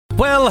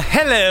Well,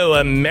 hello,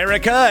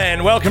 America,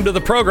 and welcome to the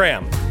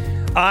program.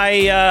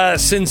 I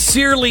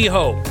sincerely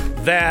hope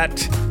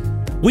that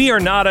we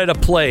are not at a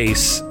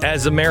place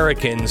as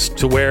Americans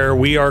to where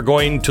we are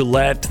going to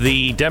let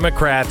the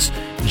Democrats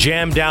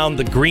jam down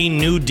the Green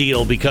New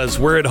Deal because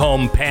we're at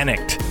home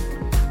panicked.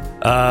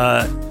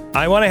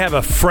 I want to have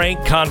a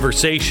frank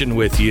conversation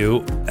with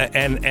you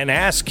and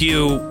ask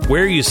you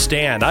where you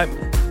stand.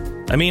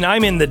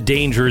 I'm in the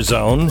danger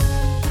zone.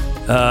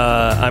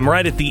 I'm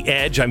right at the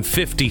edge. I'm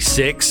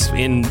 56.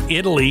 In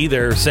Italy,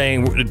 they're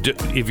saying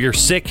if you're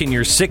sick and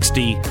you're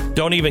 60,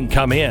 don't even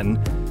come in.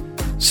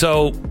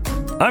 So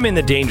I'm in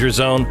the danger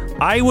zone.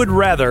 I would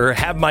rather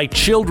have my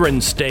children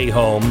stay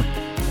home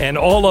and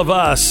all of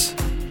us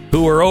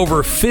who are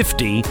over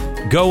 50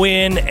 go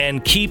in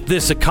and keep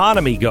this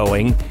economy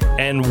going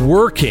and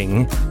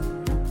working.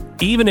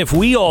 Even if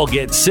we all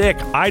get sick,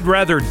 I'd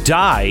rather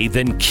die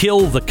than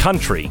kill the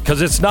country,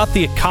 because it's not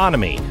the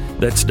economy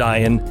that's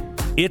dying.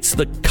 It's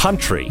the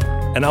country.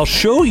 And I'll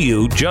show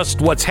you just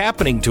what's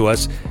happening to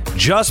us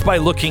just by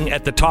looking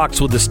at the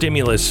talks with the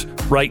stimulus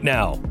right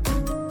now.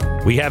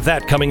 We have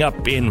that coming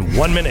up in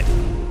 1 minute.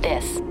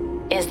 This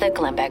is the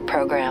Glenn Beck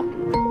Program.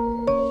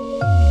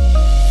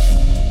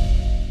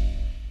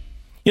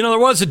 You know, there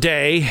was a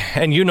day,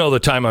 and you know the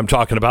time I'm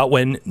talking about,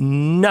 when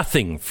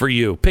nothing for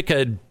you. Pick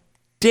a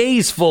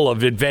days full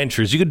of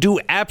adventures. You could do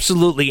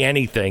absolutely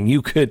anything.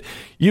 You could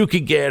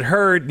get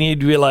hurt and you'd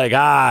be like,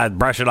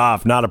 brush it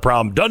off, not a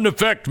problem. Doesn't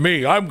affect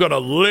me. I'm going to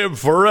live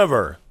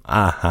forever.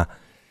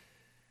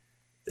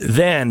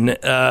 Then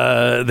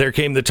there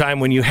came the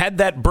time when you had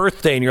that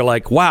birthday and you're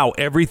like, wow,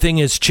 everything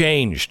has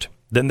changed.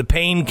 Then the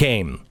pain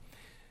came.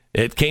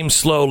 It came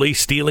slowly,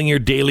 stealing your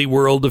daily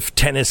world of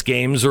tennis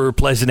games or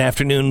pleasant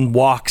afternoon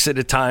walks at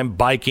a time,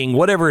 biking,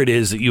 whatever it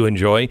is that you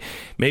enjoy.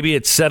 Maybe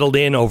it's settled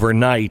in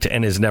overnight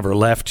and has never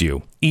left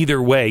you.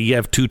 Either way, you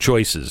have two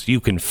choices. You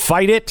can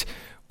fight it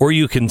or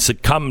you can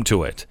succumb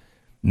to it.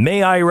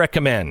 May I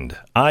recommend?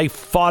 I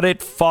fought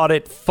it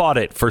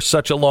for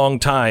such a long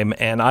time,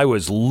 and I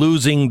was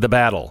losing the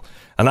battle.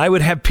 And I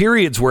would have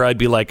periods where I'd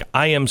be like,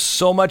 I am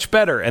so much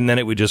better, and then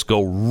it would just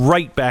go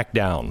right back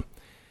down.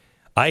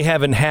 I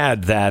haven't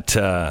had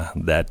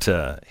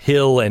that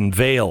hill and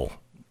vale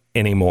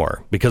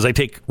anymore because I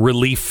take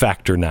Relief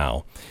Factor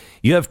now.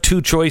 You have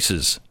two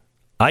choices.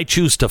 I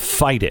choose to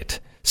fight it.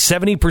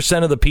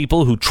 70% of the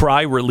people who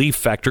try Relief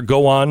Factor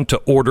go on to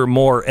order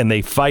more, and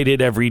they fight it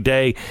every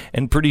day,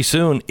 and pretty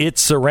soon it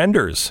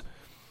surrenders.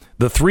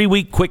 The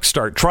 3-week quick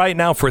start. Try it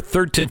now for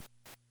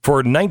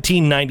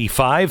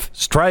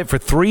 $19.95. Try it for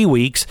 3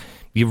 weeks.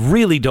 You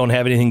really don't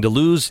have anything to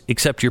lose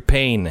except your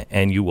pain,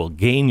 and you will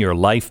gain your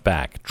life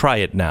back. Try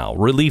it now.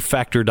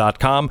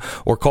 ReliefFactor.com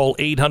or call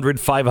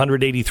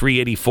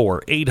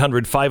 800-500-8384.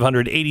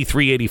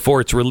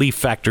 800-500-8384. It's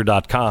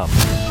ReliefFactor.com.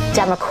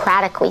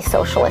 Democratically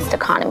socialist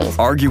economies.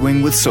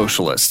 Arguing with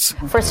socialists.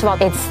 First of all,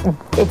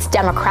 it's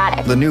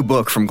democratic. The new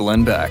book from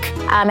Glenn Beck.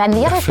 And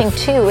the other thing,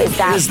 too,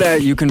 is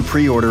that you can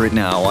pre-order it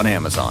now on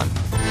Amazon.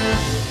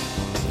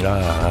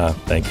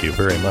 Thank you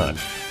very much.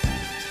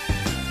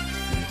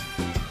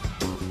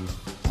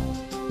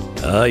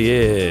 Oh,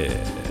 yeah.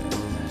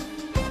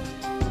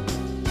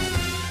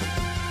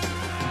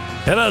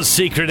 Hello,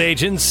 secret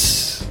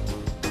agents.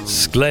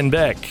 It's Glenn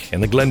Beck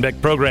and the Glenn Beck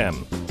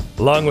Program.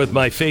 Along with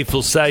my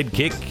faithful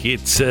sidekick,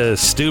 it's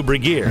Stu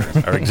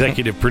Bregeer, our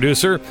executive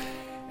producer,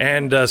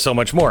 and so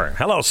much more.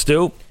 Hello,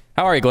 Stu.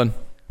 How are you, Glenn?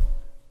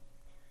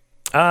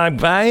 I'm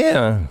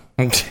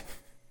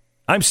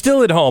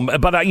still at home,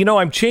 but,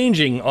 I'm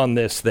changing on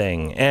this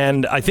thing,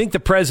 and I think the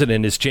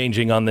president is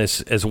changing on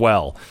this as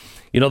well.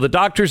 The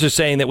doctors are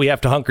saying that we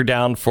have to hunker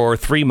down for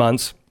 3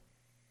 months.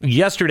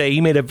 Yesterday,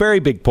 he made a very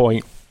big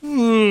point.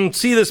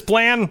 See this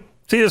plan?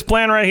 See this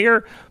plan right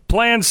here?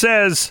 Plan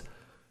says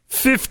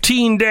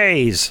 15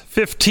 days.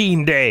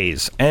 15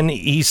 days. And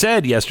he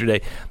said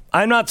yesterday,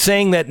 I'm not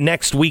saying that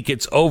next week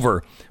it's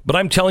over, but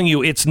I'm telling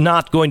you it's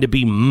not going to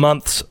be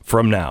months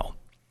from now.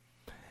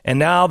 And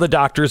now the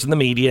doctors and the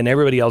media and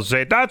everybody else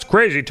say, that's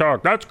crazy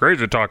talk. That's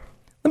crazy talk.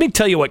 Let me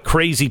tell you what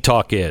crazy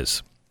talk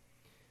is.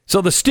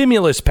 So the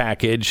stimulus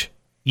package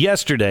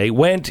yesterday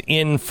went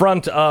in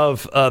front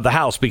of the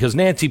House because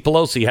Nancy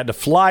Pelosi had to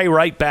fly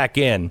right back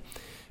in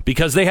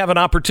because they have an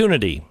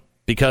opportunity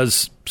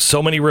because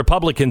so many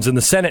Republicans in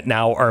the Senate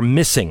now are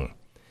missing.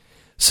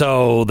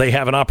 So they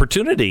have an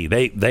opportunity.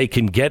 They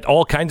can get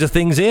all kinds of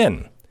things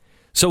in.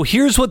 So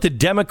here's what the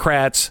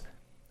Democrats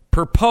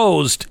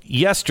proposed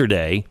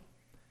yesterday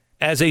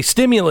as a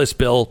stimulus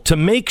bill to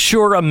make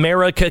sure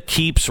America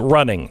keeps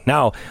running.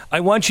 Now, I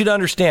want you to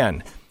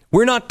understand,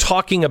 we're not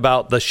talking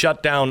about the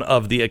shutdown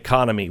of the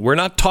economy. We're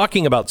not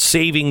talking about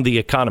saving the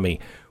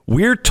economy.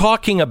 We're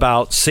talking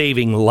about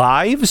saving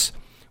lives.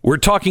 We're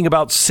talking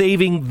about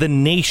saving the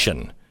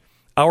nation.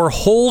 Our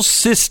whole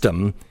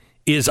system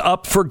is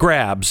up for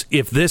grabs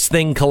if this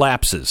thing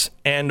collapses.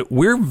 And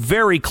we're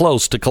very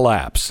close to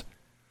collapse.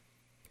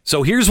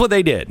 So here's what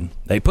they did.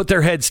 They put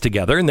their heads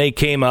together and they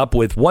came up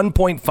with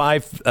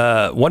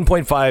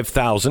 1.5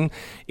 thousand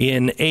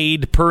in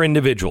aid per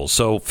individual.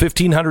 So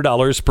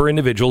 $1,500 per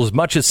individual, as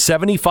much as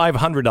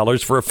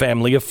 $7,500 for a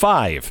family of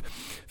 5.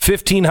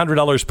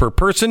 $1,500 per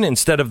person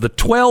instead of the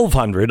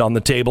 $1,200 on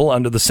the table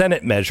under the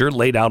Senate measure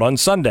laid out on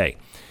Sunday.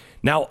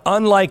 Now,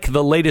 unlike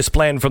the latest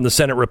plan from the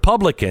Senate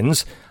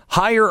Republicans,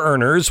 higher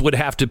earners would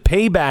have to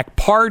pay back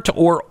part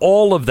or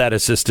all of that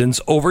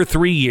assistance over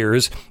 3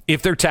 years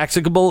if their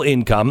taxable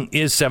income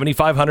is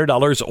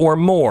 $7,500 or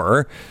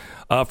more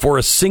for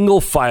a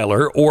single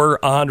filer, or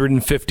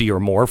 $150 or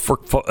more for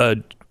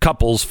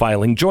couples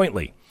filing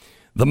jointly.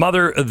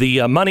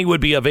 The money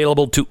would be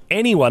available to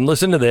anyone,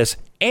 listen to this,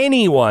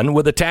 anyone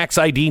with a tax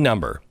ID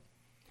number,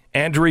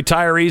 and to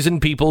retirees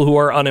and people who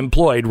are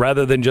unemployed,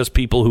 rather than just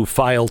people who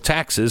file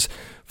taxes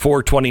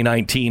for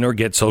 2019 or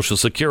get Social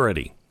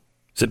Security.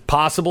 Is it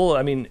possible?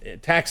 I mean,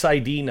 tax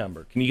ID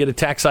number. Can you get a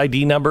tax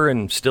ID number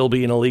and still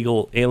be an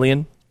illegal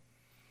alien?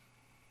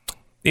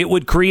 It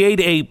would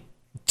create a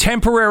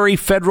temporary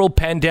federal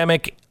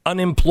pandemic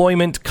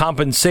unemployment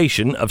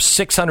compensation of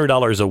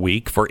 $600 a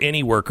week for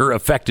any worker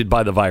affected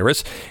by the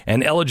virus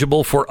and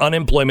eligible for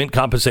unemployment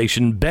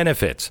compensation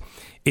benefits.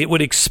 It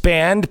would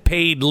expand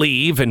paid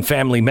leave and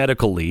family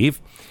medical leave.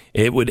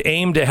 It would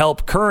aim to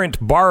help current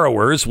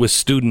borrowers with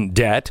student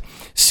debt,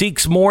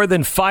 seeks more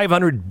than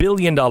 $500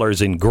 billion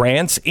in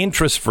grants,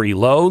 interest-free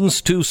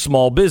loans to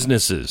small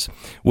businesses,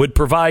 would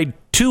provide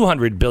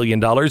 $200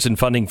 billion in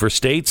funding for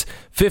states,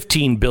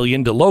 $15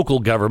 billion to local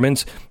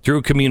governments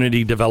through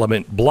community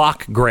development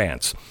block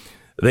grants.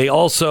 They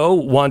also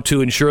want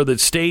to ensure that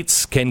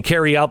states can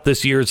carry out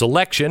this year's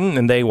election,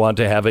 and they want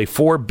to have a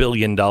 $4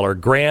 billion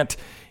grant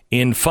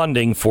in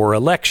funding for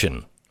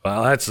election.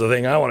 Well, that's the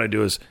thing I want to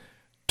do, is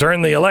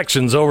turn the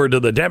elections over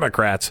to the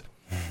Democrats.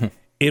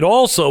 It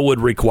also would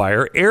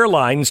require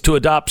airlines to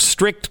adopt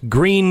strict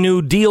Green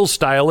New Deal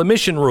style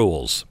emission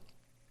rules.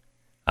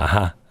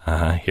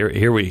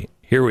 Here we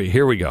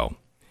go.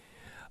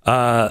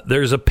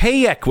 There's a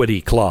pay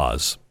equity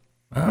clause.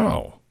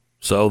 Oh,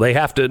 so they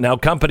have to now.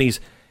 Companies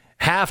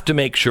have to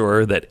make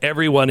sure that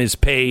everyone is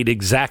paid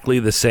exactly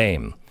the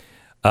same.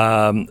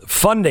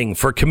 Funding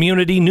for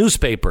community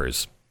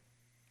newspapers.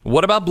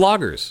 What about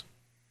bloggers?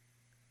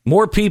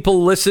 More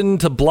people listen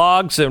to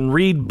blogs and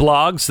read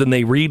blogs than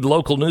they read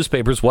local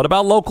newspapers. What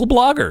about local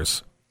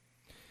bloggers?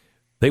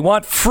 They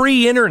want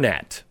free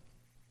internet.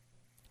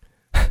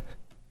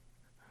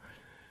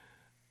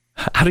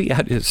 How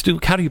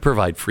do you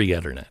provide free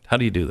internet? How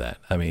do you do that?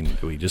 I mean,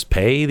 do we just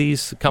pay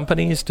these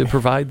companies to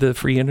provide the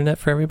free internet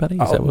for everybody?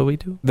 Is that what we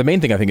do? The main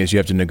thing, I think, is you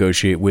have to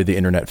negotiate with the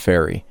internet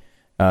ferry.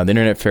 The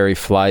internet ferry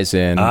flies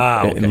in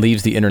and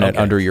leaves the internet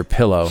under your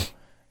pillow.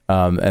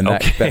 And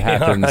that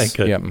happens. All right,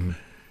 good. Yep.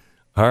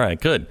 All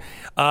right, good.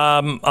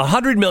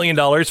 $100 million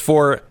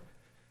for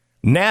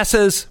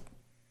NASA's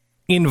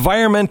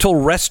Environmental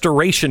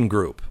Restoration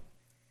Group.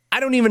 I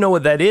don't even know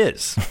what that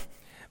is.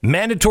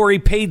 Mandatory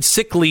paid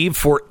sick leave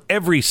for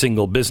every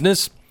single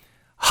business.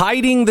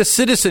 Hiding the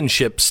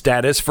citizenship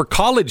status for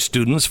college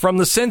students from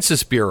the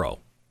Census Bureau.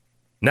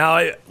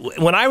 Now,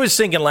 when I was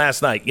thinking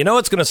last night, you know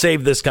what's going to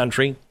save this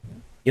country?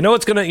 You know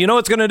what's going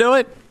to do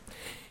it?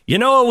 You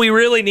know what we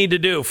really need to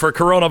do for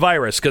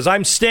coronavirus? Because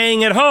I'm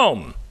staying at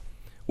home.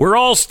 We're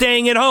all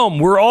staying at home.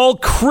 We're all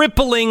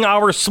crippling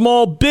our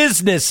small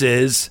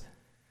businesses.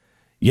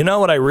 You know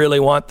what I really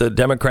want the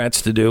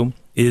Democrats to do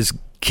is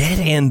get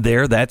in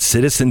there that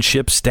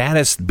citizenship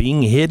status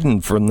being hidden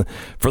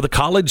for the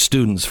college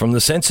students from the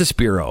Census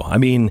Bureau. I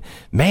mean,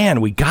 man,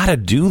 we got to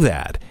do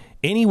that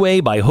anyway,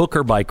 by hook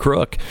or by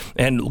crook.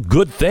 And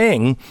good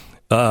thing,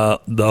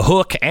 the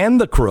hook and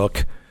the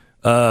crook,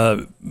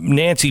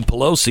 Nancy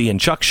Pelosi and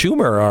Chuck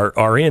Schumer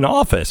are in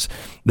office.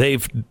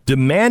 They've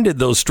demanded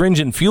those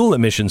stringent fuel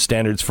emission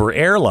standards for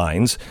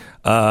airlines,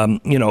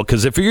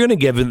 because if you're going to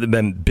give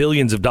them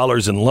billions of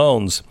dollars in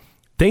loans,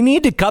 they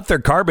need to cut their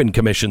carbon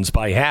emissions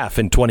by half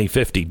in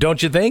 2050,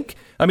 don't you think?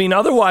 I mean,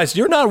 otherwise,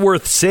 you're not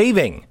worth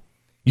saving.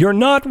 You're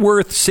not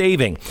worth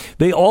saving.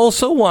 They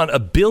also want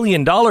 $1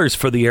 billion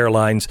for the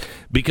airlines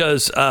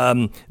because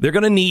they're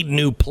going to need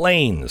new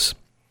planes.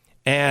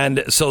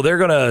 And so they're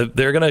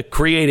gonna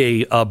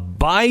create a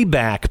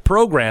buyback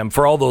program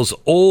for all those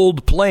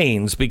old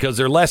planes because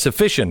they're less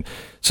efficient.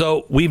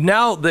 So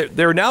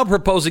they're now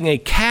proposing a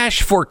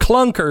cash for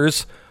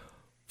clunkers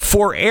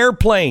for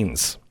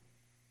airplanes.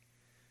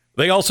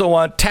 They also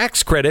want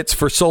tax credits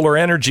for solar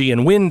energy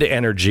and wind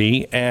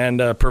energy, and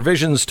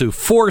provisions to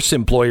force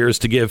employers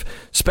to give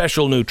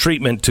special new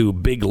treatment to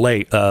big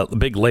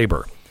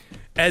labor.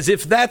 As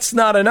if that's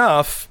not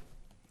enough,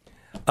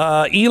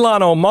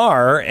 Ilhan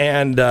Omar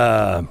and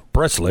Ayanna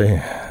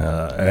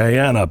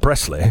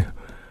Pressley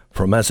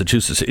from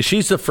Massachusetts.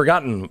 She's the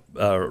forgotten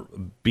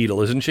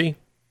Beatle, isn't she?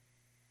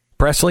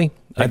 Presley?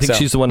 I think so.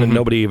 She's the one that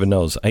nobody even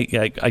knows.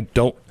 I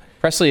don't.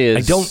 Presley is.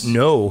 I don't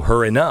know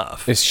her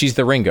enough. She's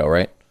the Ringo,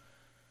 right?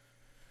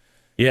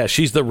 Yeah,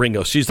 she's the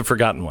Ringo. She's the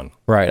forgotten one.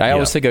 Right. I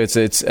always think of it's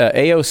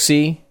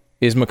AOC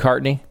is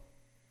McCartney.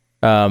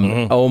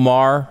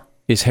 Omar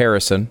is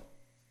Harrison.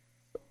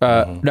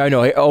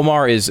 No.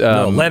 Omar is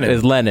Lenin.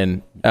 Is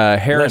Lenin.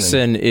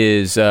 Harrison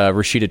is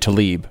Rashida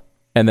Tlaib,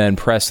 and then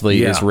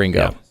Presley is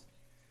Ringo.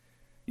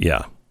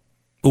 Yeah.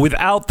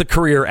 Without the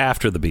career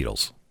after the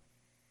Beatles.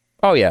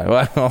 Oh, yeah.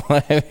 Well,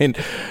 I mean,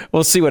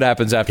 we'll see what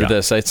happens after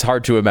this. It's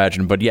hard to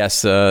imagine, but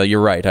yes,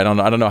 you're right. I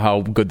don't know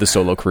how good the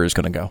solo career is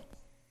going to go.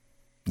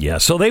 Yeah,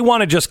 so they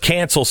want to just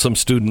cancel some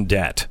student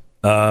debt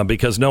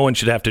because no one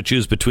should have to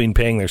choose between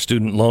paying their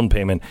student loan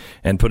payment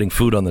and putting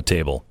food on the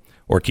table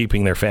or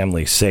keeping their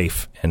family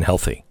safe and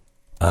healthy.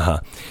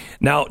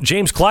 Now,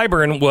 James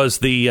Clyburn was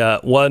the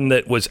one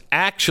that was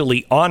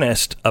actually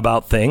honest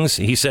about things.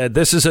 He said,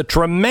 this is a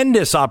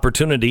tremendous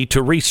opportunity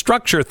to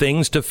restructure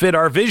things to fit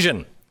our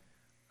vision.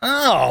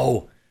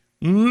 Oh,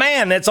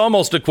 man, that's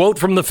almost a quote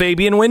from the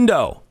Fabian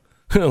window.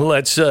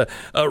 Let's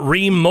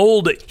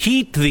remold it,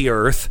 heat the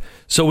earth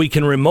so we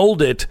can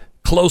remold it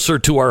closer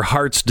to our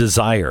heart's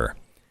desire.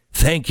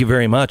 Thank you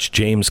very much,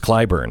 James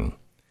Clyburn.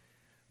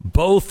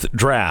 Both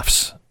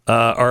drafts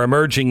are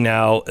emerging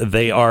now.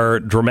 They are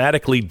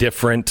dramatically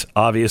different.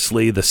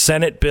 Obviously, the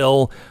Senate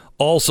bill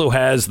also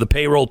has the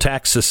payroll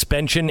tax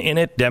suspension in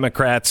it.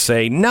 Democrats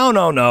say,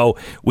 no.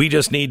 We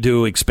just need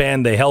to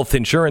expand the health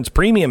insurance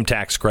premium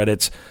tax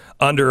credits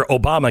under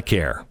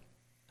Obamacare.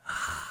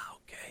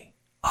 Okay.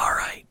 All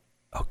right.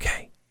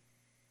 Okay.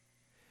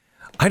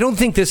 I don't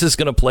think this is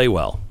going to play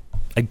well.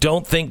 I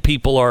don't think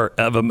people are,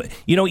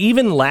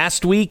 even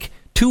last week,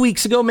 2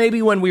 weeks ago,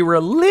 maybe when we were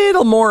a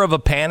little more of a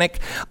panic,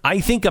 I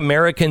think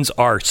Americans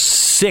are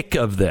sick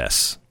of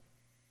this.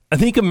 I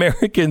think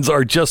Americans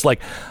are just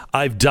like,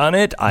 I've done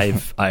it.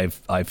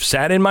 I've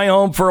sat in my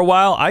home for a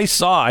while. I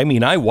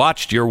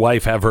watched your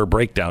wife have her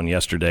breakdown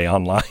yesterday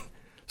online,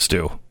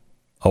 Stu.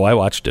 Oh, I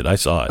watched it. I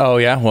saw it. Oh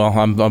yeah. Well,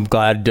 I'm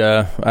glad.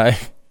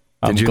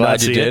 I'm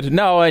glad you did.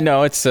 No, I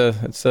know it's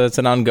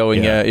an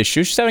ongoing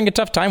issue. She's having a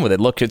tough time with it.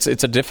 Look, it's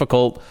a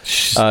difficult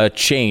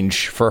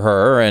change for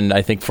her, and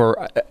I think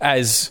for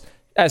as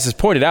is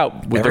pointed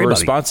out with the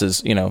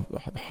responses,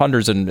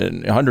 hundreds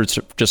and hundreds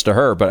just to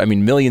her, but I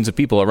mean millions of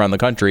people around the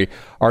country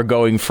are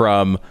going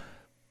from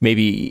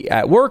maybe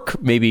at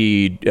work,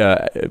 maybe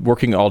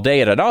working all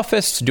day at an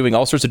office, doing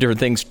all sorts of different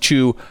things,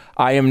 to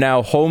I am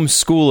now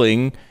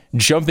homeschooling,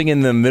 jumping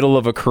in the middle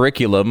of a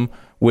curriculum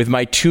with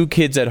my 2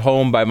 kids at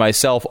home by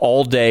myself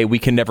all day. We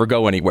can never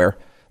go anywhere.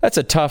 That's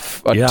a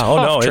tough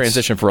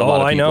transition for a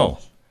lot of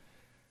people.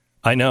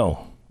 I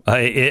know.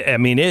 I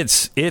mean,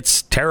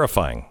 it's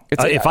terrifying.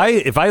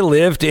 If I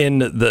lived in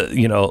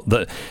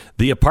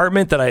the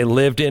apartment that I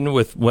lived in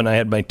with when I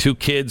had my 2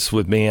 kids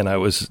with me and I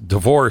was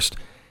divorced,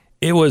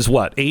 it was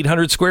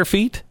 800 square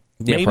feet?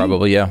 Maybe? Yeah,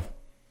 probably. Yeah.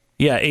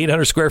 Yeah.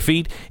 800 square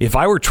feet. If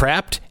I were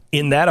trapped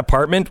in that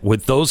apartment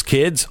with those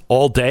kids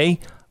all day,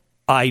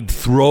 I'd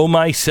throw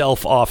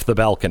myself off the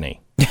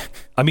balcony.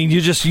 I mean,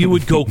 you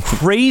would go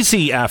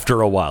crazy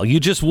after a while. You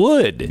just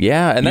would.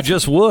 Yeah, and you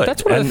just would.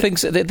 That's one of the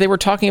things that they were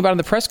talking about in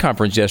the press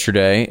conference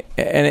yesterday.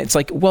 And it's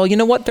like, well, you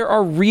know what? There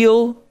are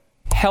real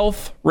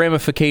health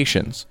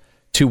ramifications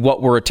to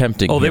what we're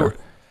attempting here.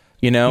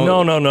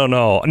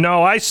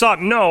 No. I saw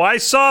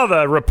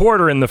the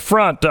reporter in the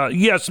front.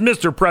 Yes,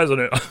 Mr.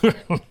 President.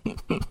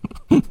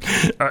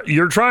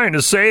 You're trying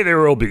to say there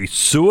will be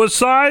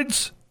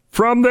suicides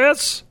from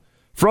this?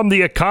 From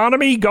the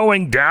economy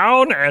going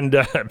down and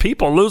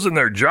people losing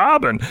their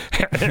job and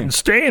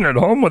staying at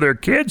home with their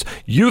kids?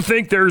 You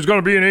think there's going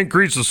to be an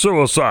increase of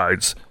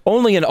suicides?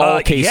 Only in all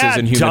cases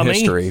in human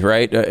history,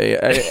 right?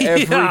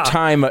 Every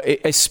time,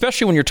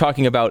 especially when you're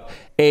talking about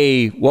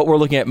what we're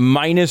looking at,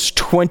 minus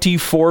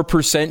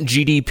 24%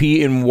 GDP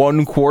in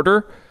one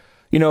quarter.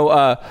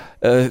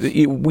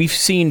 We've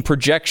seen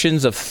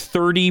projections of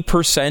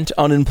 30%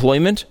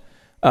 unemployment.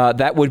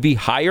 That would be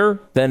higher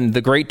than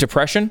the Great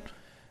Depression.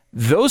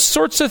 Those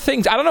sorts of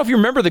things. I don't know if you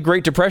remember the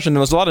Great Depression. There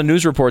was a lot of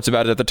news reports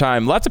about it at the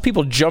time. Lots of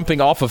people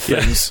jumping off of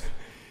things.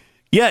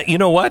 Yeah, you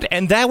know what?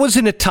 And that was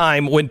in a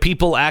time when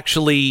people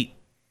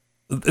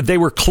they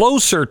were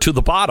closer to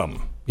the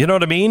bottom. You know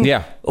what I mean?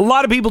 Yeah. A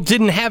lot of people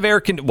didn't have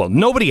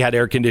nobody had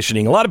air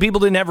conditioning. A lot of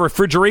people didn't have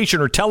refrigeration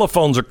or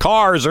telephones or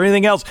cars or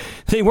anything else.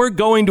 They weren't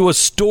going to a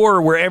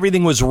store where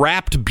everything was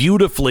wrapped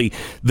beautifully.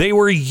 They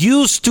were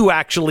used to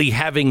actually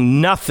having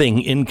nothing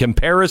in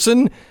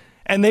comparison.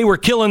 And they were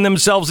killing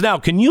themselves now.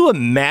 Can you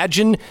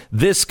imagine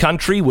this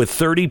country with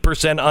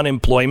 30%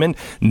 unemployment,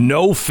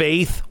 no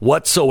faith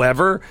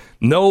whatsoever,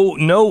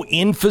 no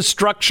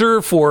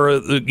infrastructure for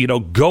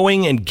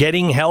going and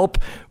getting help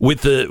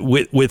with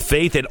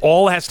faith? It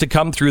all has to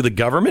come through the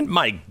government.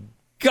 My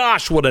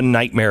gosh, what a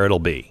nightmare it'll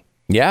be.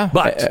 Yeah,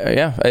 but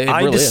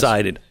I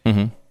decided.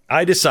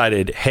 I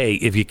decided, hey,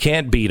 if you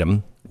can't beat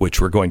them, which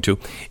we're going to,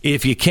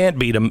 if you can't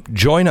beat them,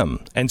 join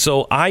them. And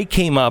so I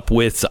came up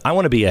with, I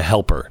want to be a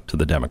helper to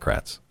the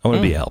Democrats. I want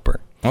to be a helper.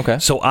 Okay.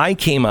 So I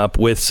came up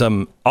with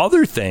some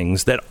other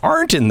things that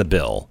aren't in the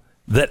bill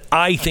that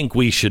I think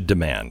we should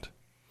demand.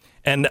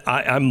 And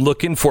I'm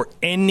looking for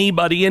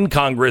anybody in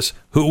Congress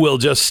who will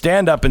just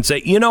stand up and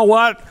say, you know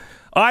what?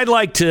 I'd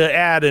like to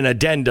add an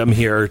addendum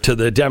here to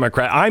the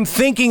Democrat. I'm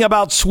thinking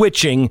about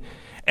switching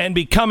and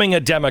becoming a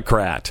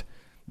Democrat.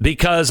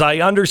 because I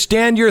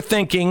understand your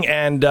thinking,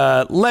 and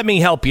let me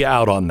help you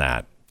out on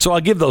that. So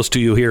I'll give those to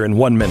you here in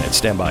 1 minute.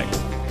 Stand by.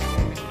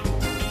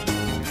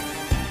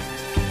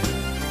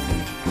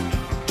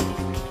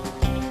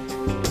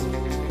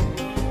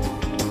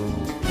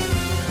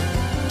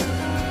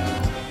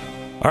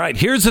 All right,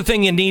 here's the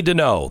thing you need to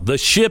know. The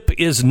ship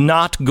is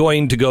not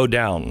going to go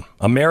down.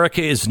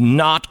 America is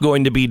not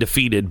going to be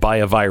defeated by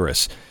a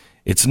virus.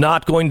 It's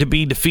not going to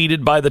be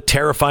defeated by the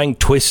terrifying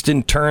twists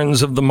and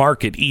turns of the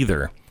market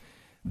either.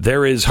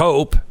 There is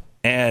hope,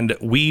 and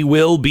we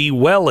will be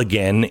well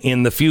again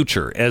in the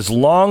future, as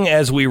long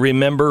as we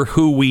remember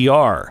who we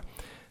are.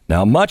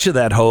 Now, much of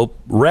that hope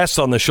rests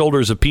on the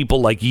shoulders of people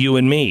like you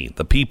and me,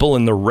 the people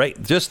in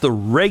just the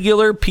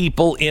regular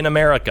people in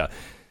America.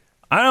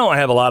 I don't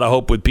have a lot of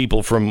hope with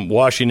people from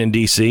Washington,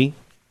 D.C.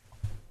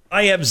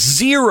 I have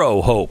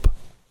zero hope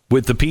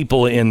with the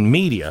people in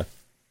media.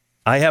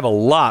 I have a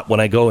lot when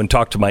I go and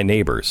talk to my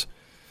neighbors.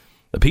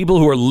 The people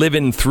who are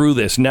living through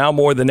this, now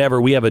more than ever,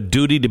 we have a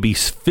duty to be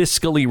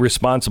fiscally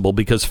responsible,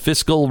 because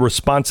fiscal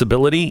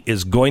responsibility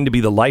is going to be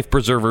the life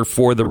preserver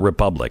for the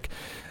republic.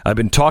 I've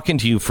been talking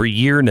to you for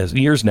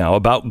years now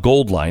about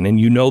Goldline, and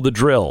you know the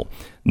drill.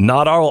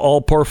 Not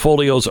all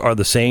portfolios are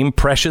the same.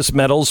 Precious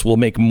metals will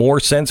make more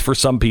sense for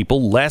some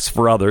people, less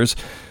for others.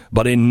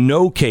 But in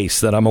no case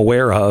that I'm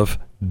aware of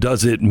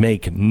does it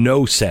make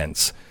no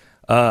sense.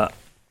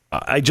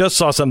 I just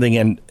saw something,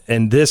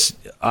 and this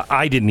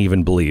I didn't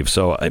even believe.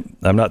 So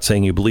I'm not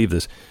saying you believe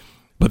this.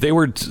 But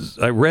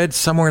I read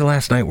somewhere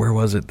last night, where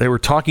was it? They were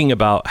talking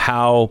about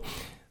how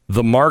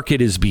the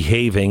market is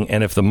behaving,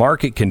 and if the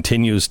market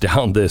continues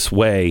down this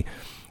way,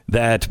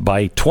 that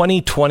by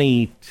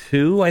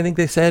 2022, I think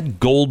they said,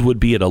 gold would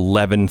be at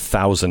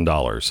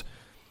 $11,000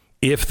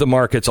 if the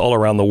markets all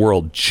around the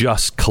world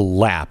just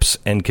collapse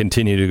and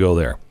continue to go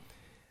there.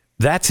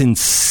 That's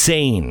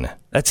insane.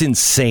 That's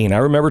insane. I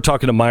remember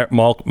talking to Mark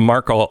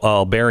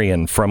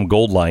Albarian from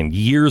Goldline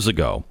years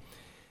ago,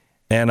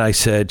 and I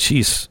said,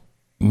 geez,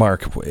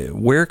 Mark,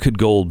 where could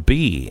gold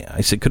be?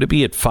 I said, could it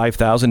be at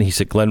 5,000? He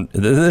said, Glenn,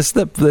 this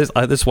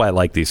is why I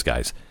like these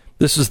guys.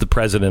 This is the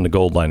president of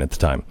Goldline at the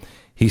time.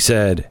 He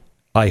said,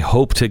 I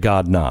hope to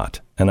God not.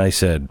 And I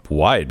said,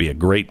 why? It'd be a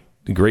great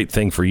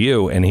thing for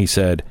you. And he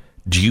said,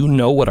 do you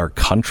know what our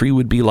country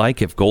would be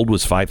like if gold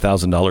was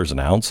 $5,000 an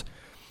ounce?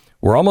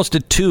 We're almost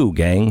at 2,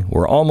 gang.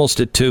 We're almost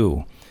at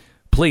 2.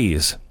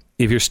 Please,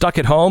 if you're stuck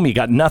at home, you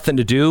got nothing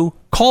to do,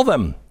 call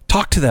them.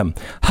 Talk to them.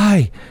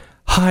 Hi,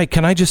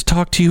 can I just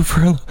talk to you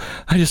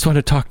I just want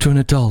to talk to an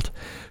adult.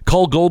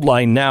 Call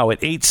Goldline now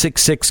at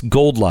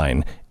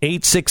 866-GOLDLINE.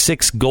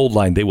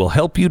 866-GOLDLINE. They will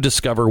help you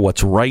discover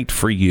what's right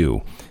for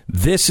you.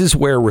 This is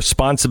where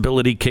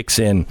responsibility kicks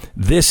in.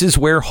 This is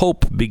where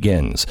hope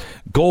begins.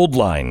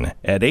 Goldline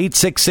at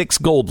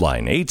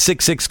 866-GOLDLINE.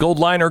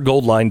 866-GOLDLINE or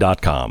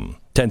goldline.com.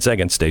 10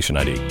 seconds, station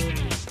ID.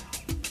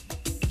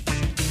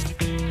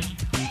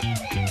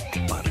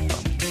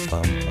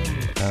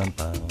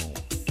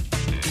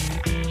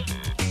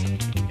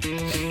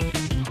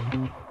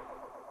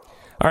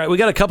 All right, we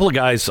got a couple of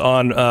guys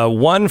on.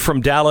 One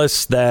from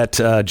Dallas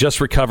that just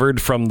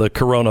recovered from the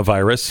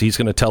coronavirus. He's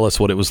going to tell us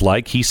what it was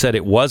like. He said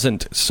it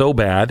wasn't so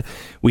bad.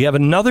 We have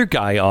another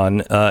guy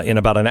on in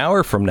about an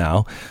hour from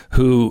now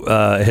who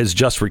has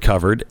just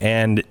recovered,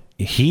 and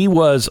he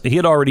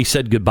had already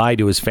said goodbye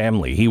to his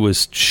family. He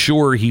was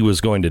sure he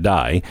was going to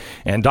die,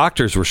 and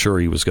doctors were sure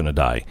he was going to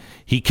die.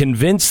 He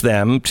convinced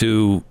them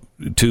to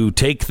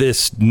take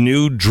this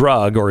new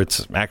drug, or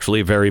it's actually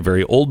a very,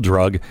 very old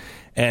drug,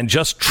 and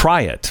just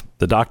try it.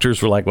 The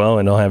doctors were like, well,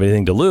 I don't have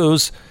anything to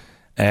lose.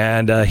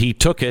 And he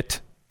took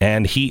it,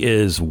 and he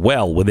is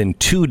well. Within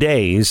 2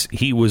 days,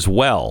 he was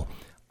well.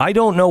 I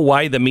don't know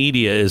why the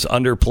media is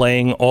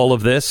underplaying all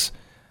of this,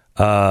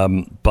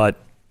 but,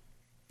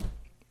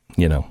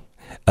 you know,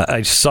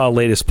 I saw the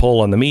latest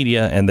poll on the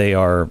media, and they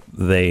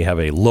have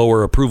a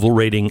lower approval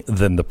rating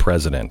than the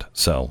president.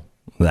 So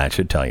that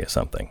should tell you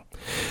something.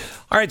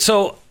 All right,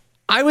 so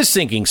I was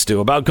thinking,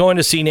 Stu, about going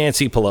to see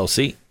Nancy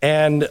Pelosi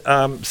and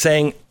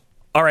saying,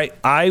 all right,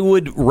 I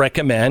would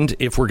recommend,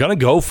 if we're going to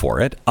go for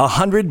it,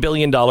 $100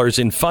 billion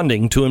in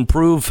funding to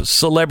improve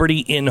celebrity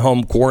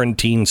in-home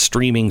quarantine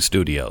streaming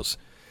studios.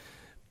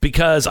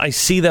 Because I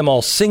see them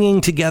all singing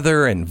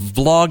together and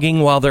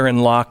vlogging while they're in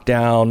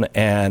lockdown,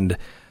 and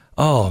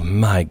oh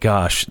my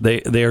gosh,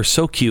 they are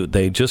so cute.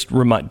 They just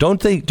remind,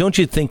 don't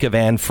you think of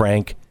Anne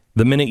Frank?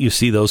 The minute you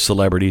see those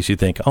celebrities, you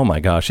think, oh my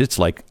gosh, it's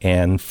like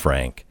Anne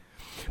Frank.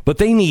 But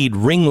they need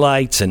ring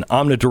lights and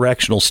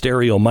omnidirectional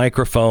stereo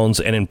microphones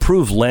and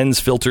improved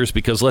lens filters,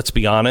 because let's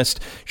be honest,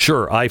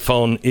 sure,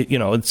 iPhone,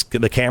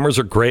 the cameras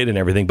are great and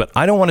everything, but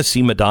I don't want to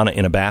see Madonna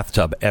in a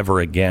bathtub ever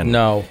again.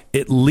 No.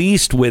 At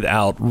least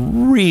without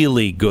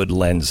really good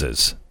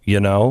lenses, you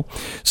know?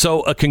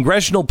 So a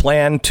congressional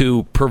plan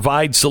to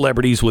provide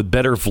celebrities with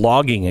better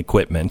vlogging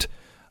equipment,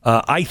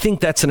 I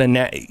think that's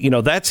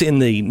that's in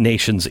the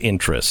nation's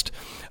interest.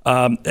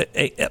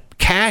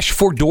 Cash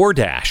for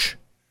DoorDash.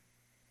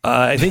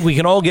 I think we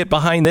can all get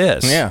behind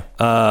this. Yeah.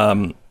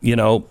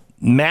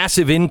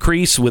 massive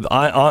increase with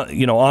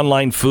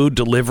online food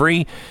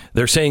delivery.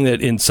 They're saying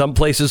that in some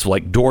places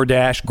like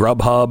DoorDash,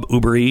 Grubhub,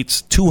 Uber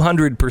Eats,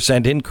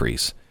 200%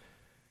 increase.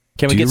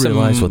 Can we get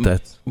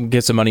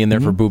some money in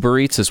there for Uber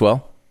Eats as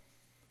well?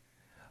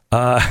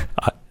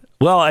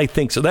 Well, I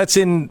think so. That's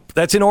in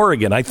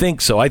Oregon. I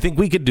think so. I think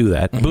we could do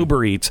that.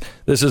 Uber Eats.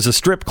 This is a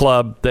strip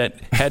club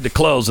that had to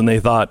close, and they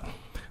thought,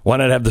 why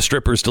not have the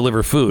strippers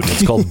deliver food?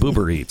 It's called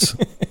Uber Eats.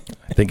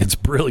 I think it's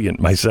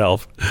brilliant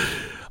myself.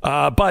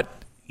 But,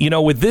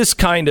 with this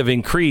kind of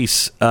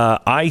increase,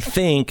 I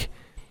think,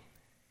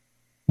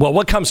 well,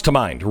 what comes to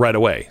mind right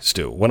away,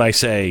 Stu, when I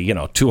say,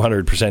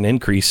 200%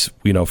 increase,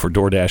 for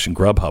DoorDash and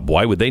Grubhub?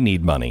 Why would they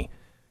need money?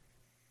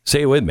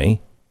 Say it with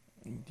me.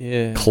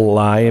 Yeah.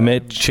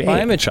 Climate change.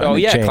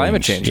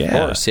 Climate change, of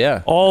course,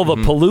 yeah. All the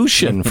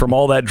pollution from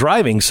all that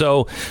driving.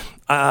 So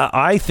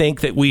I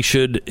think that we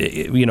should,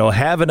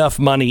 have enough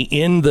money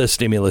in the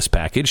stimulus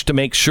package to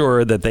make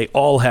sure that they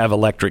all have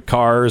electric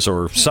cars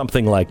or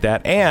something like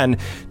that, and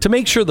to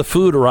make sure the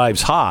food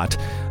arrives hot.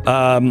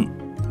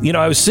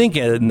 I was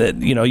thinking that,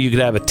 you could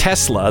have a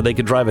Tesla. They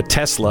could drive a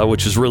Tesla,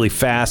 which is really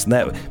fast,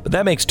 but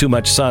that makes too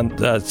much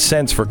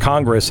sense for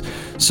Congress.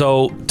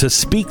 So to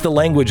speak the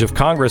language of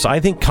Congress, I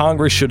think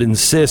Congress should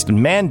insist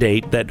and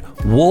mandate that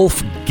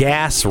Wolf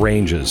gas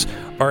ranges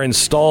are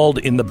installed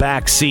in the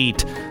back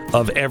seat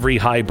of every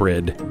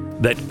hybrid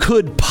that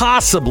could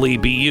possibly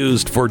be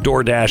used for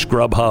DoorDash,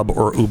 Grubhub,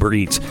 or Uber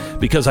Eats,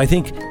 because I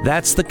think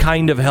that's the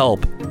kind of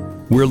help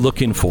we're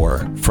looking for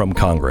from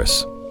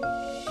Congress.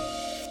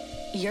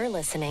 You're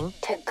listening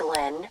to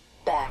Glenn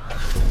Beck.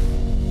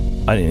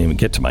 I didn't even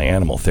get to my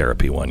animal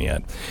therapy one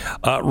yet.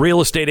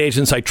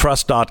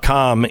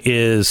 RealestateAgentsITrust.com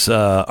is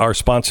our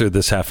sponsor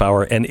this half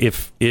hour. And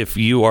if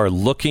you are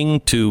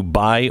looking to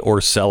buy or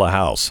sell a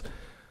house,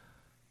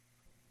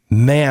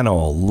 man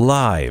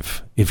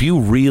alive, if you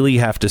really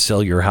have to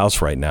sell your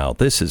house right now,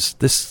 this is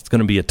going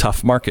to be a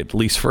tough market, at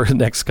least for the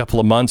next couple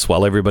of months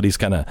while everybody's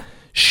kind of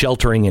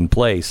sheltering in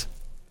place.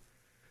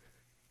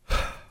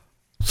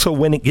 So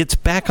when it gets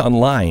back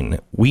online,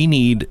 we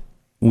need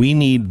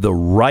the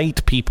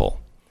right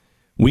people.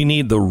 We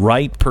need the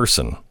right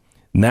person.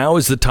 Now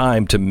is the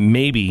time to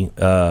maybe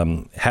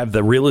have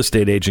the real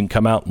estate agent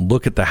come out and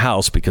look at the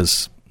house,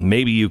 because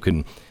maybe you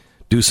can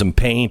do some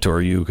paint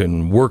or you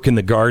can work in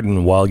the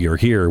garden while you're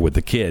here with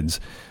the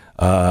kids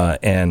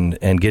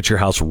and get your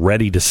house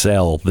ready to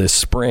sell this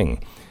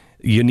spring.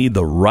 You need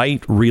the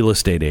right real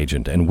estate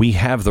agent, and we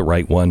have the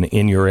right one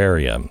in your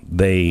area.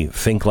 They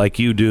think like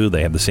you do.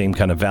 They have the same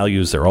kind of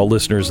values. They're all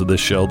listeners of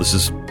this show. This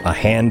is a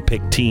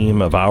hand-picked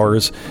team of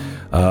ours.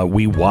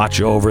 We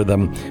watch over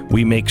them.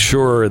 We make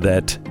sure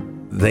that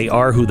they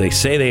are who they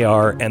say they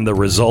are, and the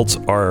results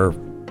are,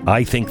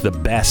 I think, the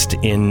best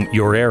in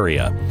your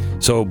area.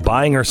 So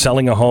buying or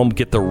selling a home,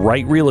 get the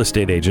right real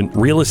estate agent.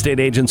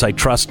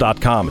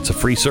 RealestateAgentsITrust.com. It's a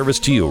free service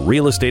to you.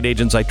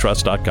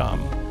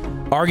 RealestateAgentsITrust.com.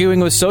 Arguing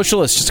with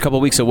Socialists, just a couple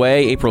weeks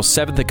away. April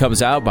 7th, it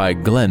comes out by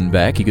Glenn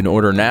Beck. You can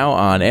order now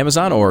on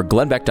Amazon or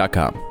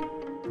glennbeck.com.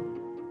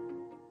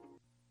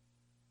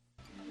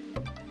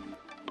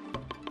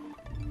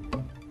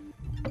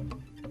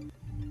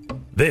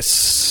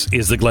 This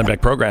is the Glenn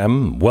Beck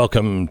program.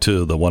 Welcome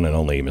to the one and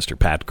only Mr.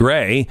 Pat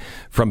Gray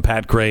from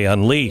Pat Gray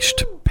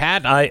Unleashed.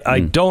 Pat,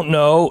 I don't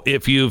know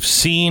if you've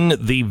seen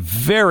the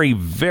very,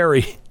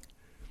 very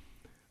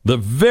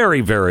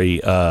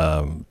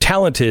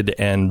talented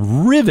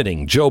and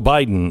riveting Joe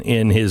Biden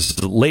in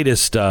his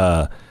latest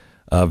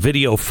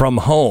video from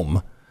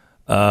home,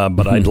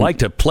 but I'd like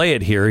to play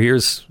it here.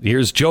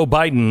 Here's Joe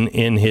Biden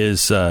in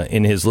his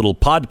little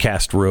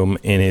podcast room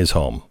in his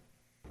home.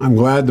 I'm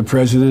glad the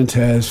president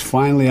has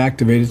finally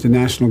activated the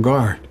National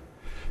Guard.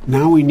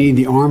 Now we need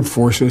the armed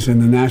forces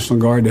and the National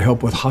Guard to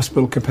help with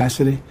hospital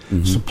capacity,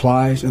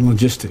 supplies, and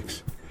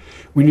logistics.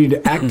 We need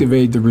to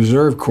activate the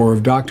Reserve Corps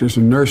of doctors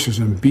and nurses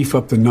and beef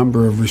up the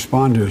number of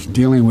responders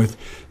dealing with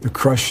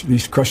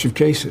these crush of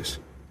cases.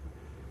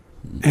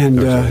 And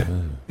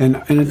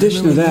in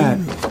addition to that,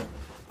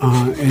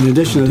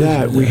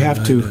 we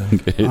have to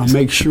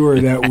make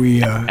sure that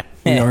we are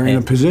in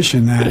a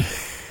position that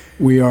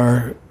we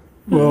are.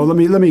 Well,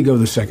 let me go to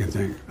the second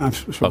thing.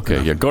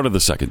 Go to the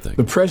second thing.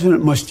 The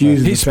president must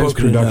use the Defense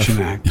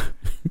Production Act.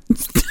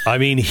 I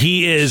mean,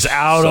 he is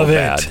out of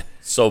it.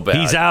 So bad.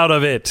 He's out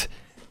of it.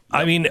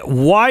 I mean,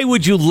 why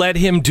would you let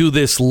him do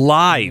this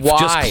live? Why?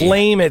 Just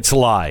claim it's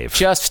live.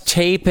 Just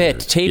tape it.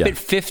 Tape it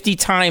 50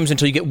 times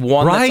until you get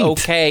one that's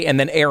okay, and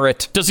then air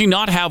it. Does he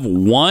not have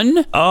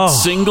one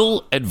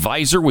single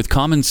advisor with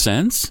common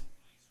sense?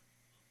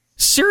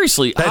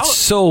 Seriously. That's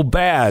so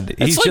bad.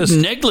 It's like just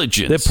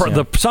negligence.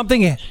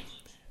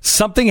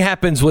 Something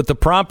happens with the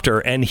prompter,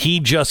 and he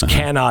just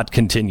cannot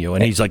continue.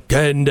 And he's like,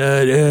 time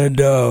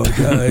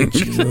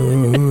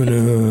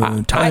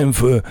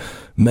for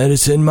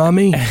medicine,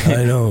 mommy?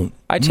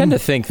 I tend to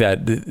think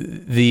that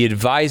the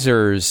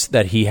advisors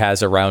that he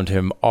has around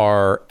him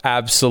are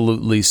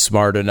absolutely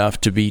smart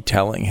enough to be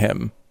telling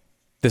him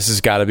this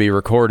has got to be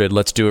recorded.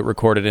 Let's do it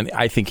recorded. And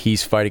I think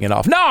he's fighting it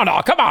off. No,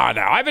 come on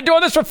now. I've been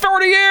doing this for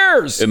 30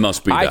 years. It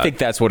must be that. I think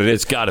that's what it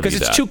is. It's got to be that.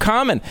 Because it's too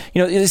common.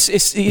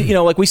 It's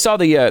like we saw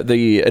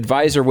the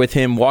advisor with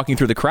him walking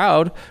through the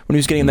crowd when he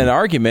was getting in that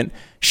argument.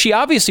 She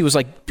obviously was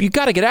like, you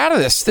got to get out of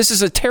this. This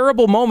is a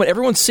terrible moment.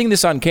 Everyone's seeing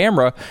this on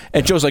camera.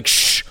 And Joe's like,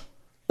 shh.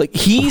 Like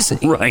he's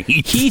right.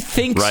 He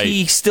thinks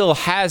he still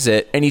has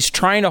it, and he's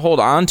trying to hold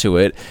on to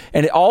it.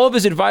 And all of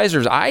his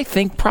advisors, I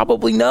think,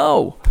 probably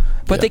know,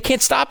 but they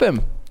can't stop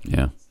him.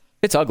 Yeah,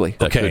 it's ugly.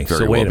 Okay,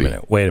 so wait a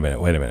minute.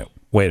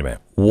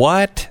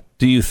 What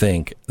do you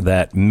think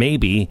that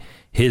maybe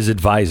his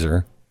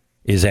advisor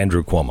is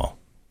Andrew Cuomo?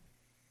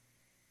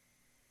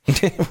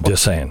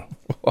 Just saying.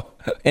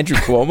 Andrew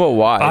Cuomo,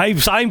 why?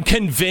 I'm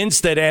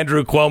convinced that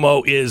Andrew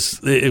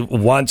Cuomo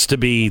wants to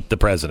be the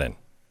president.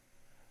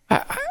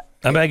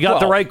 I got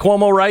the right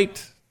Cuomo,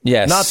 right?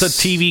 Yes. Not the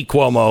TV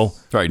Cuomo.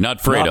 Right, not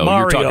Fredo. Not Mario,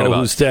 you're talking about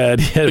who's dead.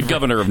 The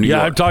governor of New York.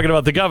 Yeah, I'm talking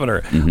about the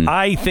governor. Mm-hmm.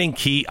 I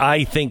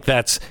think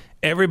that's,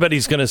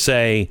 everybody's going to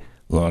say,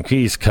 look,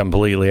 he's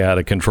completely out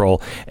of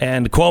control.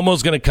 And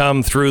Cuomo's going to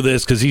come through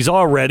this because he's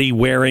already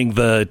wearing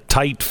the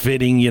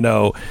tight-fitting,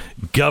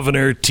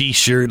 governor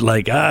T-shirt.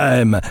 Like,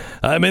 I'm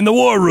in the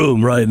war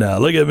room right now.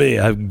 Look at me.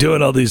 I'm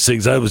doing all these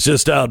things. I was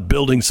just out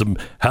building some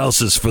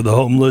houses for the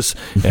homeless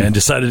and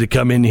decided to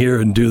come in here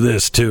and do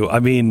this, too. I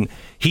mean,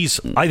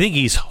 I think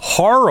he's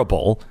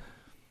horrible,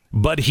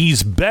 but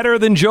he's better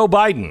than Joe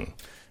Biden.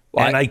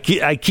 Well, and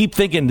I keep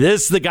thinking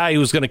this is the guy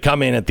who's going to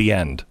come in at the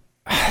end.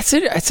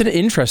 It's an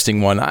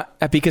interesting one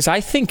because I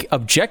think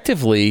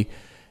objectively,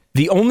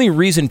 the only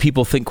reason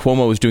people think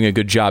Cuomo is doing a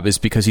good job is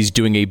because he's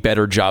doing a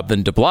better job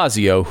than de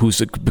Blasio,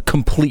 who's a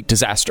complete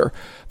disaster.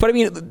 But I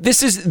mean,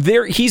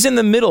 he's in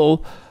the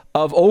middle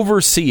of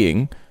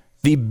overseeing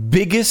the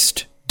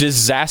biggest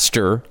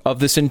disaster of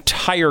this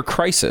entire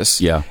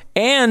crisis. Yeah.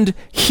 And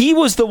he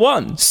was the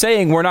one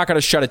saying, we're not going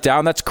to shut it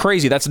down. That's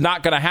crazy. That's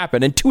not going to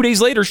happen. And 2 days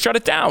later, shut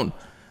it down.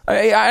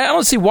 I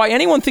don't see why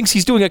anyone thinks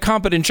he's doing a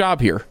competent job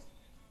here.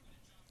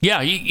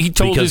 Yeah, he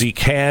told because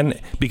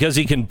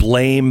he can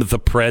blame the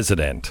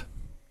president.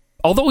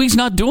 Although he's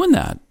not doing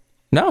that.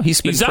 No,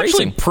 he's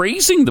actually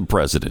praising the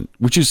president,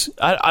 which is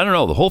I don't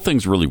know. The whole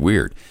thing's really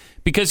weird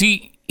because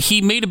he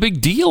made a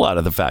big deal out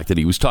of the fact that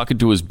he was talking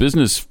to his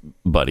business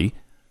buddy,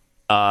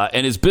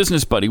 and his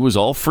business buddy was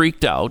all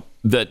freaked out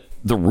that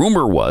the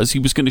rumor was he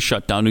was going to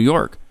shut down New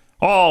York.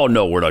 Oh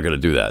no, we're not going to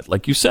do that,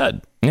 like you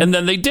said, and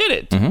then they did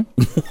it.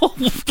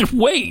 Mm-hmm.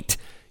 Wait,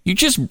 you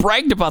just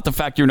bragged about the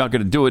fact you're not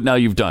going to do it. Now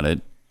you've done it.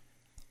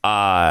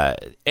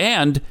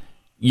 And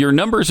your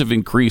numbers have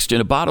increased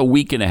in about a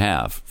week and a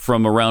half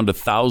from around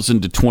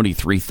 1,000 to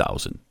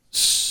 23,000.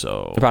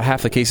 So about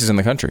half the cases in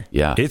the country.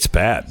 Yeah, it's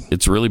bad.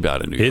 It's really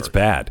bad in New York. It's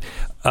bad.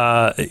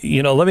 Let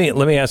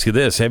me ask you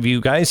this: have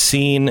you guys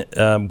seen?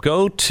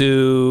 Go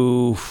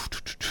to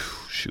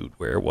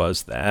where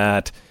was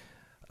that?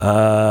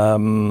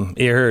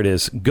 Here it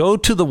is. Go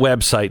to the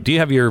website. Do you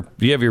have your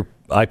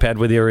iPad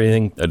with you or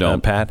anything? I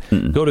don't. Pat.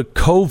 Go to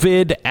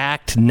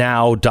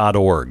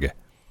covidactnow.org.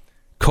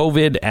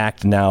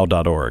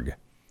 covidactnow.org.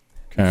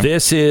 Okay.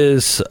 This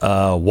is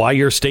why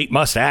your state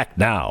must act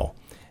now.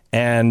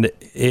 And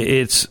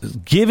it's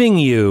giving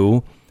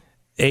you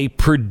a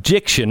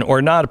prediction,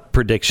 or not a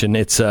prediction,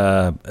 it's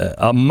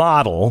a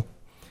model,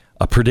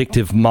 a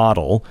predictive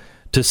model,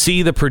 to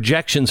see the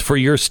projections for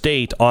your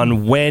state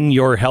on when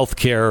your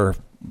healthcare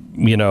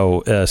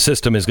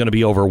system is going to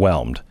be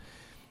overwhelmed.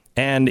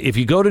 And if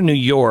you go to New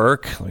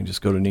York, let me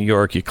just go to New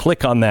York, you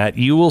click on that,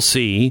 you will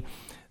see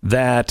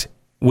that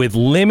with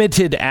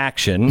limited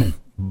action,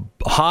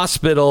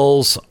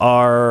 hospitals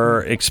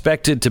are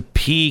expected to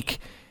peak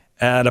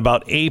at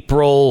about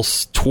April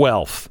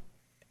 12th.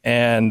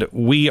 And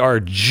we are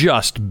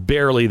just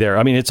barely there.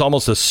 I mean, it's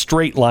almost a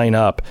straight line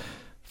up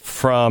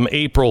from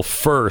April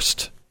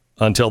 1st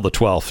until the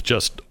 12th,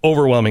 just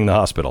overwhelming the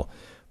hospital.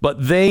 But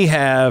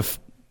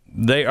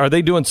are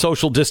they doing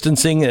social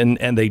distancing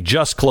and they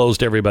just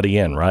closed everybody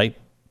in, right?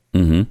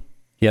 Mm-hmm.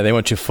 Yeah, they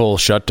went to full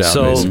shutdown,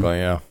 basically,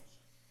 yeah.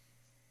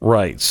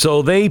 Right.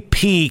 So they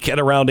peak at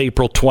around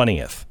April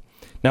 20th.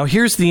 Now,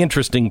 here's the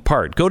interesting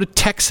part. Go to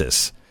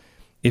Texas.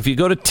 If you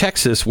go to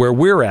Texas, where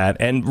we're at,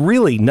 and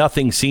really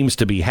nothing seems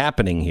to be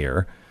happening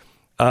here,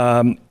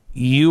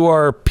 you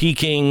are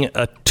peaking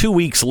 2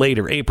 weeks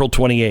later, April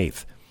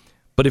 28th.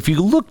 But if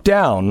you look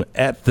down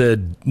at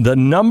the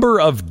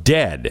number of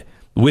dead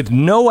with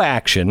no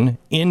action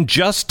in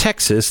just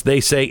Texas,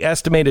 they say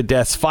estimated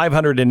deaths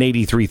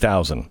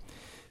 583,000.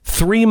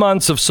 3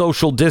 months of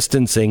social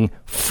distancing,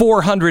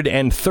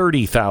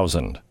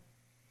 430,000.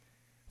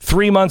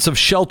 3 months of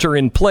shelter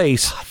in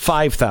place,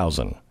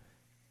 5,000.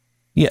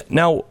 Yeah.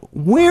 Now,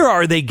 where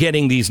are they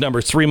getting these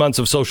numbers? 3 months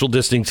of social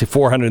distancing,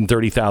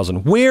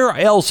 430,000. Where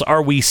else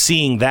are we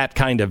seeing that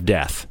kind of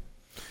death?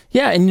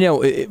 Yeah, and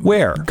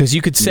where? Because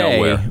you could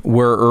say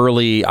we're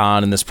early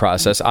on in this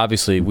process.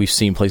 Obviously, we've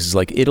seen places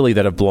like Italy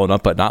that have blown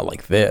up, but not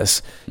like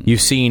this. You've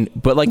seen,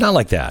 but like not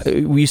like that.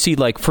 You see,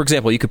 like, for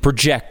example, you could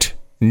project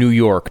New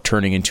York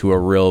turning into a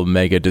real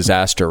mega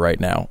disaster right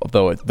now,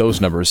 although those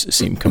numbers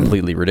seem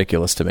completely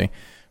ridiculous to me.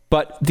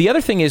 But the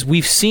other thing is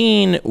we've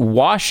seen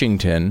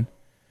Washington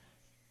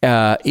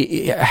have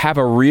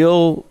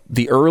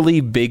the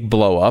early big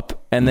blow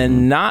up and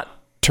then not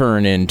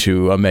turn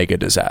into a mega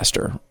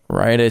disaster,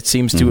 right? It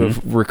seems to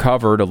have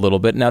recovered a little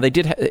bit. Now,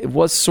 it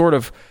was sort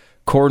of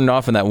cordoned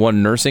off in that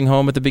one nursing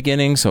home at the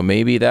beginning, so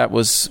maybe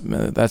that's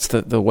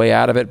the way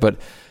out of it. But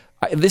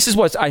this is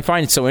what I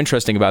find so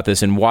interesting about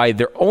this, and why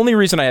the only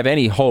reason I have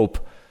any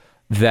hope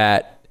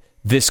that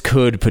this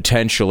could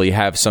potentially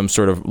have some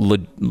sort of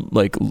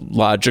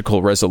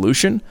logical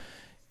resolution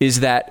is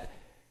that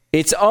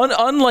it's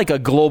unlike a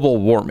global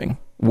warming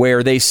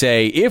where they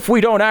say, if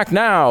we don't act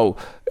now,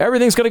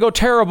 everything's going to go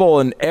terrible.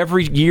 And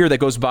every year that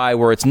goes by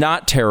where it's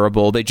not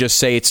terrible, they just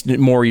say it's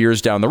more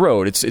years down the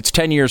road. It's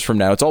 10 years from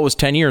now. It's always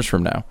 10 years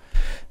from now.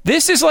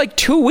 This is like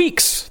 2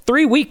 weeks,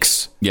 3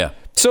 weeks. Yeah.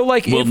 So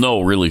we'll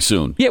know really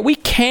soon. Yeah, we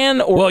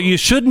can. Well, you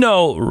should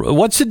know.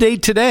 What's the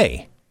date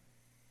today?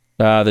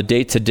 The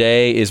date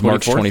today is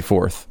March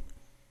 24th.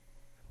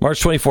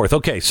 March 24th.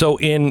 Okay, so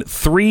in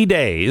 3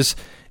 days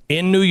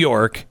in New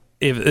York,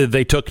 if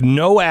they took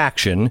no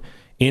action,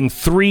 in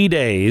 3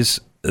 days,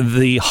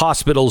 the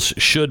hospitals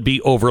should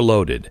be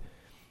overloaded.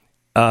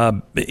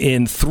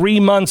 In 3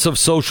 months of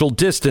social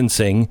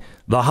distancing,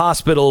 the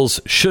hospitals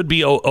should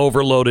be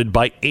overloaded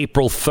by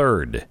April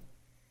 3rd.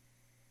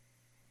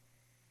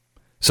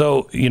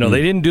 So, they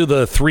didn't do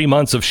the 3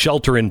 months of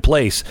shelter in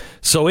place.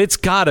 So it's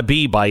got to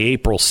be by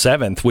April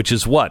 7th, which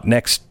is what,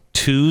 next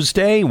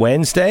Tuesday,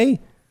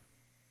 Wednesday?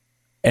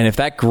 And if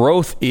that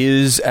growth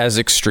is as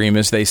extreme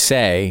as they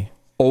say,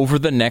 over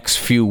the next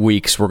few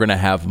weeks, we're going to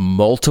have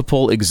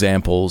multiple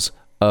examples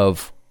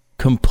of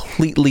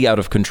completely out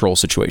of control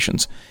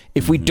situations.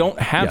 If we don't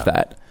have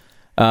that,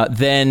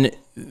 then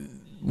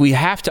we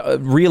have to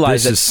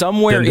realize that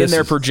somewhere in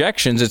their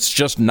projections, it's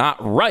just not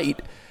right.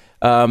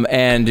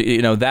 And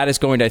that is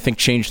going to, I think,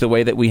 change the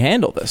way that we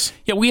handle this.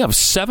 Yeah, we have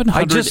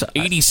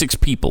 786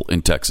 people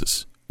in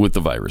Texas with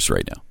the virus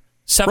right now.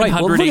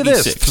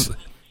 786. Well,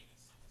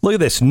 look at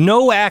this.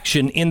 No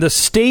action in the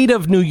state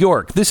of New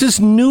York. This is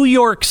New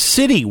York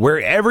City,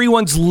 where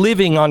everyone's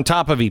living on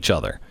top of each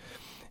other.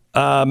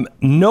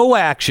 No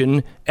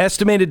action.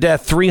 Estimated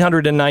death,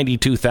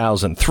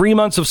 392,000. 3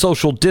 months of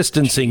social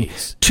distancing,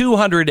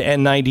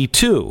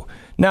 292.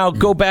 Now,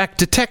 go back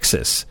to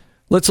Texas.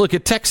 Let's look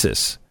at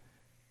Texas.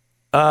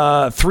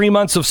 3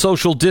 months of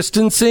social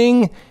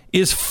distancing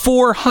is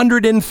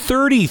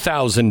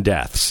 430,000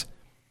 deaths.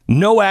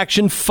 No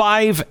action,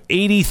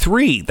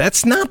 583.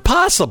 That's not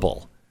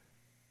possible.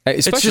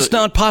 It's just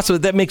not possible.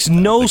 That makes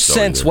no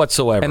sense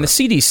whatsoever. And the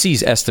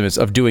CDC's estimates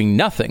of doing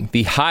nothing,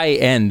 the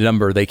high-end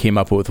number they came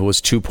up with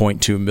was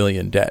 2.2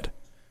 million dead.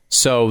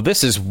 So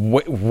this is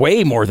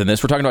way more than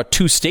this. We're talking about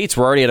 2 states.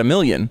 We're already at 1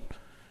 million,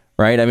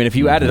 right? I mean, if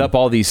you added up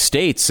all these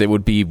states, it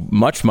would be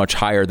much, much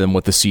higher than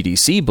what the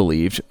CDC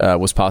believed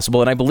was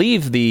possible. And I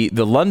believe the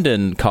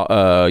London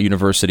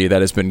university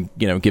that has been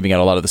giving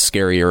out a lot of the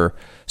scarier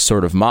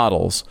sort of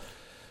models,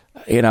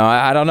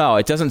 I don't know.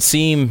 It doesn't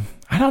seem...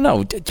 I don't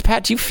know.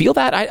 Pat, do you feel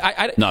that?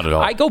 I Not at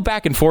all. I go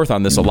back and forth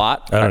on this a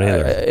lot, I don't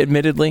either.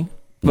 Admittedly.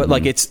 But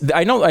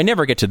I know I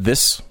never get to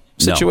this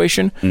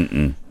situation.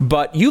 No.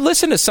 But you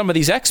listen to some of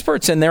these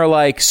experts and they're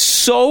like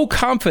so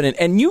confident.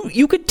 And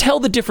you could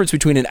tell the difference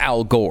between an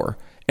Al Gore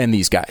and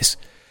these guys.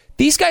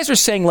 These guys are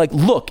saying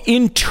look,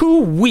 in 2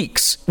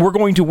 weeks, we're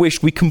going to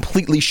wish we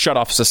completely shut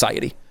off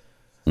society.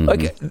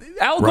 Like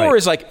Al Gore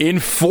is like, in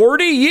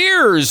 40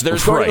 years,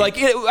 there's going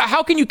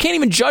how can you can't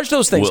even judge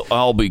those things? Well,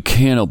 I'll be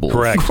cannibal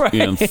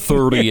in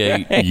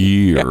 38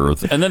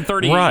 years. And then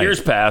 38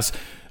 years pass.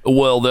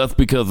 Well, that's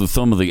because of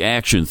some of the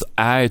actions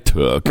I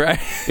took. Right.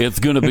 It's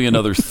going to be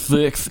another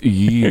 6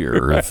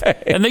 years.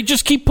 Right. And they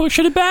just keep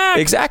pushing it back.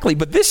 Exactly.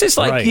 But this is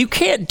you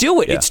can't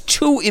do it. Yeah. It's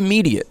too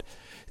immediate.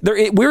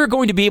 We're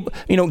going to be able,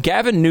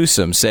 Gavin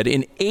Newsom said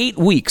in 8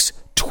 weeks,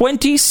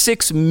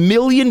 26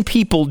 million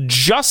people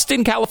just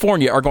in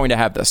California are going to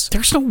have this.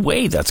 There's no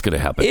way that's going to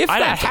happen. If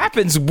that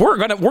happens, we're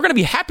gonna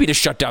be happy to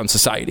shut down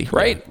society,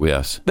 right? Yeah,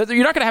 yes.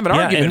 You're not going to have an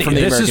argument from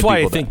the American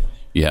people.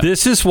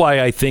 This is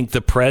why I think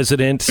the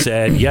president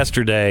said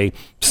yesterday,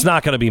 it's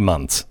not going to be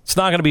months. It's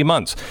not going to be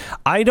months.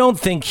 I don't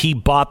think he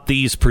bought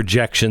these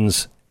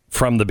projections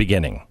from the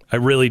beginning. I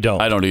really don't.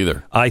 I don't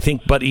either. I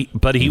think, but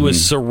he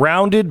was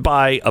surrounded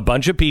by a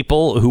bunch of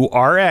people who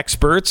are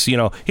experts.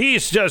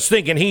 He's just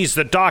thinking he's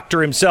the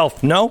doctor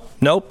himself. No.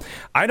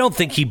 I don't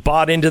think he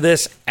bought into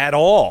this at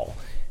all.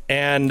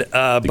 And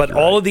but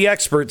all of the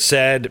experts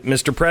said,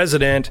 Mr.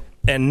 President,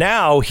 and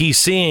now he's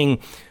seeing.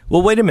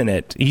 Well, wait a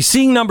minute. He's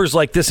seeing numbers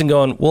like this and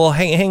going, well,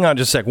 hang on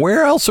just a sec.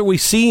 Where else are we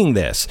seeing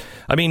this?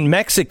 I mean,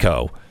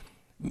 Mexico.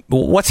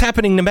 What's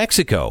happening to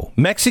Mexico?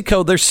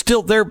 Mexico,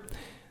 they're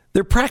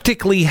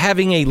practically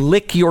having a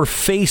lick your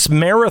face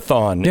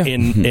marathon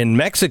in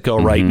Mexico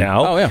right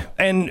now. Oh, yeah.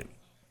 And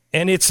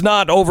it's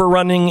not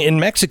overrunning in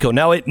Mexico.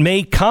 Now, it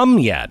may come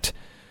yet.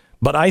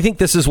 But I think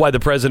this is why the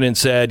president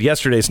said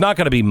yesterday it's not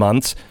going to be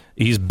months.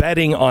 He's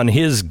betting on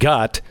his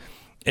gut.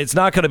 It's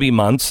not going to be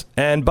months,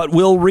 but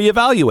we'll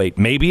reevaluate.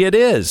 Maybe it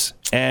is.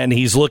 And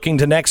he's looking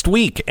to next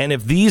week. And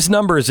if these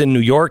numbers in New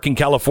York and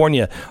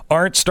California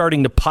aren't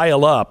starting to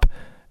pile up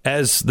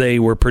as they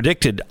were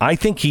predicted, I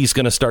think he's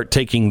going to start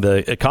taking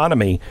the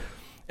economy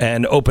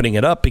and opening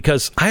it up,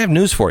 because I have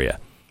news for you.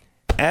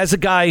 As a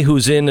guy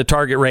who's in the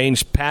target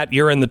range, Pat,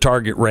 you're in the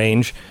target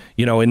range.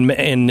 You know, in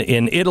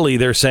Italy,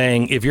 they're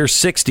saying if you're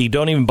 60,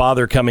 don't even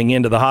bother coming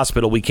into the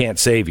hospital. We can't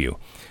save you.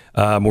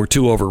 We're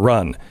too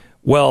overrun.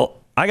 Well,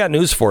 I got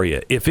news for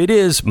you. If it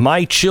is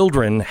my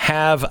children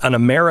have an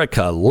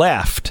America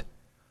left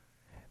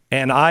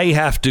and I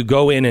have to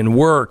go in and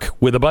work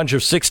with a bunch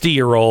of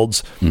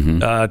 60-year-olds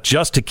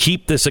just to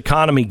keep this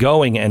economy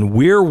going, and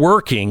we're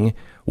working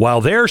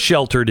while they're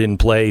sheltered in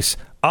place,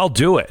 I'll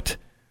do it.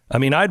 I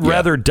mean, I'd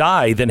rather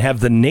die than have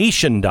the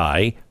nation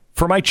die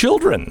for my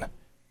children.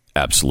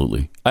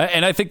 Absolutely.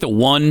 And I think the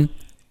one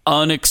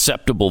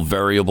unacceptable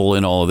variable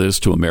in all of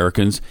this to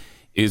Americans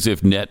is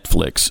if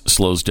Netflix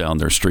slows down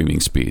their streaming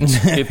speeds.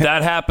 If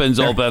that happens,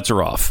 all bets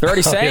are off. They're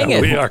already saying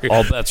it.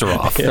 All bets are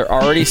off. They're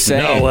already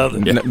saying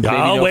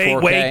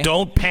wait,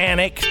 don't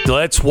panic.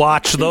 Let's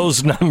watch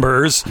those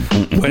numbers.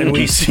 When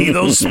we see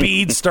those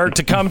speeds start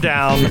to come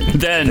down,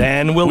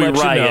 then we'll let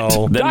riot. You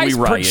know. Then Guys, we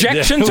riot.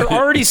 projections are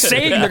already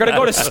saying they're going to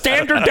go to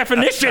standard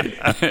definition.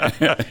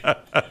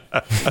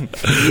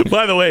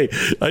 By the way,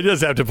 I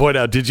just have to point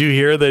out, did you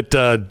hear that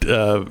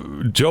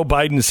Joe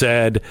Biden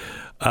said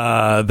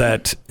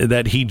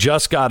that he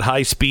just got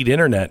high-speed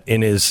internet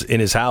in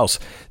his house?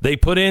 They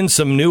put in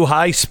some new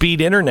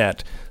high-speed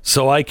internet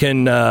so I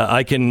can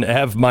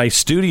have my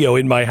studio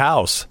in my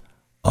house.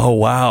 Oh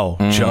wow,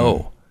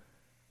 Joe,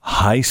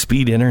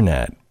 high-speed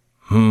internet.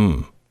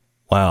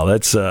 Wow,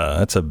 that's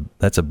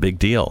a big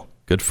deal.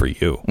 Good for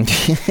you.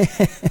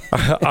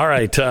 All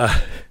right.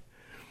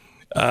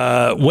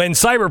 When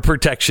cyber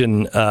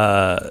protection.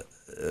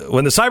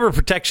 When the cyber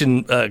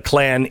protection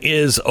clan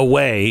is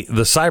away,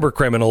 the cyber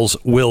criminals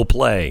will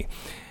play.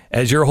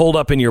 As you're holed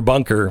up in your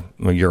bunker,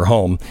 or your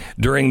home,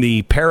 during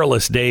the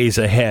perilous days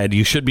ahead,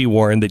 you should be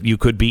warned that you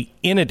could be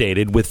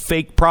inundated with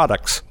fake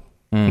products,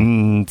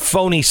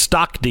 phony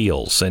stock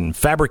deals, and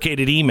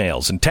fabricated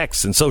emails and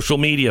texts and social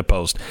media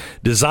posts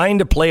designed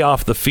to play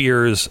off the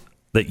fears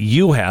that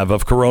you have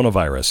of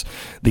coronavirus.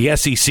 The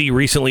SEC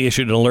recently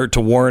issued an alert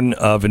to warn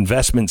of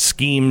investment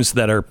schemes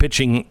that are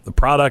pitching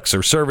products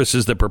or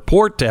services that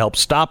purport to help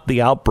stop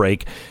the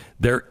outbreak.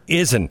 There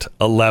isn't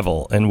a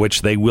level in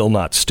which they will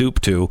not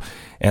stoop to.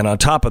 And on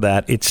top of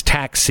that, it's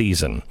tax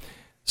season.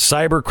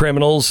 Cyber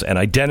criminals and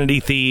identity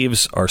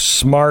thieves are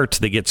smart.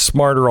 They get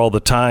smarter all the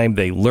time.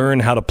 They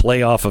learn how to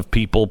play off of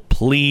people.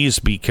 Please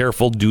be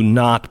careful. Do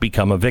not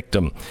become a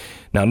victim.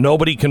 Now,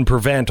 nobody can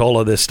prevent all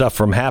of this stuff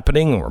from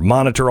happening or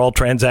monitor all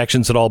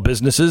transactions at all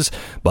businesses,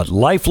 but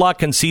LifeLock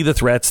can see the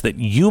threats that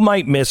you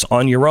might miss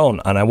on your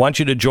own. And I want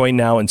you to join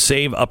now and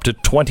save up to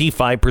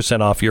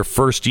 25% off your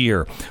first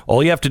year.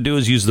 All you have to do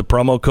is use the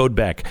promo code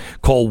BECK.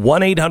 Call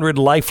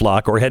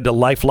 1-800-LifeLock or head to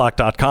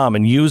LifeLock.com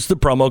and use the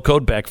promo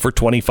code BECK for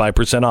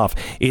 25% off.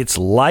 It's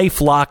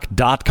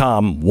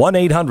LifeLock.com,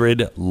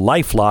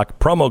 1-800-LifeLock,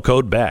 promo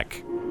code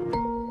BECK.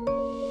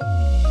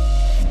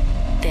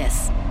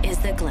 This is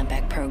the Glenn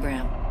Beck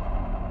Program.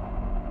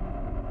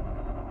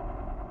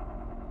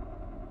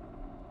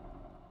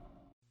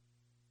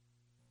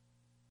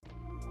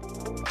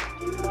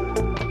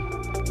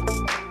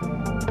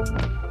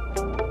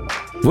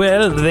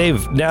 Well,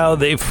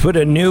 they've put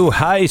a new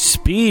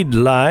high-speed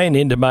line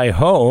into my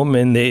home,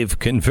 and they've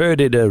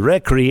converted a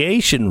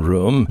recreation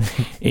room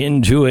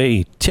into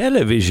a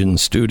television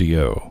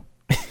studio.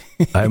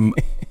 I'm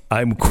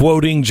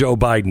quoting Joe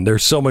Biden.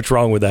 There's so much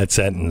wrong with that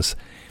sentence.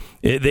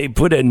 They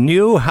put a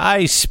new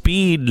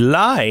high-speed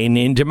line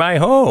into my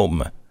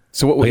home.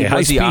 So what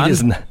was he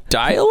on?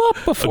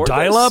 Dial-up before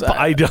dial-up?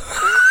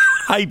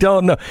 I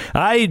don't know.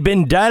 I'd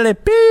been dialing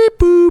beep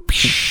boop.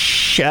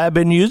 Shh, I've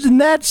been using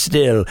that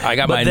still. I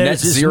got my Net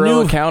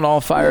Zero account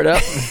all fired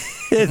up.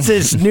 It's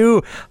this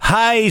new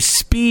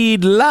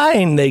high-speed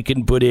line they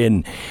can put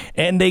in,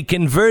 and they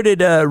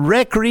converted a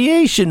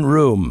recreation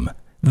room.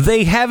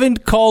 They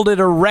haven't called it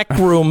a rec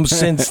room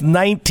since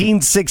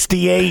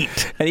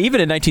 1968. And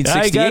even in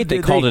 1968, they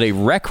called it a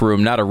rec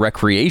room, not a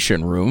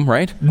recreation room,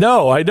 right?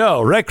 No, I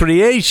know.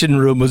 Recreation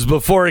room was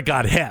before it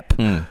got hip.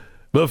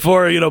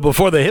 Before the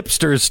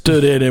hipsters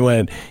stood in and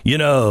went,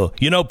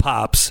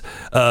 Pops,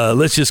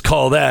 let's just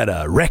call that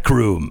a rec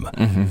room.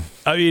 Mm-hmm.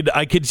 I mean,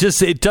 I could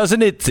just, it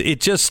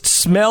just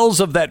smells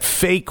of that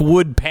fake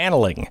wood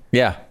paneling.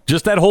 Yeah.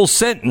 Just that whole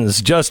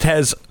sentence just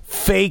has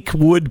fake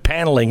wood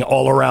paneling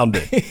all around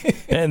it.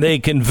 And they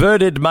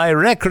converted my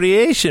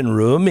recreation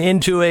room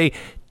into a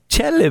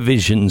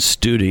television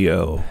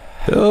studio.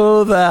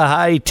 Oh, the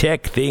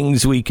high-tech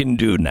things we can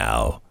do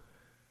now.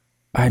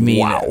 I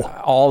mean,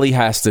 all he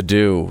has to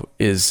do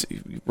is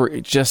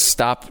just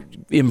stop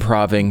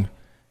improvising,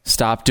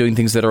 stop doing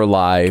things that are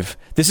live.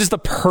 This is the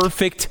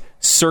perfect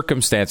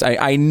circumstance.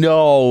 I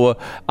know,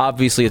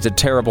 obviously, it's a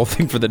terrible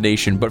thing for the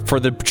nation, but for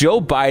the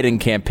Joe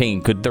Biden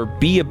campaign, could there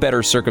be a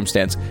better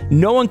circumstance?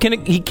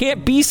 He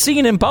can't be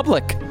seen in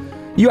public.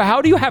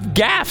 How do you have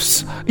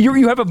gaffes? You're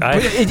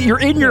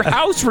in your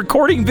house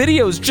recording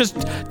videos. Just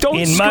don't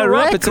in screw my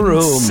rec up. It's room.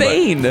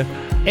 insane.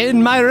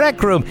 In my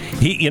rec room.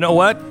 You know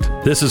what?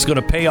 This is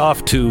going to pay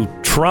off to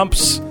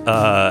Trump's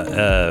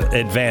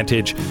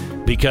advantage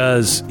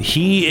because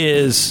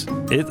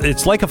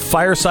it's like a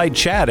fireside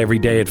chat every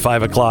day at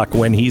 5 o'clock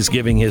when he's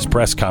giving his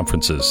press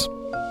conferences.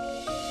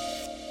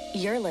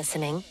 You're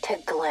listening to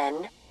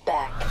Glenn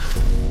Beck.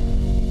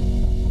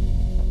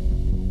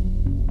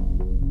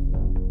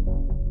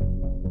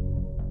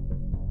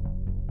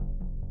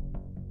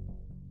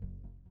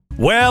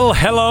 Well,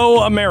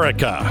 hello,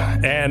 America,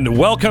 and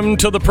welcome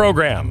to the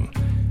program.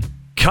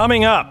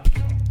 Coming up,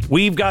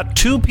 we've got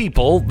two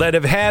people that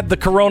have had the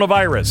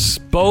coronavirus.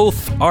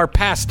 Both are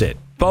past it.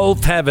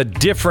 Both have a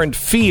different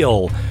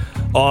feel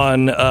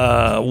on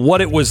what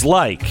it was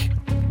like.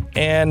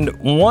 And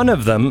one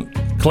of them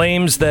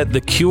claims that the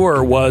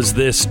cure was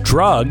this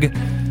drug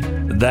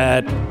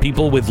that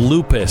people with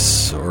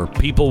lupus or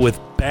people with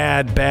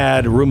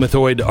bad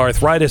rheumatoid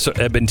arthritis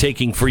have been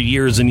taking for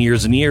years and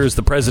years and years.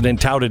 The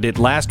president touted it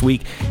last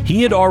week.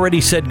 He had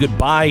already said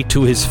goodbye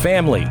to his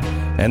family,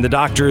 and the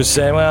doctors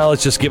said, well,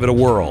 let's just give it a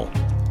whirl.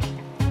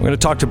 We're going to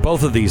talk to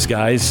both of these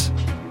guys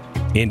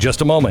in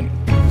just a moment.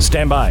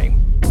 Stand by.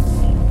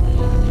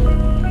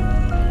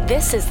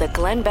 This is the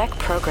Glenn Beck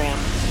Program.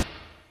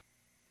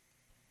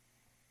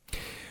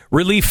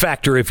 Relief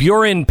Factor. If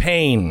you're in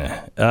pain,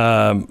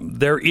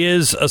 there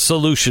is a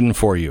solution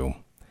for you.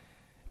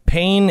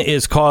 Pain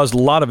is caused, a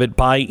lot of it,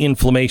 by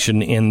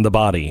inflammation in the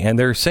body. And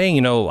they're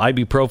saying,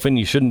 ibuprofen,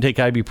 you shouldn't take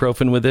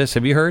ibuprofen with this.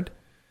 Have you heard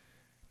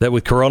that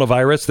with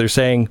coronavirus? They're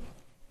saying...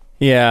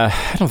 Yeah,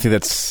 I don't think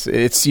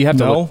you have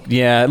to look,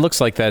 yeah, it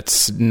looks like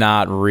that's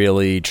not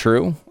really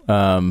true.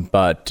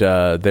 But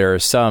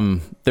there's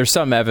some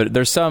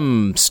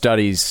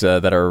studies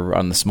that are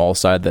on the small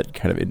side that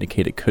kind of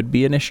indicate it could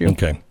be an issue.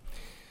 Okay.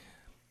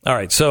 All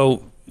right,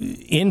 so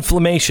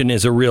inflammation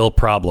is a real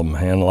problem,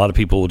 and a lot of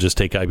people will just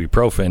take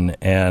ibuprofen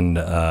and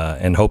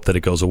hope that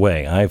it goes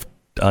away.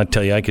 I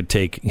tell you, I could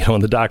take,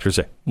 when the doctors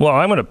say, well,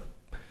 I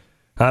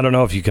don't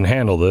know if you can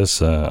handle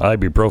this,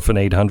 ibuprofen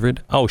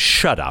 800. Oh,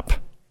 shut up,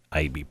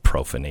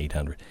 ibuprofen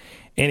 800.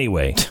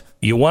 Anyway,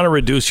 you want to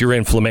reduce your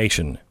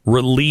inflammation.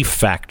 Relief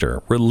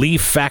Factor,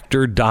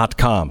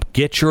 relieffactor.com.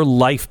 Get your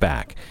life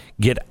back.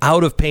 Get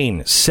out of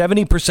pain.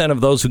 70%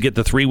 of those who get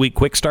the 3-week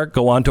quick start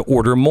go on to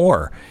order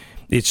more.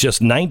 It's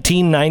just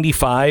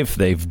 $19.95.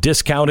 They've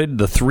discounted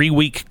the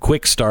 3-week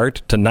quick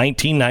start to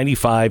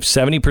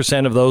 $19.95.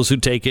 70% of those who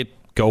take it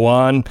go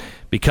on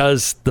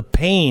because the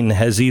pain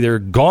has either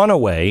gone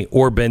away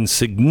or been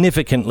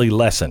significantly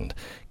lessened.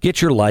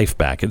 Get your life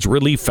back. It's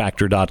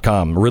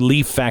relieffactor.com.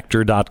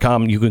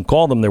 Relieffactor.com. You can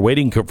call them. They're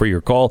waiting for your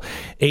call.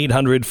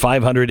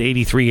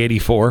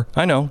 800-500-8384.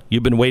 I know.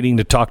 You've been waiting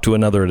to talk to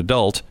another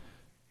adult.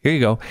 Here you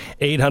go.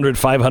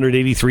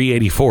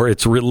 800-500-8384.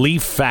 It's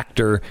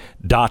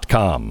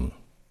relieffactor.com.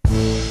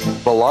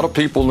 A lot of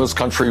people in this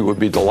country would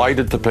be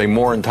delighted to pay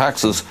more in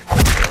taxes.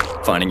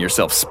 Finding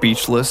yourself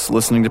speechless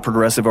listening to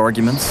progressive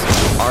arguments?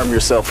 Arm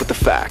yourself with the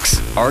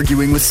facts.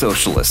 Arguing with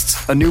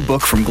Socialists, a new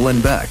book from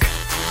Glenn Beck.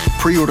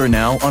 Pre-order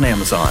now on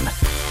Amazon.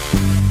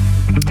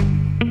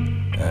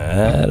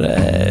 All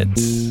right.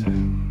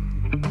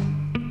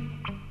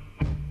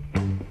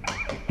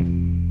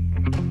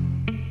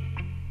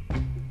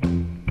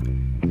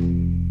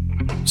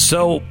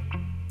 So,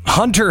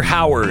 Hunter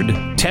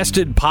Howard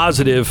tested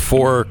positive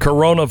for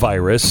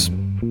coronavirus.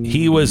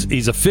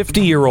 He's a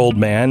 50-year-old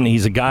man.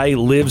 He's a guy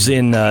who lives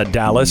in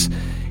Dallas.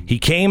 He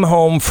came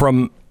home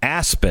from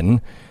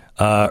Aspen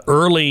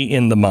early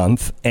in the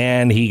month,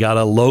 and he got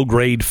a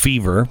low-grade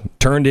fever,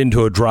 turned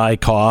into a dry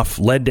cough,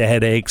 led to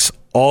headaches,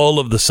 all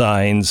of the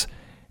signs,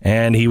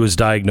 and he was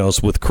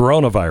diagnosed with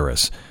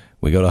coronavirus.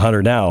 We go to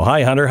Hunter now.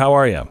 Hi, Hunter. How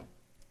are you?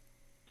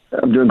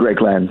 I'm doing great,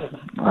 Glenn.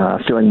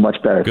 Feeling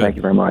much better. Good. Thank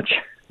you very much.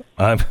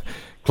 I'm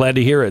glad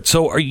to hear it.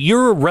 So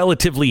you're a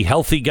relatively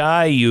healthy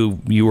guy. You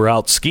were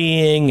out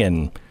skiing,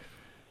 and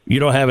you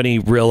don't have any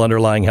real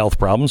underlying health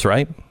problems,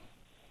 right?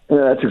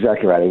 Yeah, that's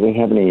exactly right. I don't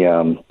have any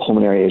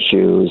pulmonary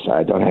issues.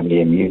 I don't have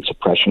any immune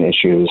suppression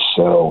issues.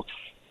 So,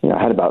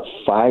 I had about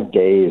 5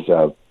 days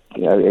of,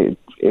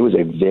 it was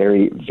a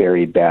very,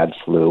 very bad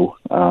flu,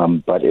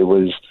 but it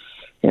was,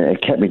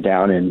 it kept me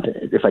down. And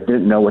if I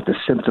didn't know what the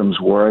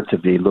symptoms were, to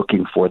be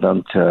looking for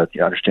them to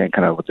understand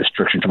kind of what the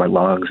restriction to my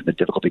lungs and the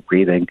difficulty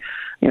breathing,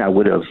 I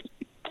would have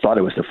thought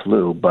it was the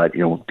flu. But,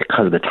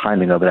 because of the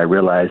timing of it, I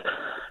realized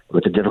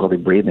with the difficulty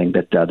breathing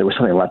that there was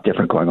something a lot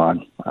different going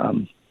on.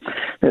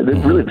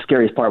 Really the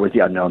scariest part was the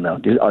unknown, though.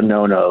 The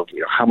unknown of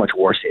how much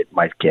worse it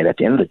might get. At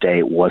the end of the day,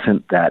 it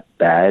wasn't that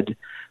bad.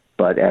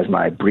 But as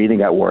my breathing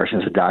got worse,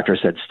 as the doctor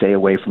said, stay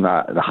away from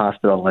the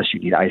hospital unless you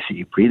need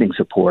ICU breathing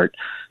support,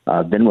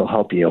 then we'll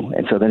help you.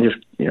 And so then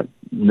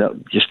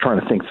just trying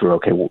to think through,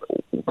 okay,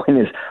 when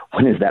is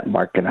that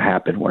mark going to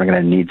happen? We're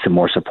going to need some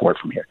more support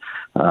from here,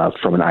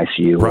 from an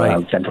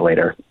ICU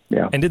ventilator.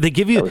 Yeah. And did they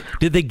give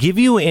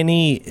you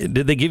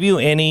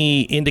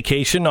any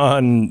indication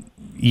on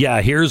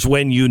yeah, here's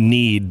when you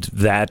need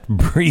that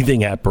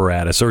breathing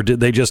apparatus? Or did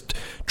they just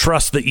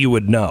trust that you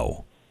would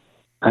know?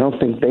 I don't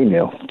think they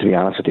knew, to be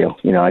honest with you.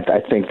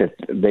 I think that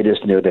they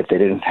just knew that they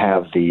didn't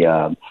have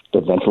the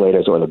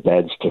ventilators or the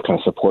beds to kind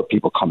of support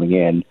people coming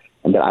in,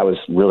 and that I was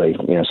really,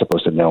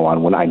 supposed to know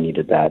on when I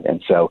needed that.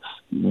 And so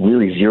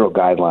really zero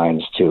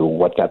guidelines to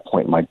what that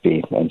point might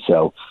be. And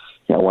so,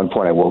 at one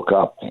point I woke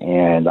up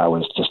and I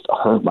was just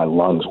heard my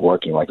lungs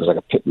working like it was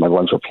like my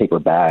lungs were paper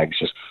bags,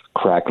 just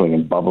crackling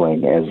and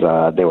bubbling as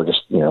they were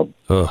just, there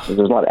was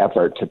a lot of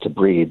effort to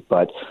breathe.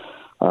 But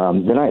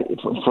then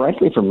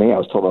frankly, for me, I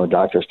was told by the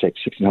doctors to take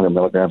 1,600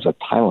 milligrams of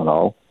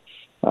Tylenol,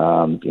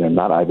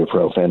 not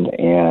ibuprofen,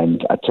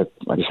 and I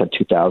just had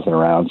 2,000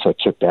 around, so I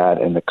took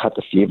that and it cut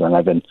the fever, and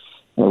I've been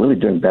really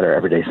doing better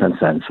every day since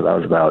then. So that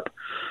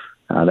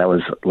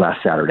was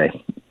last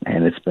Saturday,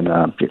 and it's been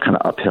kind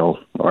of uphill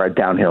or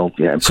downhill.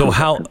 Yeah. So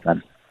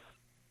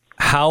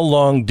how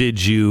long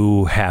did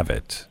you have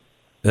it?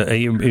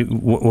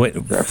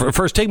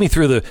 First, take me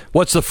through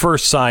what's the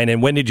first sign,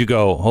 and when did you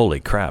go, holy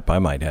crap, I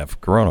might have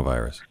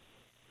coronavirus?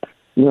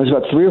 It was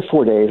about 3 or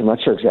 4 days. I'm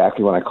not sure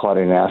exactly when I caught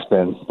it in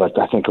Aspen, but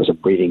I think it was a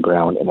breeding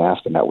ground in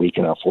Aspen that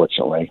weekend,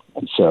 unfortunately.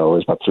 And so it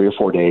was about 3 or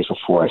 4 days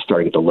before I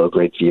started to get the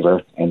low-grade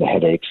fever and the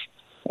headaches.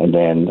 And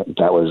then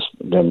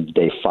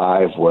day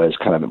 5 was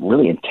kind of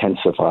really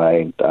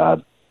intensifying.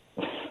 The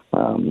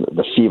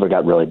fever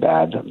got really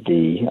bad.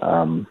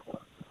 The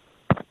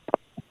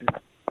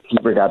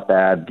fever got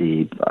bad.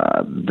 The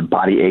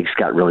body aches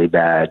got really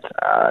bad,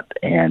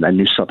 and I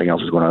knew something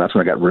else was going on. That's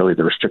when I got really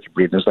the restricted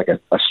breathing. There's like a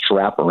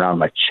strap around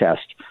my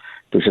chest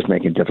that was just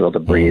making it difficult to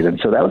breathe. And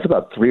so that was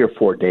about 3 or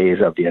 4 days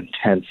of the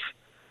intense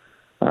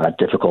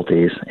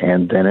difficulties,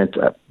 and then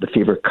the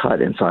fever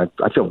cut. And so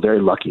I feel very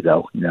lucky,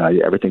 though.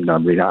 Everything that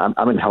I'm reading,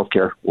 I'm in the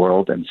healthcare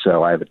world, and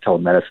so I have a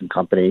telemedicine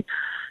company.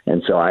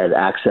 And so I had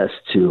access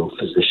to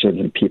physicians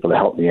and people to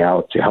help me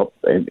out,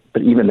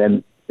 but even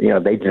then,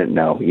 they didn't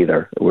know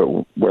either.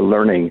 We're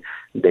learning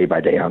day by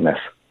day on this.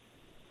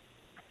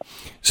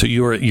 So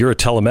you're a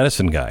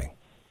telemedicine guy.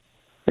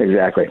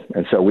 Exactly.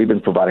 And so we've been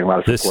providing a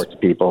lot of support to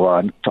people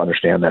to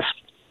understand this.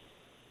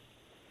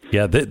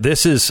 Yeah,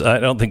 this is, I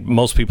don't think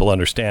most people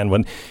understand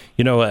when,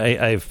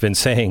 I've been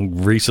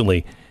saying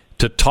recently,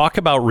 to talk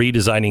about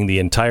redesigning the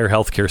entire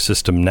healthcare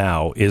system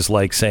now is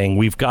like saying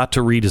we've got to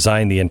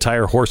redesign the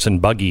entire horse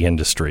and buggy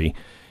industry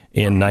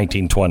in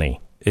 1920.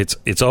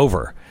 It's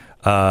over.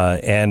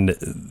 And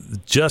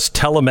just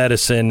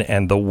telemedicine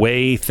and the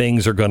way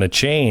things are going to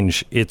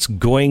change, it's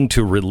going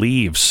to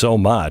relieve so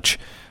much.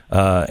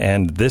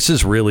 And this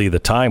is really the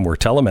time where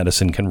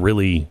telemedicine can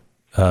really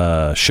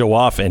show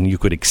off, and you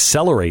could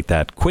accelerate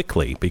that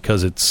quickly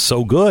because it's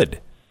so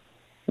good.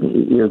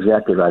 You're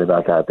exactly right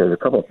about that. There's a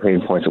couple of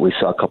pain points that we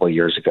saw a couple of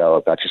years ago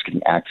about just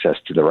getting access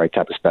to the right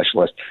type of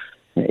specialist.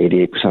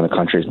 88% of the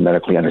country is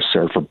medically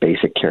underserved for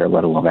basic care,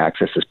 let alone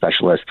access to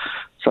specialists.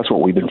 So that's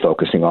what we've been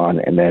focusing on.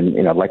 And then,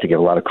 I'd like to give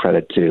a lot of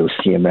credit to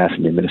CMS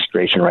and the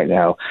administration right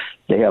now.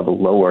 They have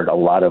lowered a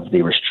lot of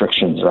the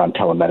restrictions around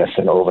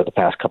telemedicine over the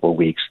past couple of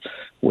weeks,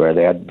 where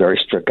they had very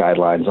strict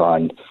guidelines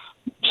on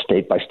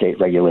state-by-state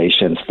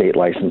regulations, state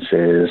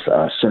licenses,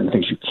 certain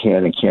things you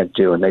can and can't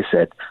do. And they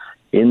said,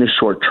 in the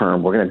short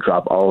term, we're going to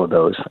drop all of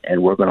those,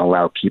 and we're going to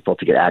allow people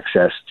to get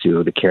access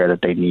to the care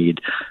that they need,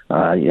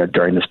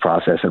 during this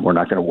process. And we're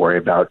not going to worry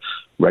about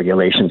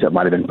regulations that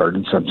might have been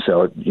burdensome.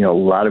 So, a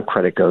lot of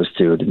credit goes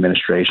to the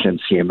administration,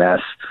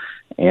 CMS,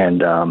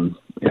 and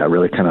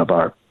really kind of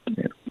our,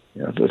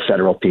 the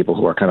federal people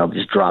who are kind of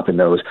just dropping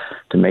those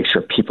to make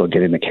sure people are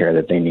getting the care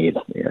that they need.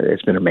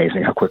 It's been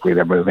amazing how quickly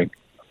they're moving.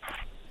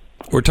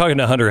 We're talking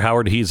to Hunter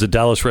Howard. He's a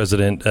Dallas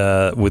resident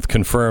with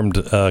confirmed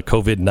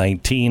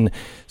COVID-19.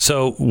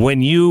 So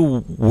when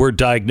you were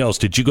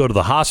diagnosed, did you go to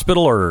the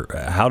hospital, or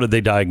how did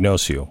they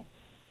diagnose you?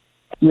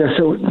 Yeah,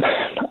 so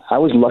I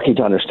was lucky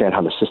to understand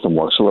how the system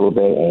works a little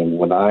bit. And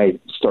when I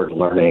started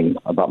learning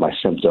about my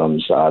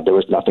symptoms, there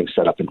was nothing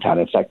set up in town.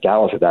 In fact,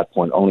 Dallas at that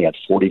point only had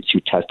 42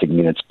 testing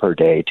units per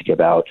day to give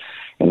out.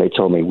 And they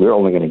told me, we're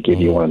only going to give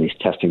you one of these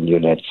testing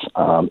units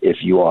if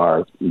you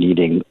are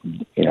needing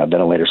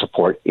ventilator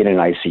support in an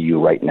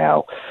ICU right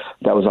now.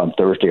 That was on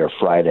Thursday or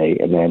Friday.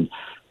 And then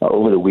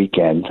over the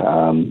weekend,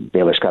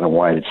 Baylor Scott &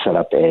 White had set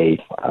up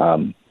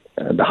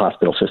the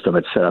hospital system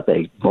had set up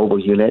a mobile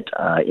unit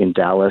in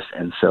Dallas.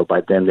 And so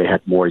by then they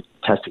had more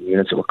testing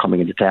units that were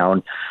coming into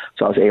town.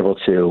 So I was able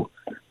to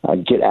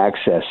get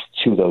access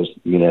to those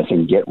units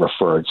and get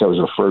referred. So I was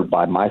referred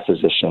by my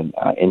physician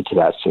into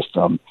that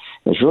system.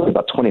 It was really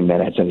about 20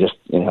 minutes, and just,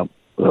 there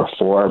were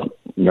 4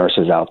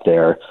 nurses out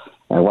there.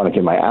 And I want to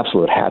give my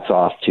absolute hats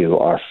off to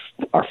our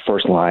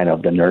first line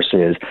of the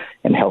nurses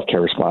and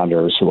healthcare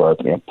responders who are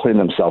putting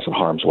themselves in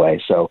harm's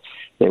way. So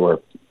they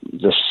were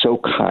just so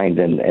kind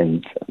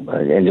and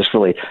just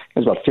really, it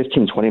was about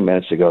 15, 20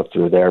 minutes to go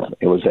through there.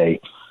 It was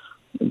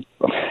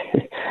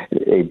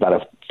about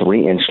a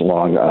 3-inch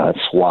long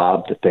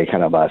swab that they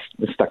kind of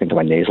stuck into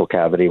my nasal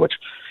cavity, which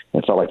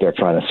it felt like they were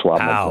trying to swab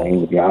my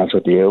brain, to be honest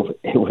with you.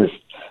 It was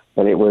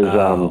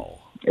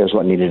is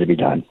what needed to be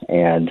done.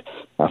 And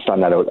I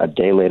found out a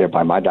day later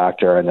by my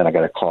doctor, and then I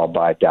got a call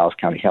by Dallas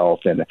County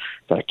Health, and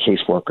got a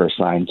caseworker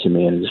assigned to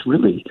me. And it was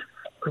really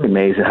pretty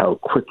amazing how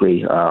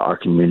quickly our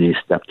community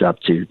stepped up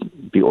to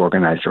be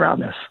organized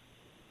around this.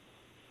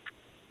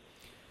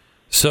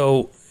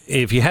 So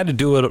if you had to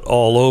do it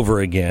all over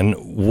again,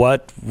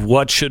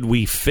 what should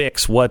we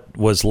fix? What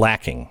was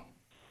lacking?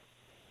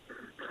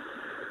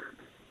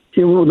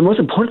 Well, the most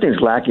important thing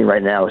is lacking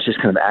right now is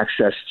just kind of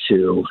access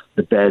to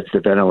the beds, the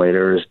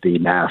ventilators, the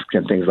masks,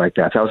 and things like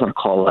that. So I was on a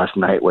call last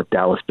night with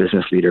Dallas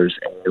business leaders,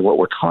 and what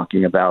we're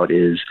talking about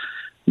is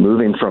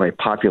moving from a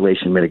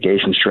population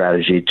mitigation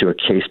strategy to a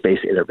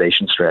case-based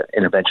intervention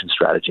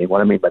strategy. And what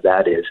I mean by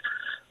that is,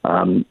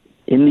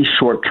 in the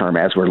short term,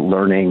 as we're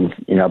learning,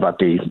 about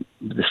this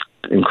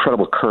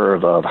incredible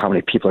curve of how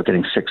many people are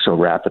getting sick so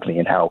rapidly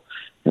and how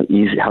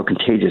how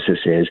contagious this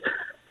is,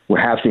 we're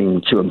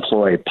having to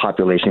employ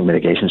population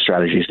mitigation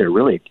strategies that are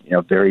really,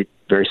 very,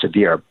 very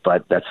severe,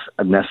 but that's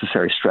a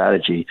necessary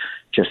strategy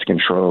just to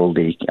control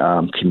the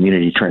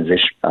community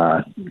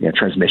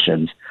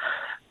transmissions.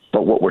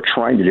 But what we're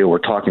trying to do, we're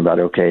talking about,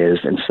 is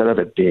instead of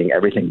it being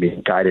everything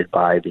being guided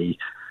by the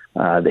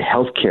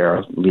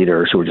healthcare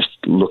leaders who are just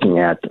looking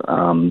at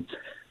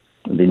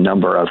the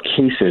number of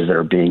cases that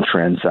are being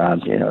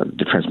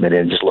transmitted,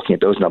 and just looking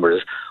at those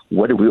numbers,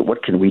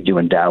 what can we do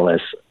in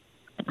Dallas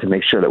to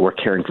make sure that we're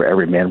caring for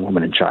every man,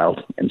 woman, and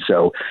child? And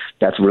so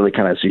that's really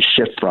kind of as you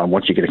shift from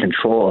once you get a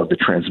control of the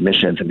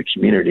transmissions in the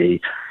community,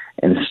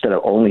 and instead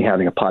of only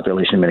having a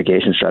population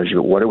mitigation strategy,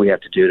 but what do we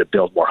have to do to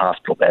build more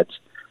hospital beds?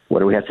 What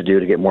do we have to do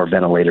to get more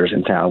ventilators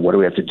in town? What do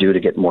we have to do to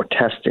get more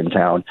tests in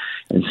town?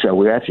 And so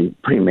we're actually a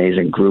pretty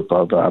amazing group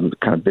of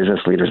kind of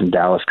business leaders in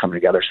Dallas coming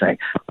together saying,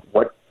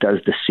 what does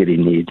the city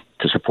need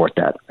to support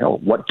that?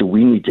 What do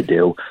we need to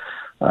do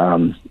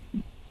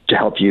to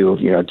help you?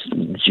 Do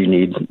you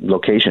need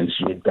locations?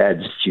 Do you need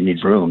beds? Do you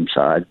need rooms?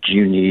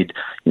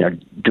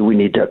 Do we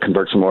need to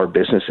convert some more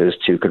businesses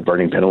to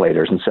converting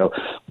ventilators? And so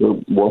we're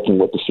working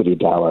with the city of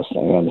Dallas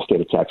and the state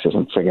of Texas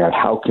and figuring out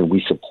how can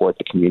we support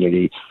the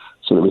community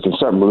so that we can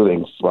start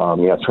moving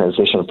from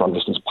transition from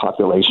just this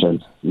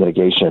population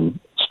mitigation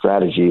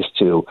strategies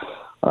to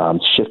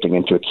shifting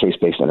into a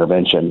case-based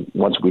intervention.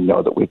 Once we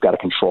know that we've got a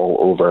control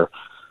over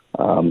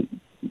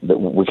that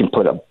we can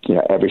put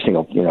every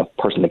single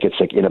person that gets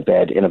sick in a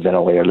bed, in a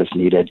ventilator that's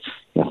needed,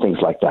 things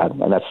like that.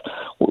 And that's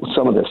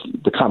some of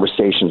the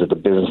conversations that the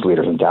business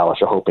leaders in Dallas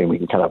are hoping we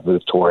can kind of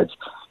move towards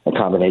a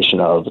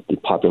combination of the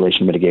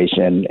population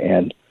mitigation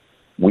and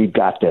we've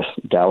got this.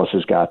 Dallas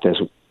has got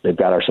this. They've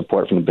got our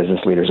support from the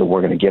business leaders, and we're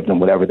going to give them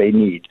whatever they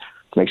need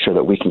to make sure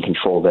that we can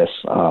control this,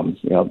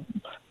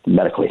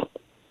 medically.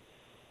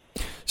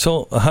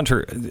 So,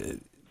 Hunter,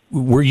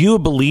 were you a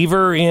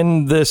believer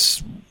in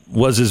this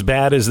was as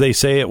bad as they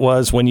say it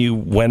was when you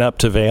went up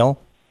to Vail?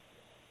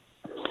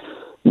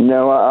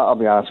 No, I'll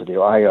be honest with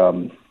you. I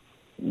was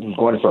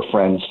going for a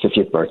friend's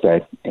 50th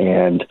birthday,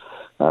 and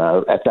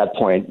at that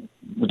point,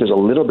 there's a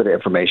little bit of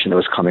information that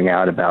was coming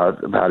out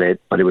about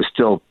it, but it was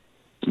still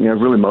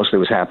really mostly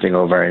was happening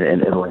over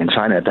in Italy and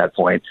China at that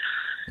point.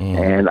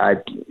 And I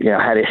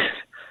had a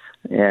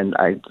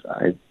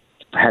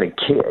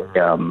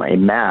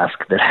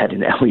mask that had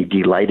an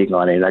LED lighting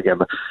on it. And I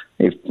got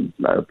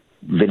a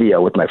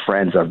video with my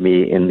friends of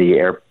me in the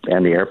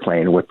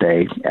airplane with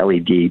a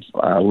LED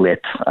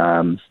lit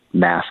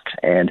mask,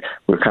 and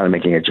we were kind of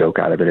making a joke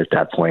out of it at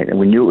that point. And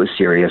we knew it was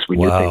serious. We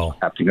knew things were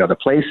happening in other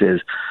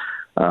places,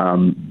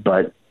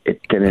 but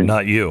it didn't.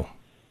 Not you.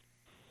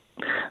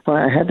 Well,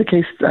 I had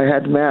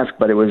the mask,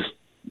 but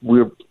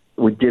we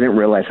didn't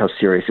realize how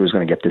serious it was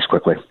going to get this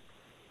quickly.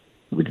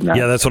 We did not.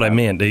 Yeah, that's what I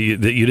meant. That you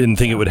didn't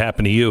think it would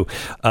happen to you.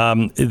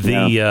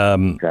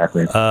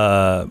 Exactly.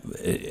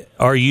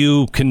 Are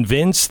you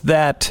convinced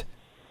that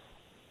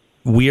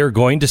we are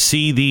going to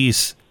see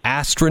these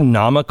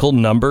astronomical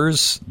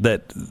numbers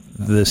that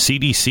the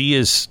CDC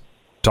is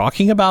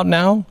talking about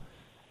now?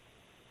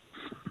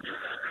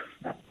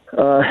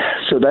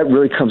 So that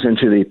really comes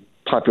into the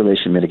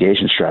population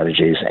mitigation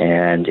strategies,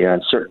 and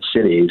in certain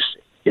cities,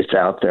 it's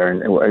out there,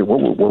 and we're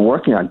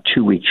working on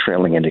 2-week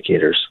trailing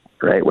indicators,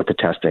 right, with the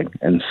testing.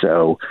 And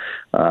so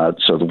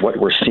what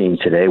we're seeing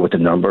today with the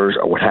numbers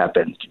are what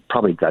happened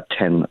probably about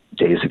 10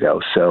 days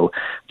ago. So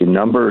the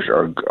numbers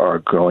are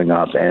going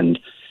up, and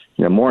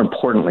more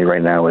importantly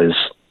right now is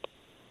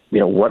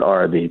what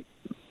are the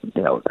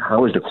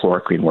how is the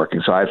chloroquine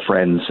working? So I have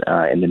friends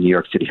in the New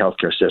York City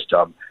healthcare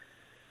system.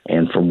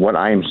 And from what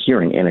I am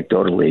hearing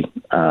anecdotally,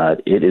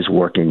 it is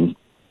working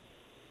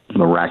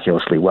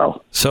miraculously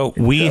well. So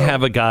we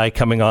have a guy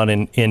coming on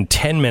in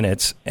 10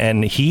 minutes,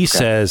 and he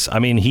says,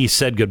 he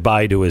said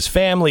goodbye to his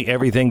family,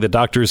 everything. The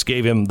doctors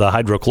gave him the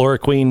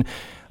hydroxychloroquine,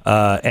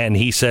 and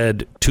he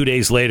said 2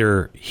 days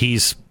later,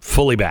 he's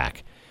fully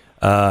back.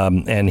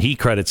 And he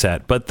credits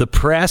that. But the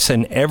press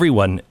and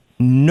everyone,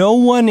 no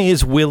one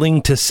is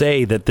willing to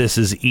say that this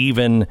is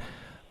even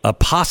a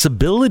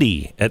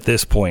possibility at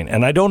this point,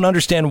 and I don't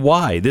understand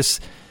why. This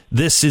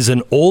is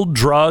an old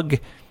drug,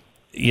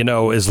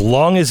 as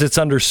long as it's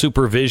under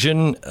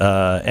supervision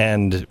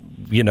and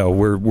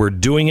we're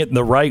doing it in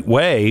the right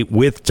way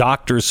with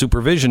doctor's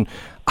supervision.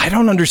 I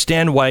don't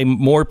understand why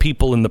more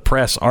people in the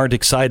press aren't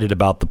excited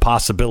about the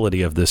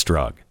possibility of this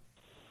drug.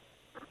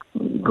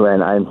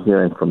 Glenn, I'm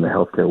hearing from the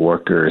healthcare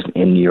workers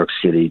in New York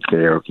City,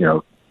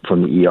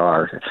 from the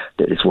ER,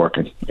 that it's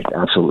working. It's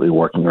absolutely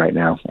working right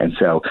now. And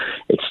so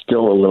it's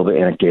still a little bit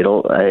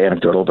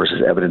anecdotal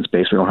versus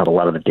evidence-based. We don't have a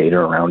lot of the data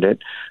around it,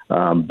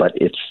 but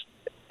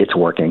it's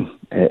working,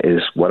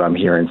 is what I'm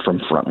hearing from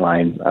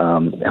frontline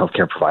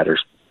healthcare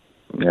providers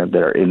that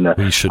are in the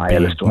We should eye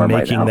of the storm be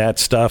right making now. that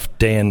stuff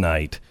day and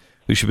night.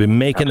 We should be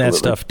making that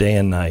stuff day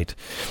and night.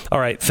 All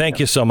right. Thank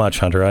you so much,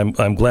 Hunter.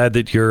 I'm glad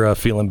that you're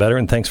feeling better,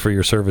 and thanks for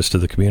your service to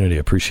the community. I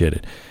appreciate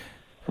it.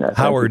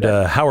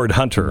 Howard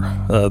Hunter,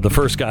 the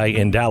first guy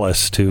in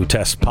Dallas to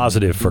test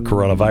positive for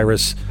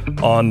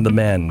coronavirus, on the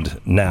mend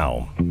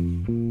now.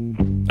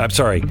 I'm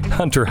sorry,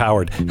 Hunter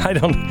Howard.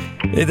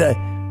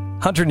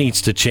 Hunter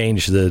needs to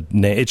change the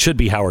name. It should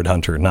be Howard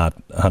Hunter, not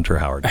Hunter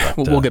Howard.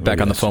 But, we'll get back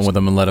on the phone with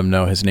him and let him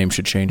know his name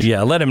should change.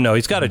 Yeah, let him know.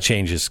 He's got to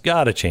change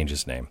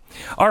his name.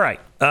 All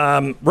right.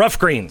 Rough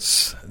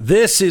Greens.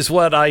 This is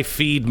what I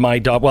feed my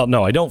dog. Well,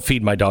 no, I don't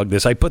feed my dog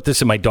this. I put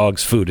this in my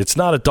dog's food. It's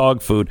not a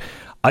dog food.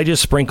 I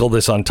just sprinkle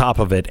this on top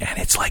of it, and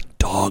it's like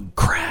dog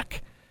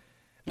crack.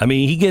 I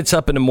mean, he gets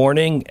up in the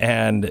morning,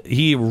 and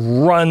he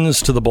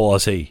runs to the bowl. I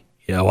say,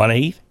 "You want to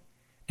eat?"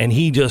 And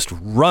he just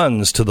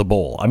runs to the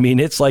bowl. I mean,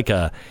 it's like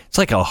a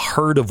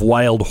herd of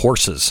wild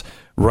horses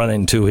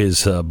running to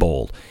his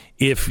bowl.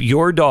 If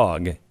your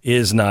dog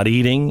is not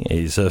eating,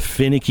 is a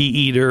finicky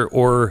eater,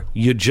 or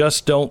you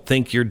just don't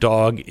think your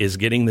dog is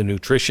getting the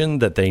nutrition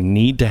that they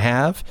need to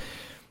have,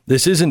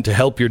 this isn't to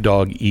help your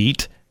dog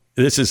eat.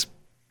 This is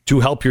to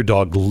help your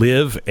dog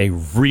live a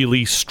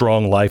really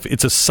strong life.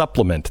 It's a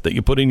supplement that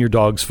you put in your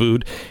dog's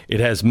food. It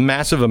has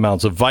massive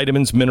amounts of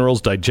vitamins, minerals,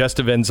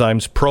 digestive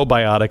enzymes,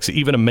 probiotics,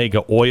 even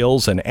omega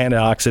oils and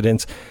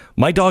antioxidants.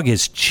 My dog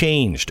has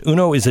changed.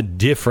 Uno is a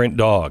different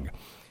dog.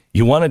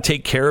 You want to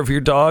take care of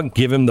your dog,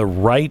 give him the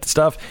right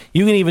stuff.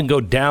 You can even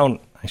go down.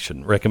 I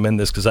shouldn't recommend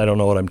this because I don't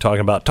know what I'm talking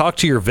about. Talk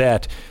to your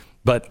vet,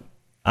 but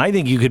I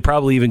think you could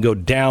probably even go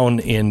down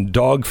in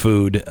dog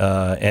food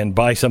and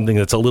buy something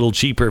that's a little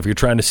cheaper if you're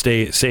trying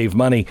to save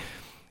money,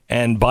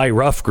 and buy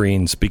Rough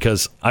Greens,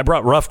 because I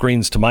brought Rough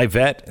Greens to my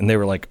vet and they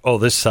were like, "Oh,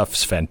 this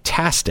stuff's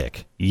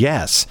fantastic."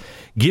 Yes.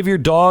 Give your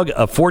dog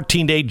a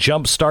 14-day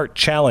jump start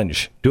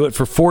challenge. Do it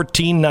for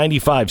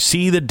 $14.95.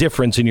 See the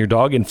difference in your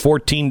dog in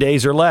 14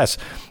 days or less.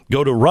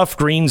 Go to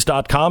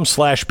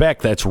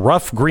roughgreens.com/Beck. That's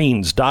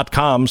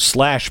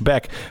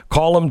roughgreens.com/Beck.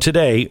 Call them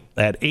today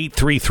at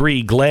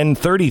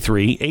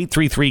 833-GLEN-33,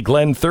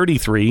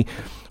 833-GLEN-33,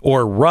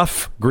 or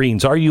Rough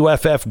Greens,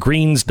 RUFF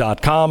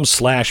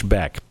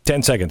greens.com/Beck.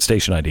 10 seconds,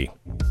 station ID.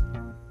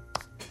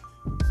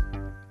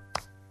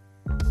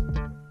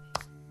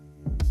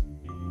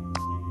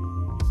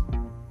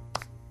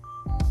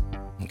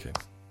 Okay.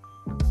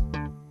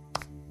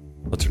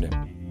 What's her name?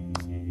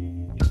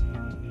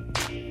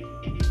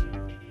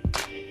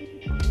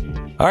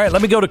 All right,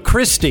 let me go to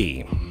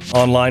Christy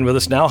online with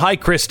us now. Hi,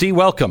 Christy.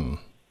 Welcome.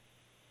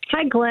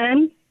 Hi,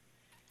 Glenn.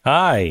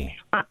 Hi.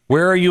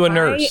 Where are you a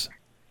nurse?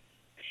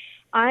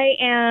 I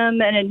am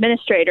an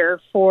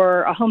administrator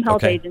for a home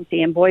health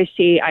agency in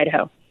Boise,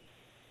 Idaho.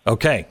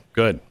 Okay,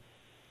 good.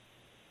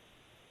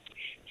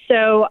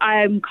 So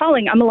I'm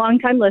calling. I'm a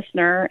longtime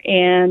listener,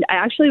 and I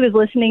actually was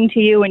listening to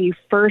you when you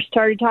first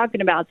started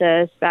talking about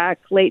this back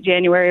late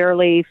January,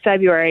 early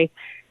February,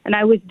 and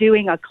I was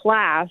doing a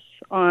class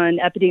on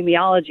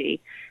epidemiology,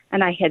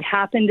 and I had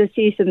happened to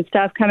see some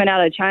stuff coming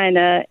out of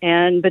China,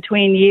 and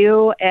between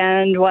you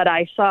and what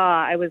I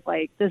saw, I was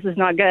like, this is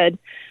not good.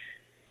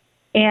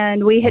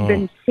 And we had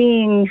been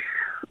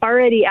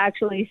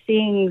actually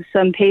seeing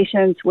some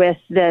patients with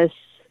this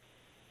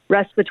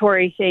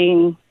respiratory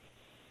thing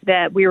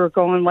that we were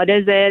going, what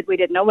is it? We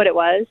didn't know what it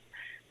was.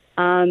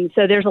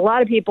 So there's a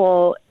lot of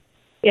people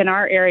in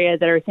our area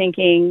that are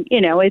thinking,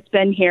 it's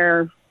been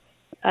here,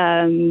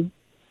 in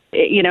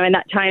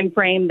that time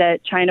frame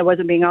that China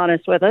wasn't being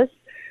honest with us.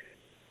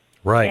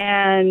 Right.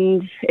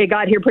 And it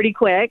got here pretty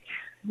quick,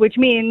 which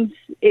means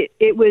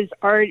it was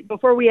already,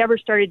 before we ever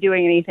started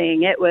doing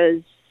anything, it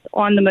was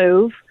on the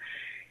move.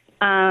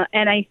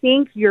 And I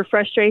think your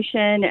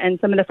frustration and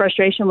some of the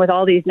frustration with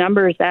all these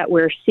numbers that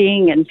we're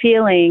seeing and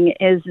feeling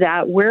is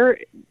that we're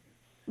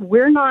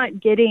not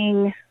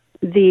getting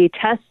the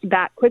tests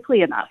back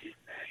quickly enough.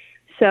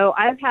 So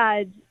I've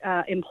had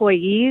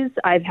employees,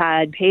 I've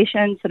had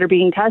patients that are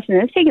being tested,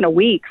 and it's taken a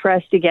week for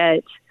us to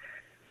get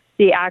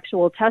the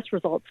actual test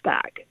results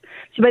back.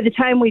 So by the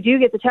time we do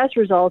get the test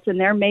results and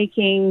they're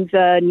making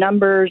the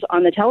numbers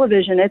on the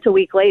television, it's a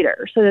week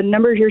later. So the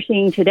numbers you're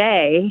seeing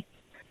today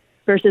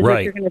versus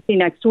what you're going to see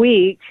next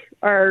week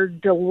are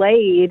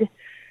delayed,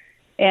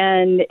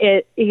 and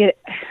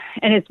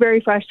it's very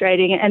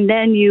frustrating. And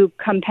then you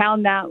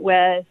compound that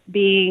with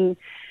being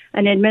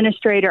an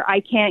administrator.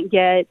 I can't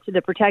get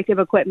the protective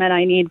equipment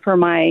I need for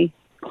my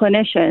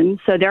clinicians,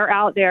 so they're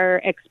out there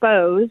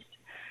exposed.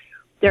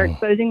 They're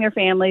exposing their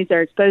families.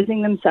 They're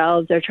exposing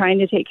themselves. They're trying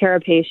to take care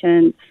of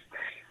patients.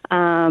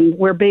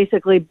 We're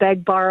basically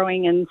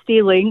borrowing,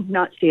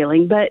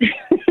 but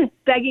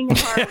begging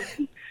and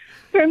borrowing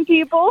from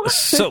people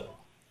to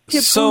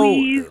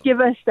please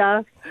give us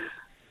stuff.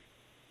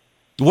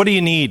 What do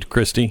you need,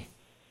 Christy?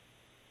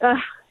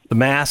 The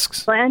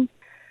masks? Glenn?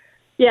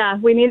 Yeah,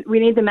 we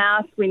need the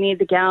masks. We need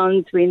the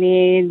gowns. We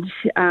need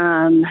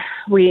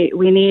we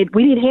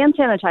need hand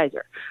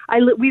sanitizer.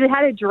 We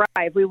had a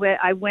drive.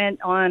 I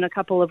went on a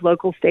couple of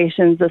local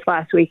stations this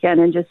last weekend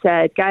and just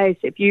said, guys,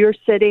 if you're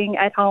sitting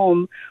at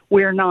home,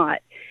 we're not.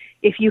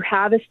 If you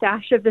have a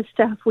stash of this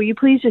stuff, will you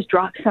please just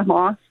drop some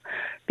off?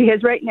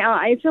 Because right now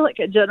I feel like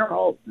a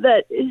general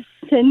that is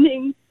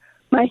sending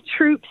my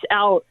troops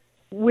out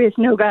with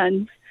no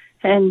guns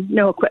and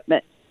no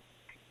equipment.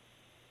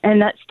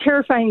 And that's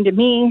terrifying to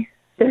me.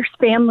 There's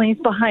families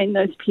behind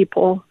those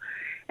people.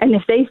 And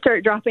if they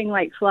start dropping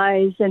like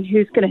flies, then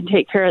who's going to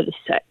take care of the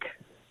sick?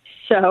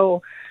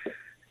 So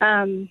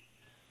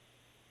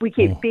we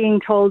keep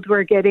being told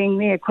we're getting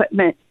the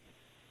equipment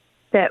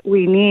that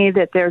we need,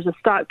 that there's a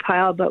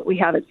stockpile, but we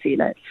haven't seen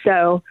it.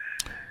 So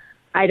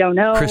I don't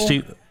know.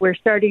 Christy, we're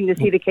starting to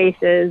see the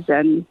cases,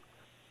 and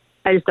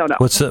I just don't know.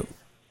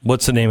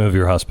 What's the name of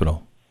your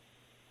hospital?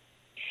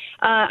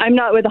 I'm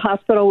not with a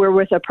hospital. We're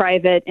with a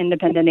private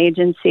independent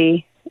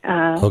agency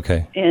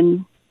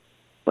in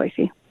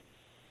Boise.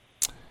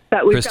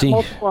 But we've Christy, got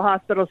multiple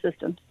hospital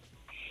systems.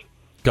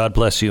 God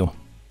bless you.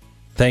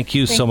 Thank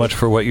you so much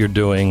for what you're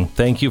doing.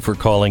 Thank you for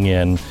calling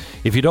in.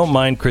 If you don't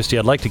mind, Christy,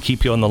 I'd like to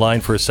keep you on the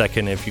line for a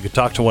second. If you could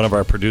talk to one of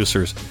our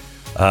producers,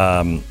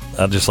 I'd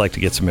just like to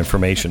get some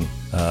information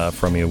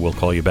from you. We'll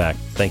call you back.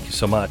 Thank you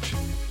so much.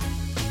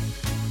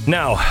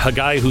 Now, a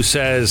guy who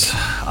says,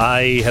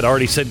 I had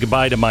already said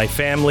goodbye to my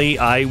family.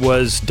 I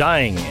was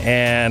dying,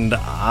 and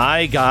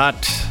I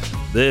got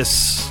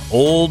this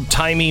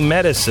old-timey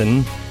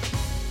medicine,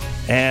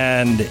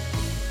 and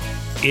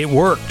it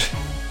worked.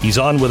 He's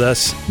on with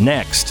us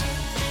next.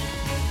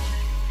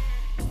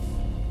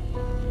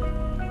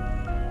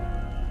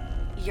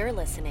 You're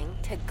listening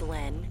to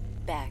Glenn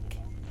Beck.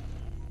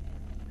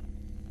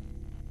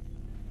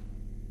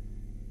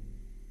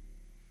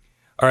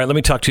 All right, let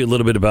me talk to you a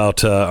little bit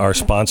about our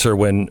sponsor.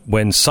 When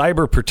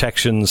cyber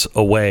protection's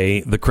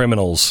away, the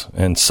criminals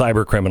and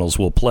cyber criminals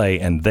will play,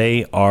 and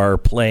they are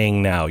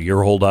playing now.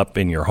 You're holed up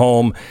in your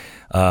home,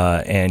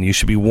 and you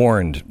should be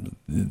warned.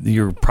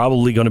 You're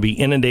probably going to be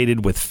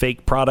inundated with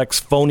fake products,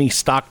 phony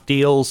stock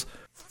deals,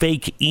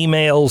 fake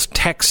emails,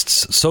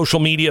 texts, social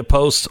media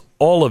posts,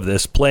 all of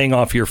this playing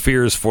off your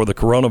fears for the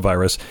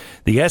coronavirus.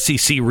 The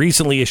SEC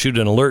recently issued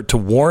an alert to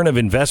warn of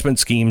investment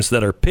schemes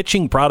that are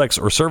pitching products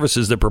or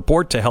services that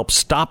purport to help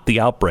stop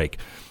the outbreak.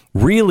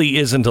 Really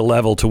isn't a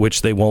level to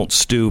which they won't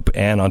stoop.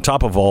 And on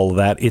top of all of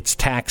that, it's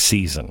tax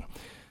season.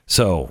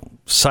 So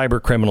cyber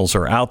criminals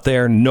are out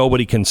there.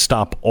 Nobody can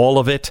stop all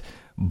of it.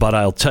 But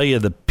I'll tell you,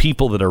 the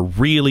people that are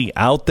really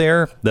out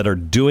there that are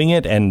doing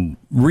it and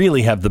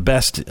really have the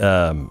best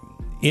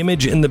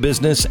image in the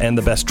business and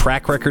the best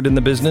track record in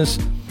the business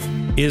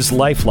is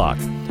LifeLock.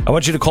 I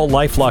want you to call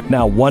LifeLock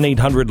now,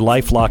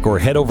 1-800-LifeLock, or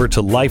head over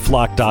to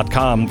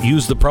LifeLock.com.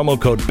 Use the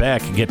promo code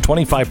BECK and get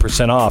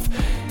 25% off.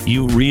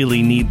 You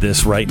really need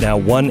this right now.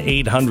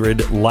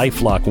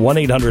 1-800-LifeLock,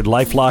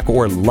 1-800-LifeLock,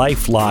 or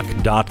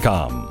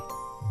LifeLock.com.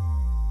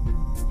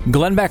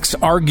 Glenn Beck's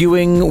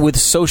Arguing with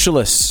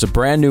Socialists, a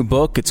brand new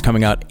book. It's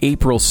coming out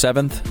April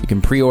 7th. You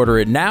can pre-order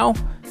it now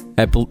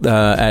at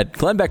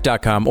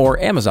glennbeck.com or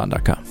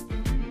amazon.com.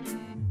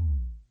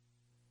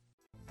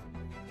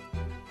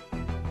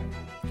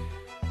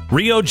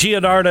 Rio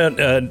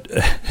Giardinieri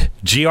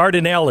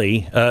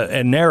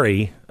and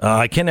Neri.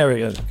 I can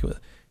never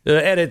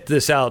edit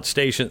this out.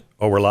 Station.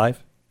 Oh, we're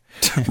live.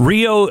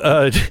 Rio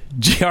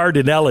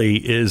Giardinieri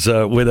is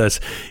with us.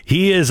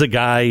 He is a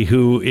guy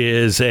who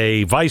is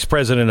a vice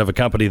president of a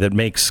company that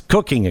makes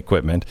cooking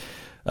equipment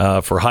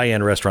for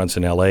high-end restaurants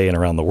in L.A. and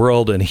around the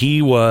world. And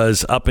he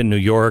was up in New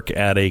York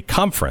at a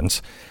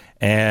conference,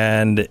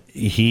 and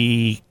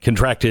he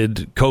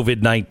contracted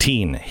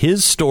COVID-19.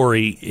 His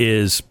story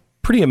is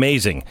pretty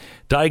amazing.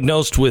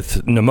 Diagnosed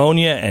with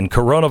pneumonia and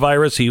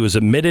coronavirus, he was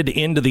admitted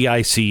into the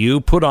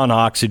ICU, put on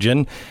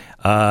oxygen,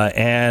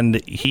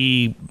 and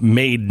he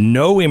made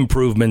no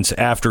improvements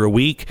after a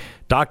week.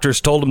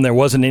 Doctors told him there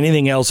wasn't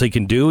anything else he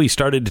can do. He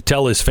started to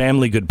tell his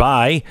family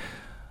goodbye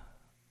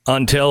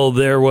until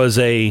there was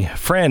a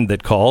friend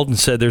that called and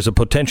said there's a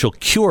potential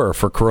cure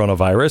for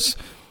coronavirus,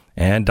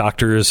 and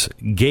doctors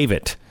gave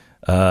it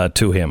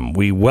to him.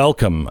 We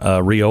welcome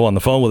Rio on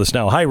the phone with us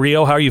now. Hi,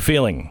 Rio. How are you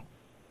feeling?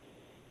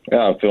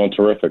 Yeah, I'm feeling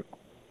terrific.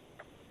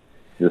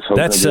 Just hoping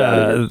That's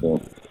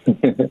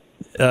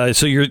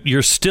so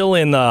you're still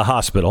in the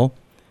hospital.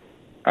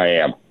 I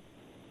am.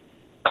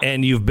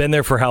 And you've been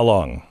there for how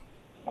long?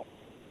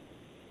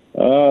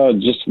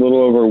 Just a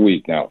little over a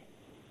week now.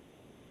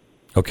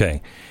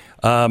 Okay.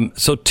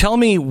 So tell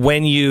me,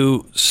 when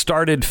you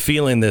started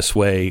feeling this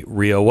way,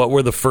 Rio, what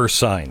were the first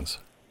signs?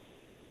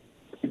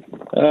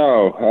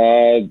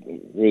 I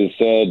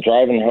was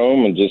driving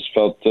home and just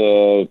felt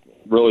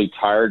really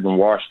tired and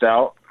washed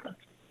out.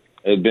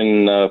 it had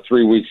been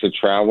 3 weeks of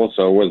travel,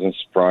 so I wasn't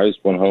surprised.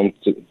 Went home,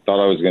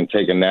 thought I was going to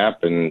take a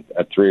nap, and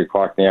at 3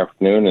 o'clock in the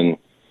afternoon, and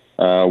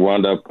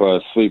wound up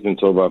sleeping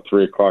until about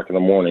 3 o'clock in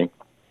the morning.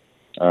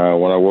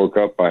 When I woke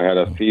up, I had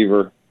a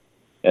fever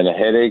and a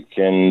headache,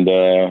 and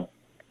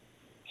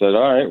said,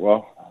 all right,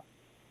 well,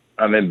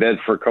 I'm in bed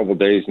for a couple of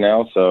days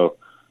now, so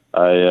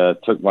I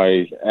took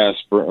my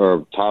aspirin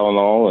or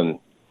Tylenol, and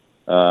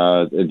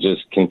it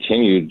just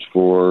continued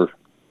for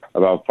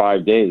about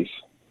 5 days.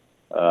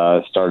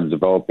 I started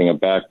developing a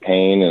back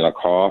pain and a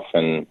cough,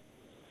 and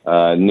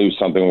knew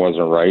something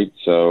wasn't right,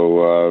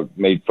 so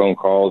made phone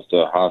calls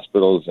to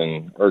hospitals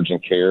and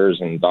urgent cares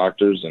and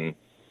doctors, and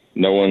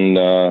no one,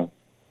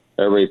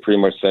 everybody pretty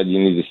much said you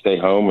need to stay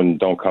home and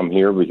don't come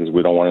here because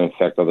we don't want to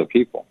infect other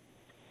people.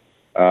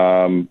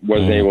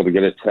 Wasn't able to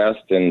get a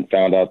test, and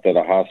found out that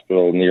a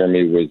hospital near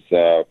me was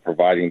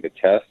providing the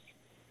test,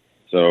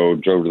 so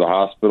drove to the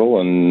hospital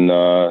and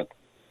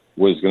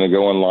was going to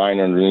go in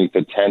line underneath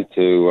the tent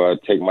to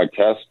take my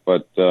test,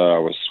 but I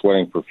was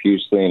sweating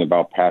profusely and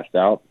about passed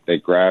out. They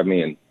grabbed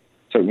me and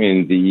took me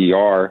into the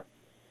ER,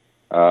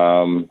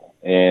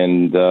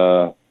 and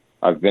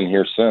I've been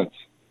here since.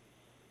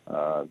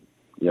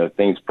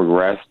 Things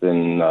progressed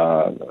and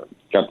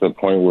got to the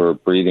point where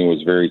breathing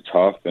was very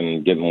tough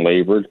and getting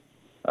labored.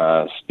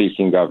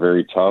 Speaking got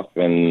very tough,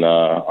 and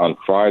on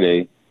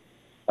Friday,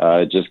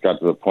 it just got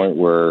to the point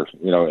where,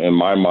 in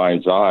my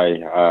mind's eye,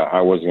 I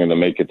wasn't going to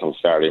make it till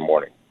Saturday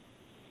morning.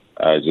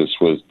 I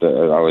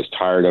was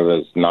tired of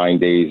it. 9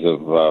 days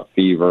of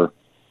fever,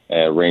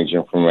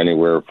 ranging from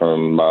anywhere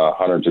from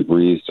 100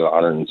 degrees to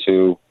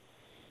 102.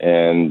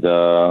 And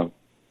on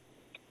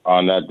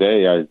that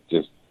day, I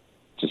just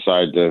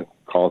decided to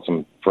call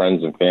some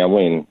friends and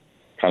family and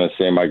kind of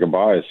say my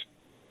goodbyes.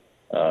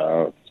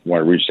 When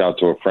I reached out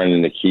to a friend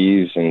in the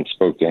Keys and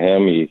spoke to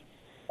him, he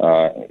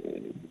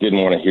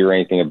didn't want to hear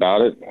anything about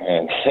it,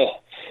 and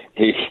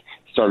he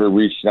started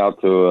reaching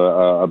out to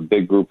a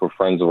big group of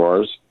friends of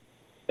ours,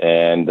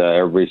 and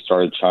everybody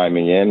started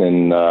chiming in,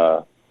 and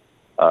a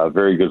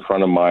very good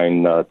friend of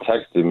mine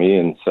texted me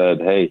and said,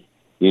 hey,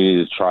 you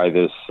need to try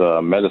this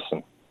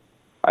medicine.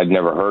 I'd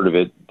never heard of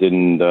it,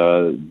 didn't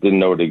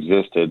know it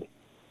existed,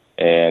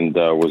 and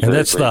was and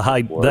that's the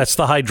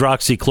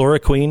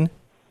hydroxychloroquine?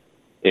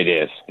 It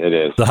is.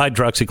 The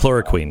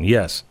hydroxychloroquine,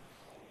 yes.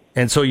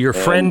 And so your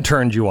friend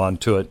turned you on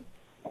to it.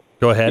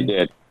 Go ahead.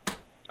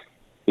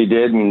 He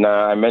did, and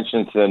I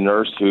mentioned it to the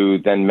nurse, who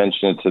then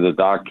mentioned it to the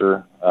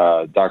doctor.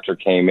 Doctor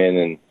came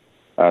in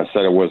and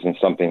said it wasn't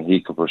something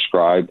he could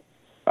prescribe,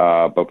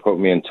 but put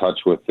me in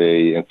touch with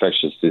the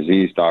infectious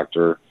disease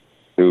doctor,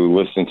 who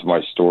listened to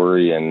my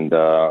story and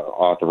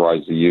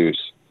authorized the use.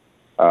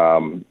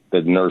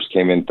 The nurse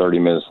came in 30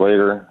 minutes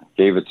later,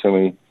 gave it to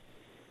me.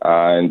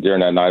 And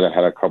during that night, I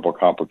had a couple of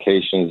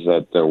complications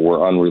that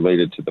were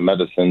unrelated to the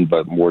medicine,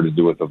 but more to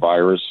do with the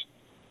virus.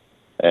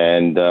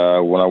 And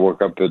when I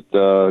woke up at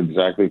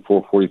exactly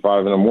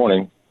 4:45 in the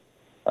morning,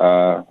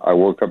 I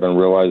woke up and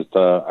realized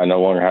I no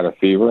longer had a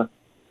fever.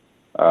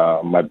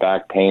 My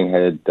back pain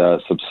had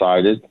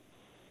subsided,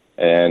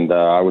 and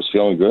I was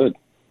feeling good.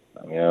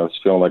 I mean, I was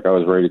feeling like I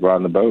was ready to go out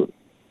in the boat.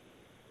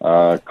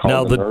 Now,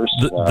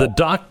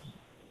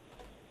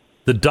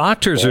 the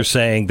doctors are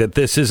saying that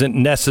this isn't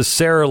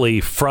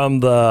necessarily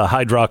from the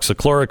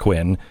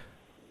hydroxychloroquine,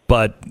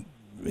 but,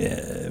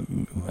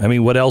 I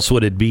mean, what else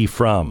would it be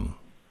from?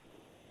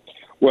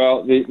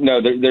 Well,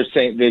 they're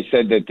saying, they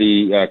said that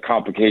the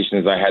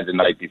complications I had the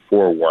night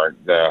before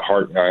weren't. The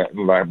heart,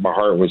 my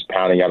heart was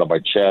pounding out of my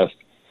chest.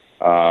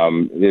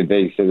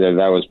 They said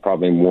that was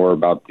probably more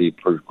about the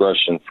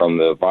progression from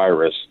the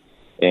virus,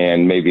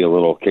 and maybe a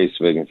little case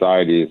of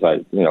anxiety.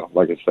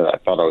 Like I said, I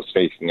thought I was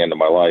facing the end of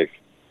my life.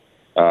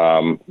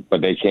 But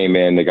they came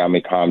in, they got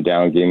me calmed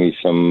down, gave me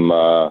some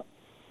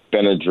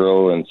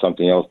Benadryl and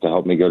something else to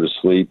help me go to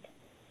sleep.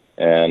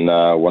 And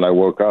when I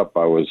woke up,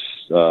 I was,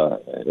 I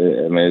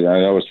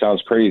know it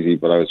sounds crazy,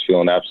 but I was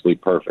feeling absolutely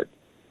perfect,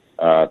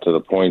 to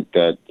the point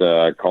that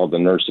I called the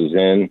nurses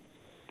in.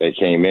 They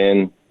came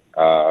in,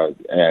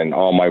 and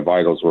all my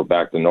vitals were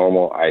back to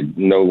normal. I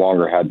no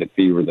longer had the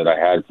fever that I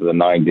had for the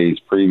 9 days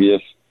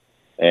previous,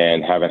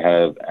 and haven't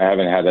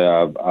had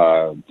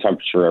a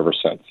temperature ever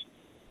since.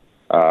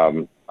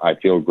 I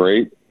feel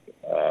great.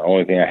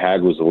 Only thing I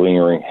had was a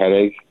lingering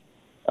headache,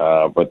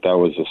 but that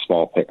was a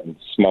small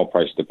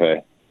price to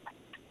pay.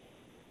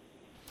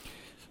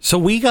 So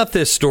we got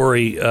this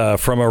story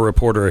from our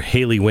reporter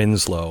Haley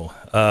Winslow,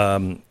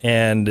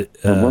 and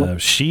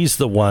she's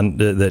the one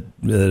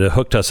that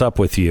hooked us up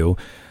with you.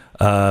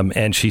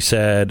 And she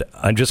said,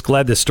 "I'm just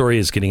glad this story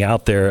is getting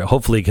out there.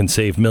 Hopefully, it can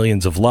save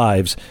millions of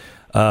lives."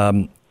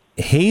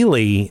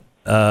 Haley,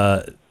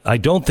 I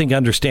don't think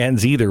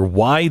understands either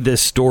why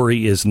this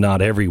story is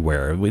not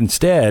everywhere.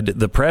 Instead,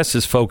 the press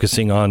is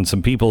focusing on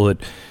some people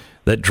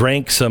that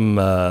drank some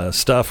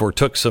stuff or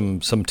took some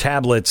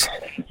tablets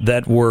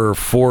that were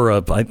for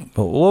what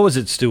was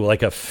it, Stu?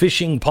 Like a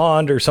fishing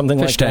pond or something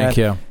like that? Fish tank,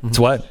 yeah. It's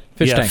what?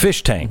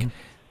 Fish tank.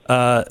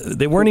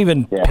 They weren't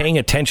even paying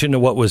attention to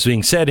what was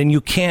being said, and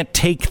you can't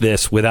take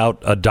this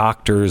without a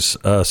doctor's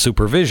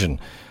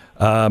supervision.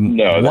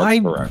 No,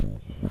 that's correct.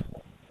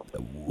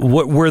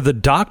 Were the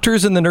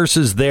doctors and the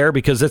nurses there?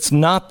 Because it's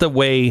not the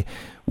way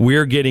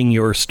we're getting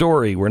your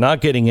story. We're not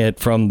getting it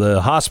from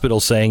the hospital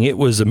saying it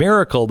was a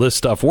miracle, this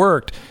stuff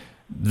worked.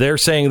 They're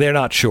saying they're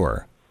not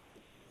sure.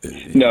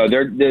 No,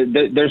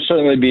 they're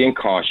certainly being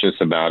cautious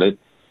about it.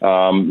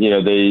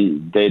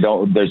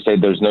 They say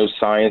there's no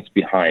science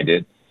behind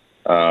it.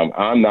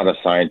 I'm not a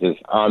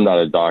scientist. I'm not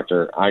a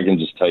doctor. I can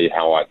just tell you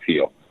how I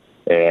feel.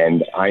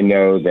 And I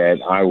know that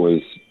I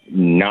was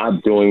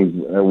not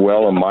doing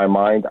well in my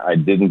mind. I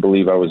didn't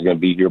believe I was going to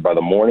be here by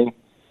the morning.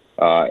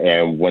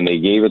 And when they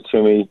gave it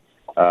to me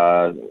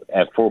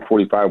at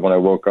 4:45 when I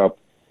woke up,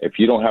 if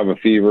you don't have a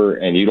fever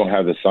and you don't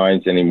have the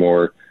signs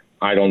anymore,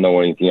 I don't know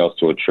anything else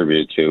to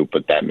attribute it to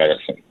but that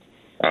medicine.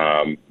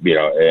 And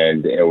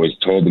it was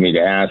told to me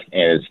to ask,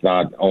 and it's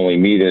not only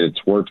me that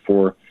it's worked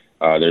for.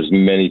 There's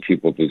many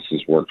people this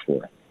has worked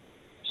for.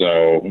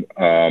 So,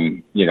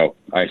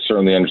 I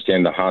certainly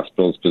understand the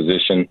hospital's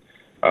position.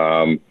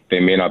 They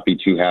may not be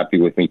too happy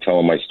with me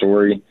telling my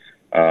story,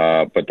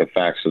 but the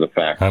facts are the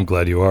facts. I'm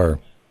glad you are.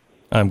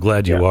 I'm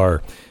glad you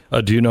are.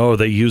 Do you know, are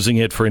they using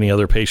it for any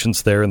other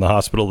patients there in the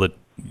hospital that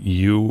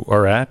you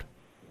are at?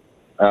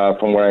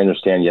 From what I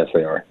understand, yes,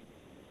 they are.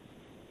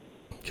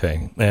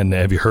 Okay. And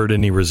have you heard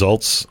any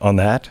results on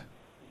that?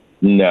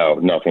 No,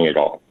 nothing at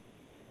all.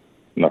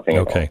 Nothing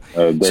at all. Okay.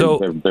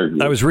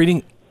 I was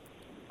reading.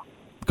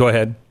 Go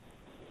ahead.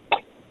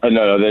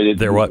 No,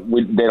 they're what?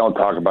 They don't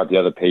talk about the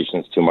other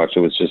patients too much. It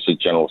was just a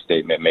general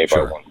statement made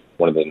by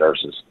one of the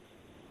nurses.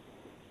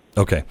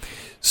 Okay.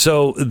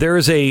 So there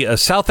is a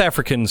South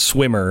African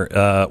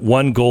swimmer,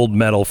 won gold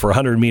medal for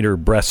 100-meter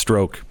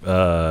breaststroke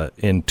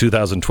in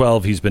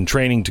 2012. He's been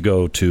training to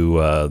go to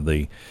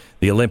the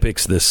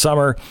Olympics this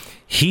summer.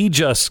 He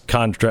just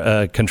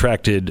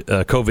contracted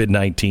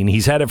COVID-19.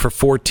 He's had it for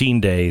 14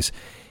 days.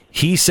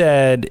 He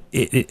said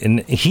and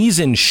he's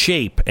in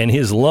shape, and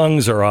his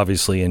lungs are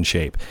obviously in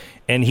shape.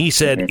 And he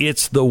said,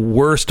 it's the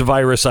worst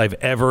virus I've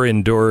ever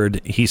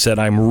endured. He said,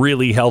 I'm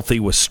really healthy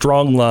with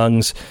strong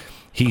lungs.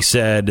 He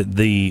said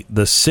the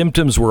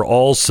symptoms were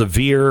all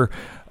severe.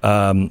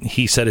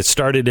 He said it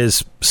started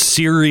as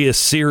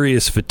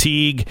serious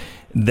fatigue.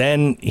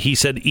 Then he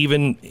said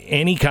even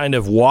any kind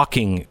of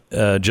walking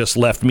just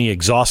left me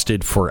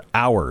exhausted for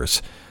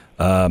hours.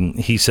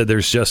 He said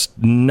there's just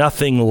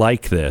nothing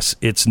like this.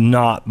 It's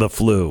not the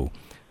flu.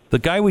 The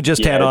guy we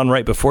just had on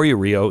right before you,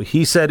 Rio,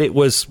 he said it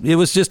was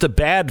just a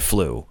bad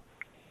flu.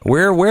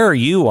 Where are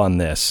you on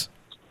this?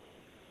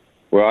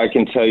 Well, I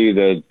can tell you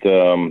that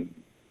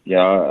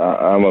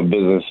I'm a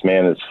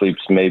businessman that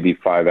sleeps maybe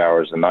 5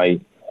 hours a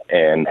night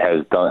and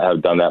have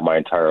done that my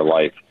entire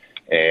life.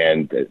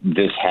 And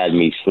this had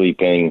me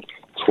sleeping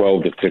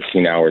 12 to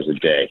 15 hours a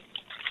day.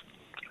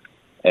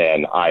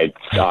 And I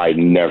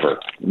never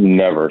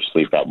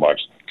sleep that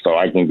much. So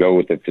I can go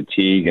with the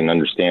fatigue and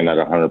understand that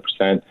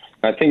 100%.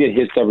 I think it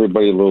hits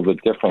everybody a little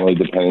bit differently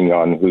depending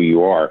on who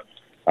you are.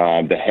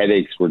 The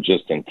headaches were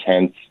just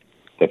intense.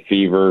 The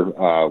fever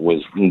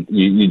was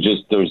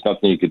there was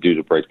nothing you could do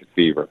to break the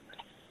fever.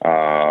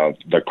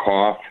 The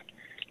cough.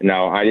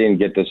 Now, I didn't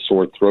get the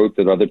sore throat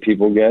that other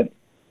people get.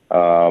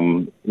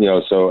 So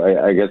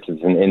I guess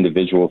it's an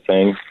individual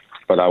thing.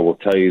 But I will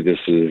tell you, this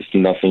is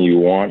nothing you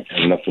want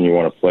and nothing you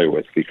want to play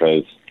with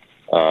because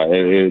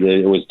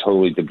it was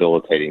totally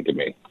debilitating to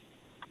me.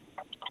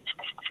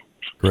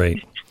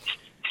 Great.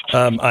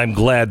 I'm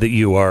glad that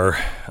you're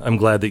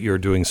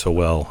doing so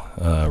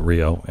well,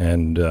 Rio.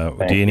 And do you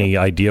have any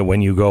idea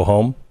when you go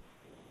home?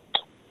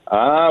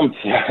 I'm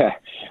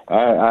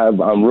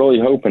really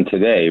hoping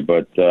today,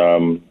 but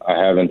I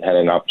haven't had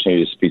an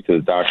opportunity to speak to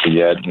the doctor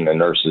yet, and the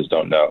nurses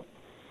don't know.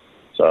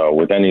 So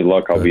with any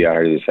luck, I'll be out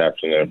here this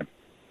afternoon.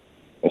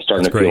 I'm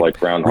starting to feel like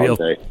Groundhog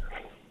Day.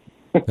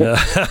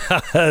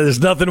 There's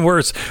nothing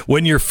worse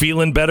when you're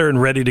feeling better and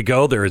ready to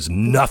go. There is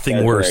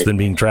nothing worse than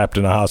being trapped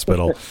in a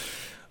hospital.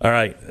 All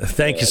right.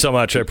 Thank you so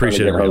much. I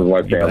appreciate it.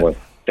 My family.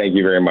 Thank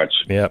you very much.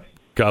 Yep.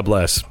 God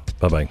bless.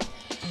 Bye-bye.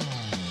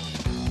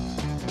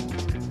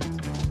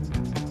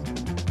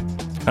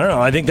 I don't know.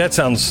 I think that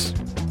sounds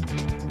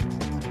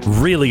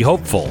really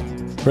hopeful.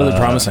 Really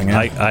promising.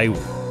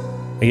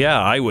 Yeah.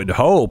 I would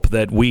hope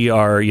that we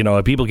are,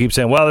 people keep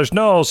saying, well, there's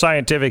no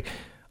scientific.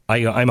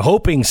 I'm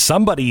hoping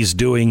somebody's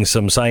doing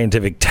some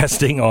scientific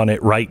testing on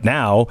it right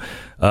now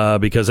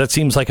because that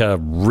seems like a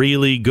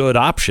really good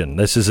option.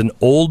 This is an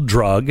old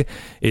drug.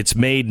 It's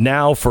made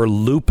now for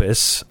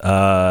lupus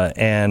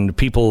and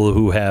people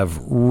who have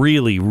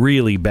really,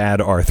 really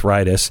bad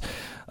arthritis.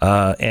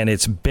 And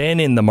it's been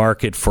in the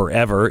market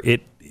forever.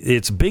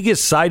 Its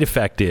biggest side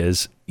effect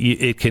is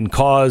it can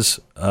cause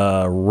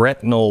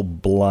retinal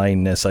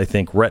blindness, I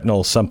think,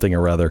 retinal something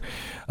or other,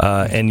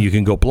 and you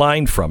can go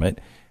blind from it.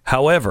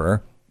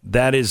 However,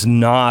 that is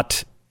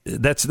not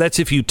that's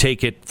if you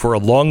take it for a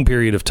long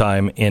period of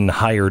time in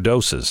higher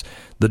doses.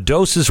 The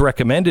doses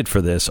recommended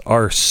for this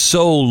are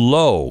so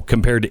low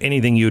compared to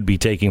anything you would be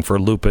taking for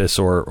lupus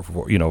or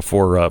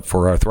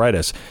for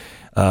arthritis.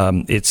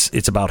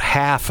 It's about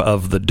half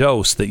of the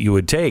dose that you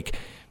would take.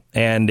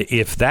 And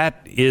if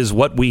that is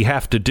what we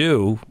have to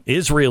do,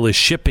 Israel is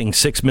shipping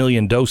 6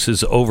 million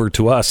doses over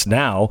to us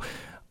now.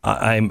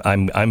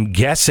 I'm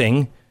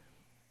guessing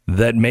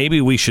that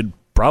maybe we should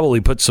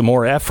probably put some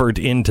more effort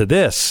into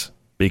this,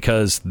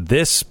 because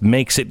this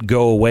makes it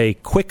go away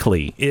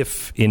quickly.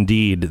 If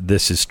indeed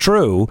this is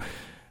true,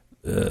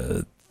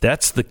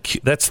 that's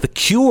the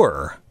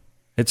cure.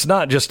 It's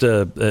not just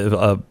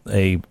a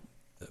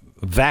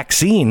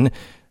vaccine.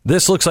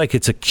 This looks like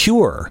it's a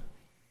cure.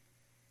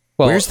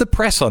 Well, where's the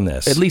press on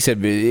this? At least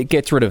it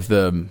gets rid of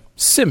the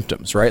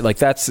symptoms, right? Like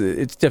that's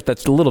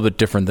a little bit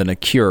different than a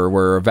cure,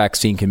 where a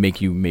vaccine can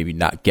make you maybe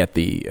not get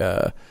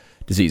the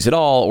disease at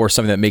all, or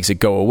something that makes it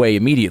go away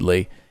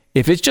immediately.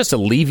 If it just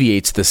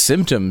alleviates the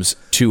symptoms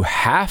to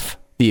half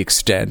the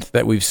extent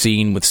that we've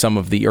seen with some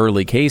of the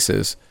early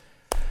cases,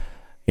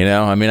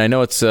 I mean, I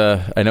know it's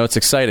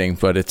exciting,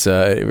 but it's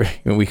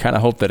we kind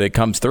of hope that it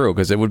comes through,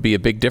 because it would be a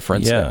big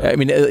difference. Yeah. I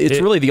mean, it's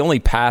really the only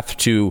path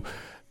to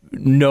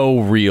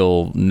no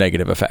real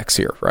negative effects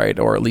here, right?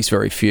 Or at least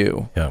very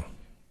few. Yeah.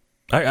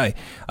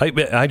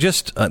 I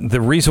just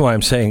the reason why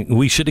I'm saying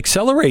we should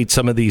accelerate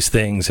some of these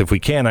things if we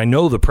can. I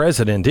know the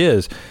president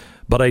is,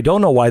 but I don't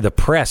know why the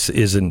press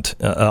isn't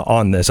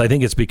on this. I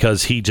think it's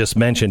because he just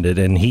mentioned it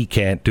and he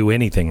can't do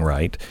anything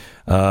right.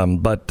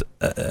 But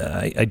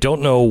I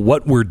don't know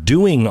what we're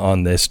doing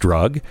on this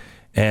drug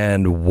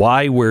and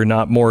why we're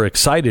not more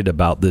excited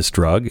about this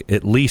drug,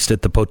 at least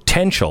at the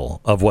potential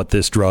of what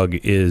this drug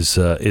is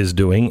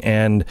doing.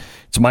 And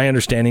it's my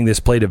understanding this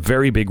played a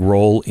very big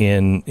role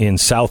in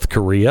South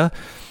Korea,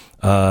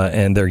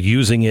 and they're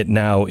using it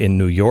now in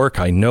New York.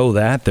 I know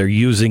that. They're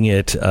using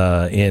it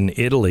in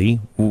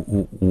Italy.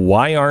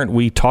 Why aren't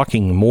we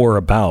talking more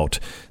about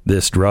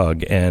this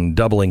drug and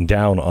doubling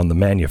down on the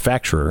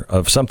manufacturer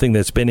of something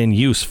that's been in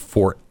use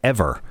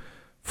forever?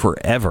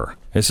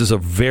 This is a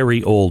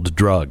very old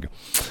drug.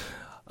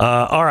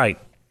 All right.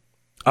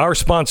 Our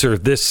sponsor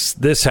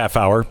this half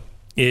hour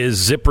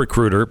is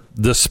ZipRecruiter.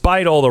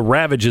 Despite all the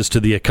ravages to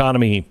the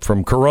economy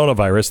from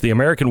coronavirus, the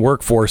American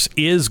workforce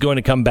is going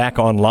to come back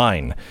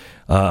online,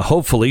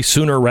 hopefully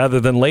sooner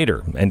rather than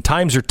later. And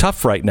times are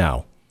tough right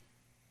now.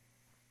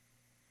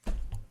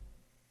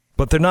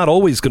 But they're not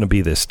always going to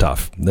be this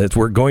tough. That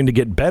we're going to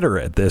get better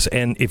at this.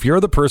 And if you're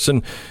the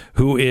person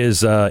who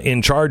is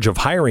in charge of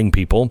hiring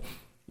people,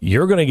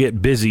 you're going to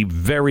get busy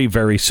very,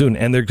 very soon,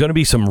 and there are going to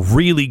be some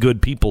really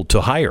good people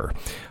to hire.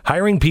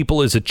 Hiring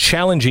people is a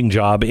challenging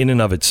job in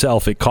and of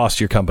itself. It costs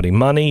your company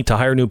money to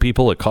hire new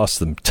people. It costs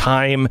them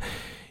time.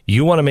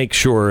 You want to make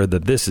sure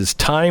that this is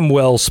time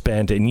well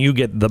spent and you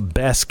get the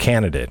best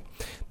candidate.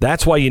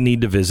 That's why you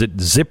need to visit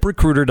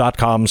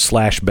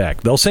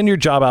ZipRecruiter.com/Beck. They'll send your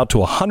job out to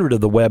 100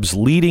 of the web's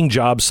leading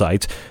job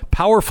sites.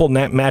 Powerful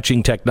net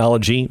matching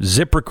technology.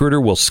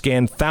 ZipRecruiter will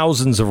scan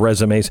thousands of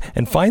resumes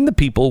and find the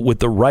people with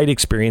the right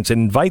experience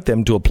and invite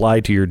them to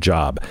apply to your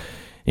job.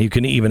 You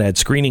can even add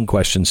screening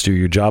questions to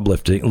your job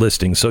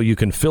listing so you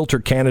can filter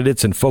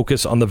candidates and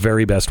focus on the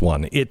very best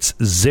one. It's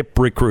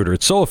ZipRecruiter.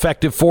 It's so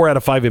effective, 4 out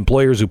of 5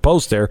 employers who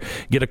post there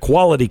get a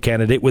quality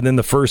candidate within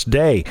the first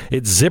day.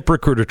 It's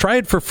ZipRecruiter. Try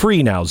it for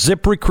free now.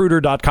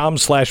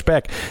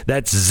 ZipRecruiter.com/Beck.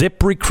 That's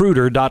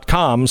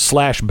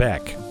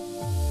ZipRecruiter.com/Beck.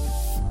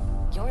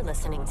 You're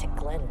listening to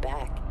Glenn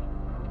Beck.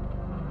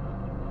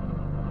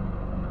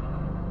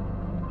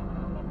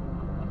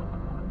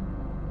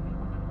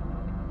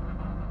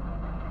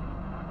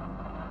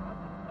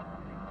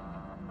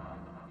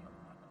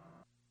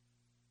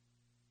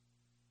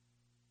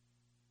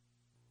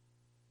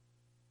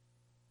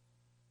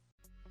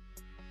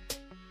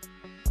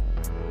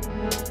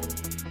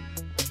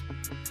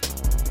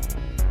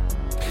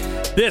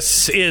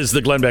 This is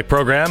the Glenn Beck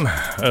program.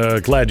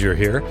 Glad you're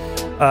here.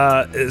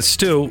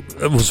 Stu,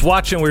 I was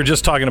watching, we were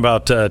just talking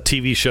about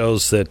TV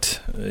shows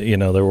that, they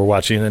were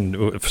watching,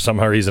 and for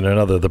some reason or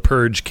another, The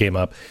Purge came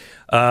up.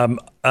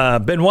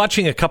 Been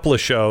watching a couple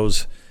of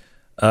shows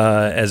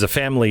as a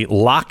family.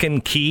 Lock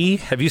and Key.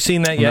 Have you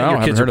seen that yet? No,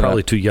 Your kids are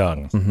probably that. too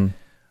young. Mm-hmm.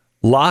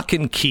 Lock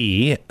and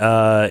Key.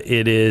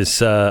 It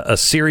is a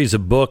series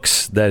of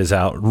books that is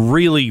out.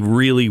 Really,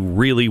 really,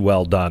 really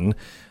well done.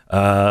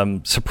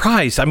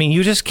 Surprised. I mean,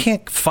 you just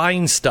can't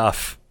find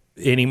stuff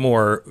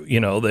anymore,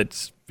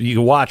 that you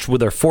can watch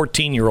with a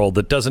 14-year-old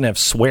that doesn't have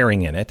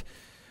swearing in it.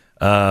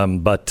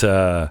 But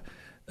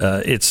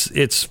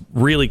it's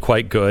really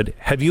quite good.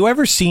 Have you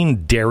ever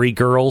seen Dairy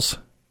Girls?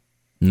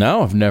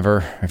 No, I've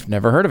never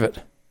heard of it.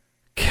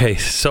 Okay,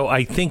 so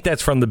I think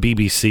that's from the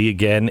BBC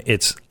again.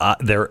 It's a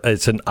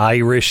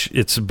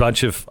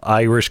bunch of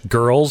Irish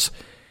girls.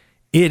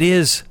 It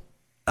is.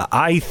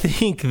 I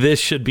think this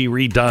should be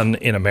redone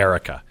in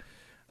America.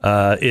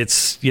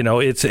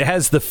 It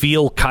has the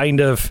feel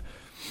kind of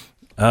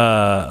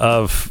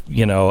a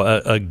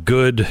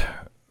good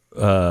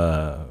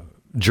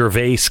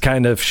Gervais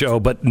kind of show,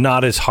 but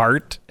not as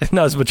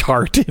much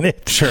heart in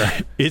it. Sure.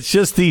 It's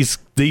just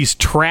these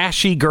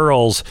trashy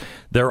girls.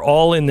 They're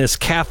all in this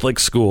Catholic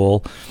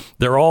school.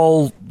 They're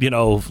all,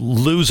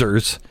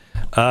 losers.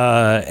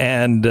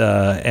 and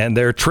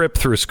their trip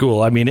through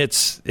school. I mean,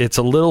 it's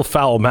a little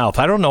foul mouth.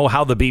 I don't know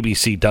how the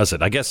BBC does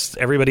it. I guess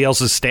everybody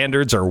else's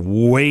standards are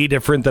way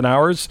different than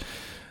ours,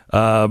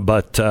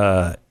 but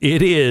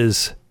it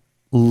is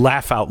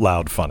laugh out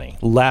loud funny.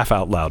 Laugh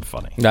out loud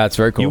funny. That's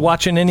very cool. You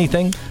watching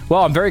anything?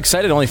 Well, I'm very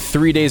excited. Only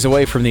 3 days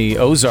away from the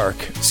Ozark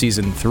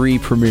season 3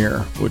 premiere,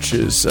 which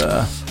is.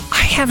 I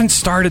haven't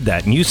started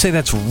that, and you say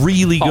that's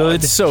really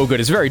good. It's so good.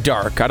 It's very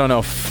dark. I don't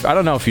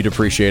know if you'd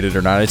appreciate it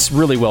or not. It's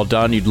really well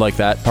done. You'd like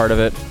that part of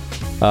it.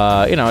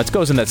 It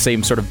goes in that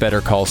same sort of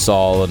Better Call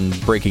Saul and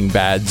Breaking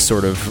Bad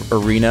sort of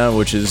arena,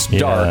 which is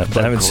dark. But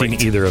I haven't seen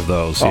either of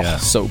those. Oh,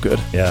 so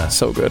good. Yeah,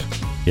 so good.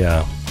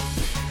 Yeah.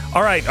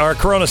 All right, our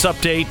Coronas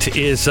update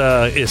is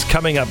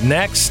coming up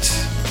next.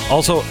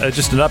 Also,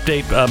 just an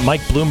update.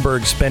 Mike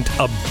Bloomberg spent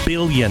 $1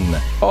 billion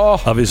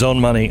of his own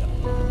money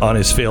on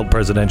his failed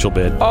presidential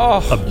bid.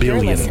 $1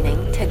 billion. You're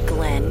listening to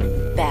Glenn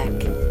Beck.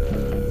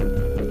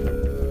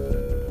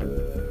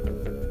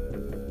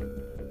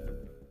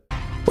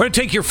 We're going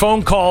to take your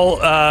phone call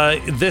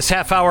this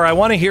half hour. I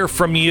want to hear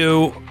from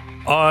you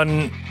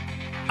on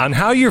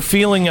how you're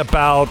feeling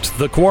about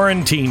the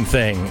quarantine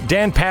thing.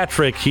 Dan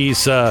Patrick,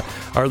 he's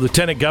our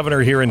lieutenant governor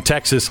here in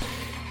Texas.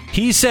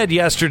 He said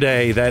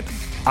yesterday that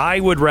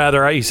I would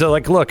rather, he said,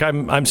 like, look,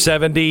 I'm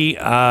 70,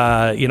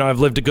 I've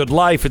lived a good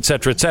life, et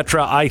cetera, et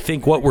cetera. I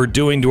think what we're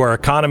doing to our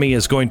economy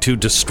is going to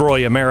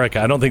destroy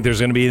America. I don't think there's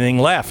going to be anything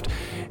left.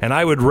 And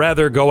I would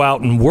rather go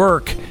out and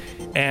work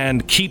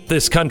and keep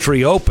this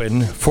country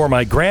open for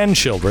my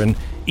grandchildren,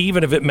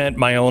 even if it meant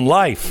my own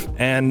life.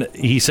 And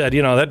he said,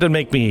 that doesn't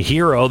make me a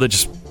hero. That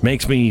just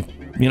makes me,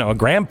 a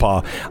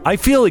grandpa. I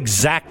feel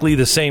exactly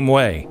the same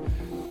way.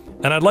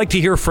 And I'd like to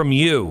hear from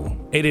you.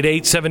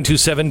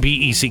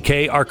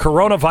 888-727-BECK. Our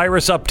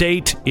coronavirus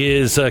update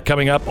is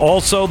coming up.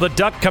 Also, the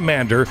Duck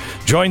Commander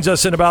joins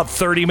us in about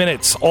 30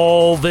 minutes.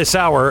 All this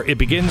hour. It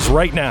begins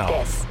right now.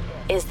 This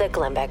is the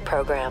Glenn Beck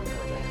Program.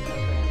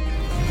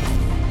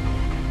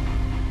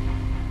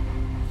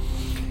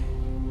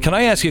 Can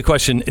I ask you a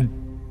question?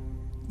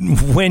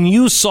 When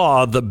you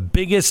saw the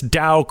biggest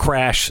Dow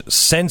crash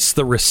since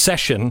the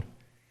recession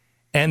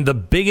and the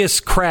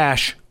biggest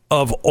crash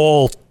of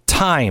all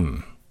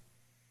time,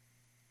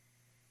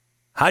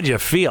 how'd you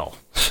feel?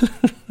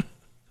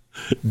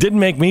 Didn't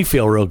make me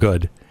feel real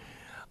good.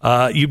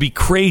 You'd be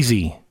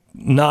crazy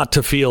not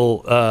to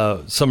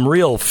feel some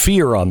real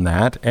fear on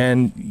that.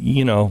 And,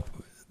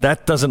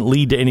 that doesn't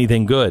lead to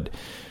anything good.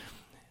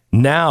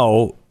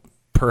 Now,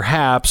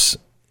 perhaps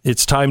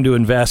it's time to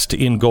invest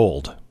in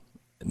gold.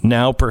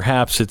 Now,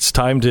 perhaps it's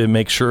time to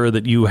make sure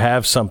that you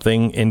have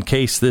something in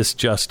case this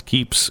just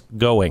keeps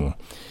going.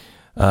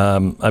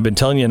 I've been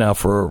telling you now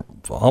for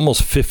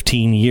almost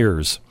 15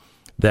 years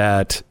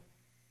that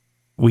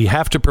we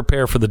have to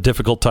prepare for the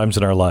difficult times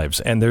in our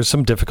lives, and there's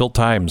some difficult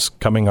times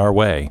coming our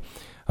way.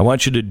 I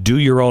want you to do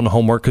your own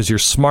homework because you're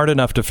smart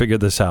enough to figure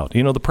this out.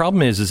 The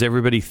problem is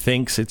everybody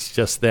thinks it's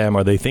just them,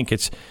 or they think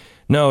it's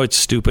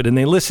stupid, and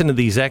they listen to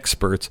these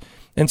experts,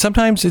 and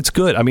sometimes it's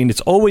good. I mean,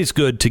 it's always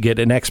good to get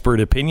an expert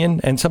opinion,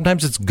 and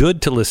sometimes it's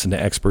good to listen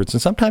to experts,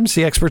 and sometimes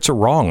the experts are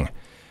wrong.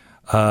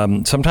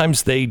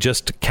 Sometimes they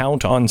just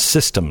count on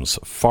systems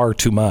far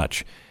too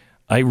much.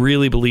 I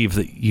really believe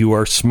that you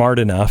are smart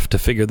enough to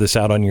figure this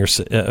out on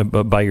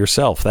by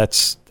yourself.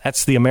 That's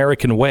the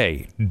American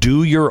way.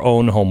 Do your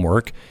own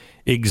homework,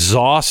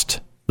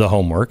 exhaust the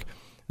homework,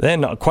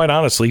 then, quite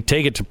honestly,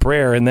 take it to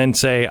prayer and then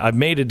say, I've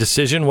made a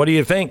decision. What do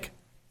you think?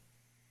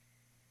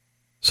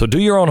 So do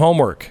your own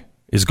homework.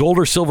 Is gold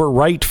or silver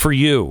right for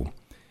you?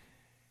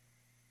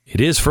 It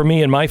is for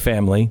me and my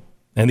family.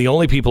 And the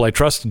only people I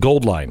trust,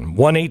 Goldline.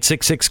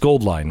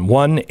 1-866-GOLDLINE.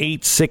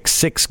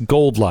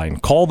 1-866-GOLDLINE.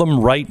 Call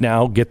them right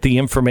now. Get the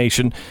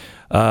information.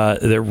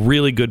 They're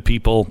really good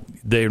people.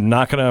 They're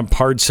not going to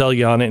hard sell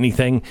you on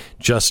anything.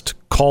 Just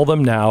call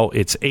them now.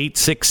 It's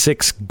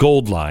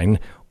 866-GOLDLINE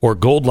or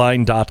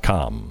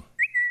goldline.com.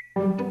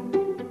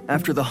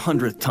 After the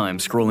 100th time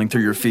scrolling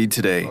through your feed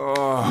today,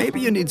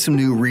 maybe you need some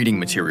new reading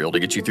material to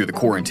get you through the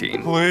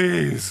quarantine.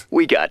 Please.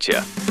 We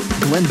gotcha.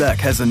 Glenn Beck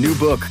has a new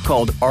book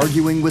called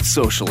Arguing with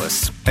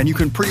Socialists, and you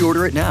can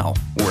pre-order it now,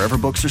 wherever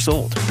books are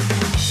sold.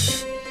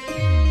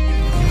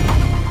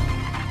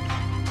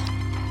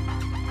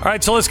 All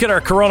right, so let's get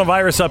our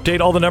coronavirus update.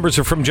 All the numbers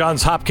are from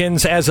Johns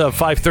Hopkins as of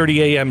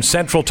 5:30 a.m.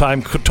 Central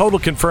Time. Total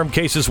confirmed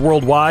cases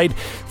worldwide,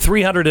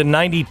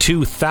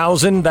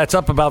 392,000. That's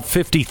up about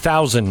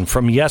 50,000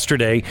 from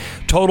yesterday.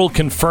 Total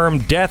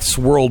confirmed deaths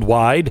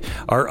worldwide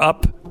are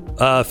up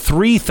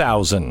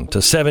 3,000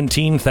 to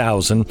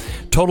 17,000.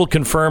 Total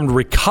confirmed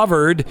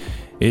recovered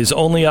is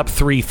only up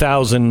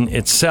 3,000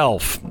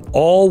 itself.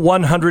 All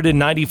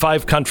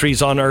 195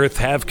 countries on Earth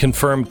have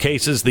confirmed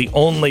cases. The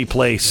only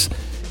place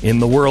in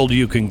the world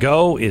you can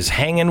go is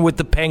hanging with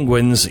the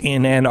penguins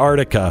in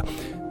Antarctica.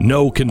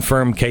 No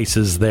confirmed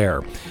cases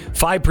there.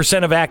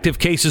 5% of active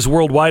cases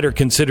worldwide are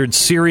considered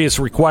serious,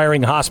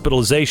 requiring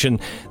hospitalization.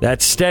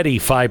 That's steady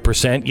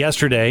 5%.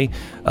 Yesterday,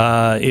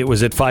 it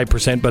was at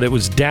 5%, but it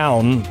was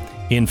down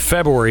in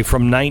February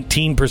from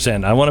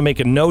 19%. I want to make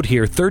a note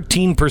here.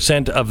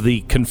 13% of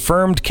the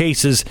confirmed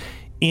cases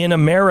in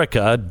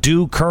America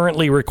do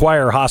currently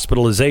require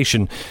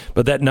hospitalization,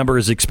 but that number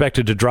is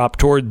expected to drop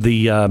toward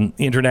the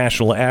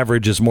international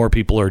average as more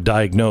people are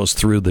diagnosed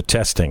through the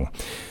testing.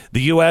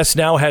 The U.S.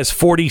 now has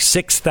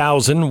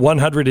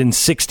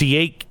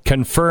 46,168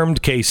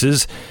 confirmed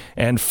cases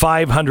and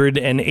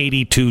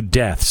 582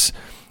 deaths.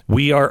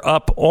 We are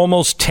up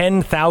almost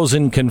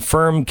 10,000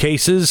 confirmed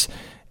cases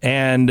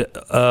and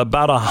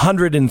about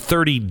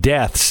 130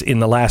 deaths in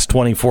the last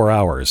 24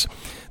 hours.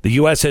 The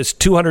U.S. has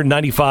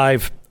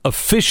 295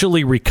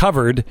 officially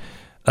recovered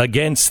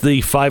against the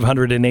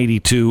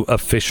 582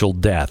 official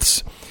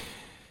deaths.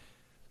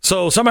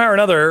 So somehow or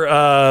another,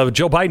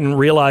 Joe Biden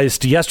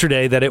realized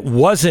yesterday that it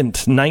wasn't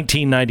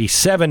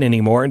 1997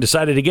 anymore and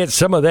decided to get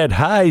some of that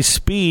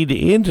high-speed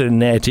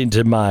internet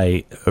into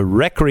my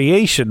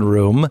recreation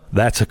room.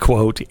 That's a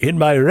quote. In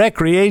my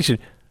recreation.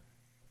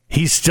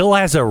 He still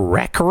has a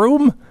rec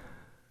room?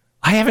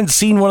 I haven't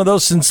seen one of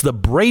those since the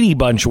Brady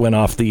Bunch went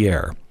off the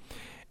air.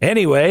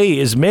 Anyway,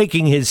 is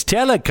making his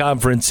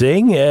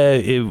teleconferencing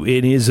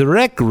in his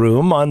rec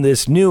room on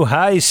this new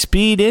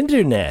high-speed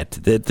internet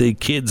that the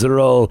kids are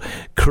all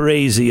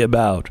crazy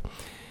about.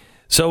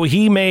 So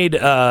he's going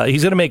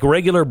to make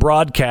regular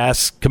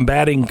broadcasts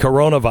combating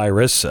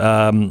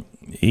coronavirus.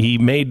 He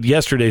made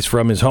yesterday's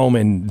from his home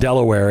in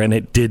Delaware, and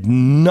it did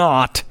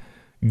not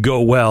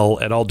go well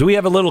at all. Do we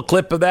have a little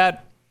clip of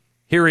that?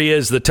 Here he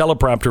is. The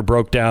teleprompter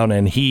broke down,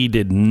 and he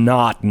did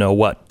not know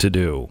what to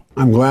do.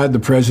 I'm glad the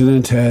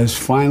president has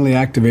finally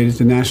activated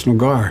the National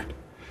Guard.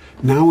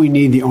 Now we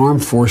need the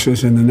armed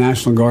forces and the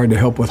National Guard to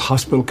help with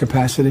hospital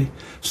capacity,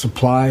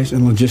 supplies,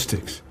 and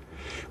logistics.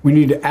 We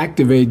need to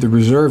activate the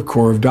Reserve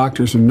Corps of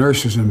doctors and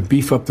nurses and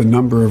beef up the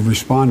number of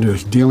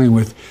responders dealing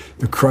with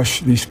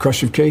these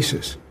crush of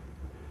cases.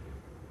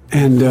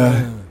 And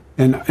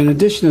in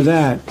addition to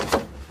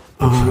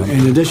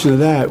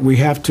that, we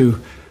have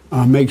to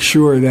make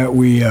sure that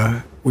we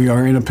are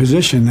in a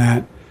position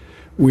that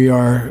we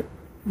are.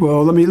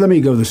 Well, let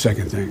me go to the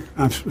second thing.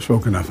 I've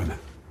spoken enough of that.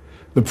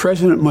 The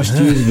president must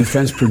use the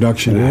Defense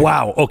Production Act.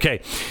 Wow.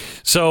 Okay.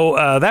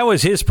 So that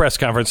was his press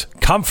conference.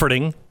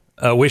 Comforting.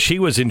 Wish he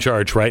was in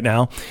charge right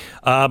now.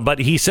 But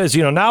he says,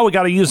 now we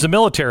got to use the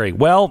military.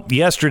 Well,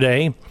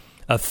 yesterday,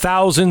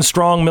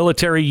 1,000-strong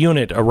military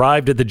unit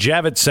arrived at the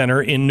Javits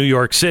Center in New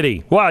York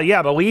City. Well,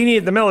 yeah, but we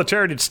need the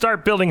military to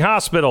start building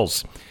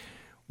hospitals.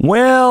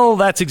 Well,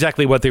 that's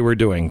exactly what they were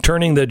doing,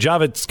 turning the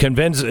Javits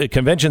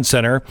Convention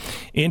Center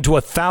into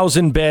a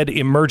 1,000-bed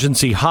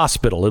emergency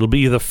hospital. It'll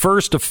be the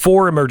first of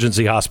 4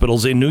 emergency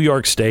hospitals in New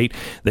York State.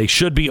 They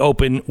should be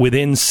open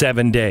within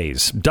 7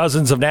 days.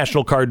 Dozens of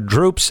National Guard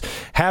troops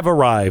have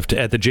arrived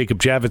at the Jacob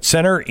Javits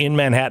Center in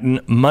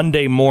Manhattan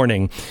Monday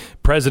morning.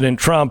 President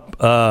Trump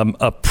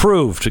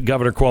approved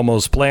Governor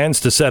Cuomo's plans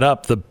to set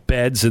up the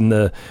beds in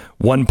the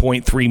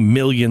 1.3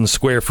 million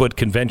square foot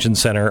convention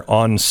center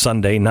on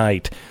Sunday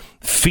night.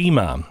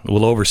 FEMA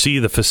will oversee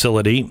the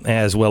facility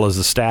as well as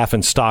the staff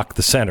and stock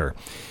the center.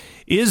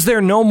 Is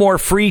there no more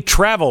free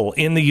travel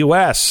in the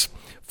U.S.?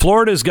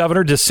 Florida's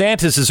Governor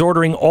DeSantis is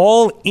ordering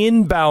all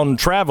inbound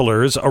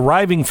travelers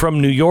arriving from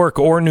New York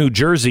or New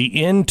Jersey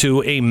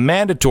into a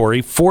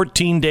mandatory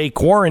 14-day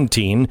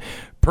quarantine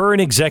per an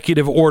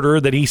executive order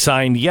that he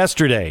signed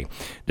yesterday.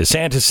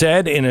 DeSantis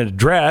said in an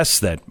address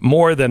that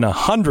more than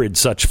 100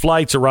 such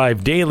flights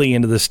arrive daily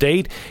into the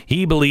state.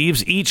 He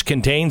believes each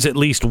contains at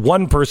least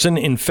one person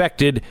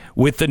infected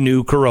with the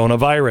new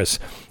coronavirus.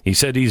 He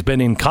said he's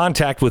been in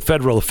contact with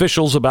federal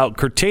officials about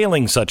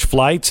curtailing such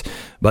flights,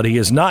 but he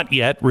has not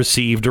yet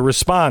received a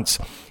response.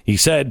 He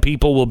said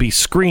people will be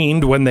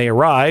screened when they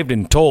arrived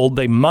and told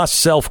they must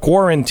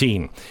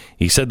self-quarantine.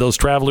 He said those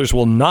travelers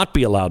will not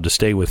be allowed to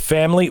stay with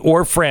family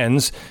or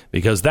friends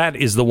because that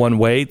is the one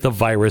way the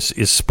virus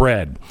is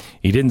spread.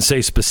 He didn't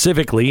say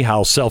specifically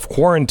how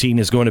self-quarantine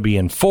is going to be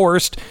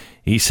enforced.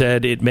 He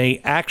said it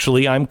may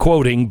actually, I'm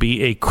quoting,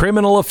 be a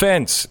criminal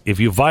offense if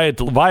you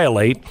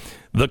violate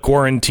the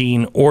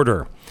quarantine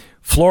order.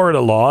 Florida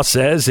law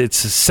says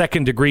it's a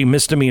second-degree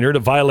misdemeanor to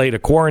violate a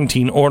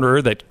quarantine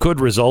order that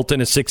could result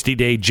in a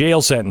 60-day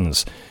jail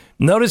sentence.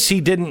 Notice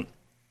he didn't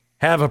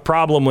have a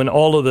problem when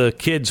all of the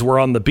kids were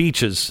on the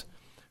beaches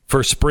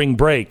for spring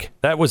break.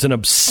 That was an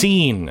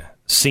obscene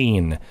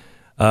scene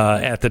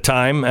at the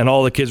time, and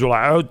all the kids were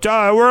like,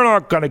 oh, we're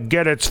not going to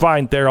get it. It's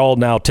fine. They're all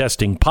now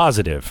testing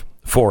positive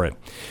for it.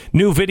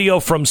 New video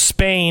from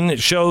Spain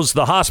shows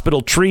the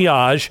hospital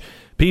triage.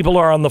 People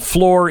are on the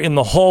floor in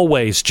the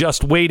hallways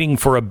just waiting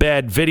for a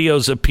bed.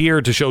 Videos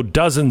appear to show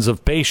dozens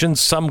of patients,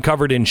 some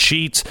covered in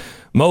sheets,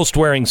 most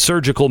wearing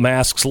surgical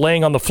masks,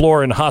 laying on the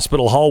floor in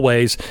hospital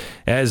hallways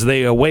as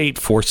they await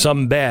for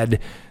some bed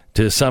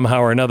to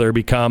somehow or another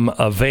become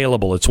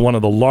available. It's one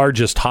of the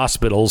largest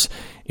hospitals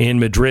in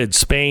Madrid.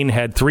 Spain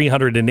had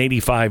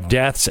 385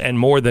 deaths and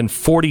more than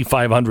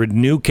 4,500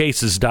 new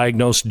cases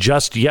diagnosed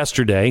just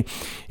yesterday.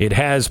 It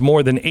has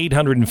more than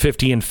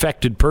 850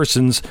 infected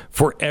persons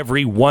for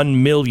every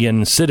 1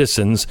 million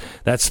citizens.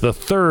 That's the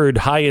third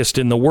highest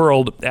in the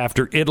world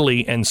after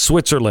Italy and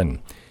Switzerland.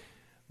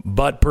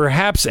 But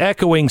perhaps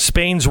echoing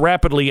Spain's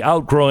rapidly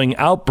outgrowing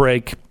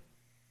outbreak,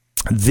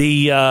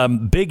 the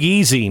Big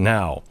Easy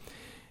now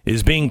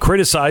is being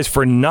criticized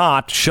for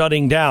not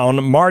shutting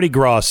down Mardi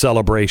Gras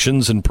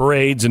celebrations and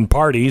parades and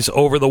parties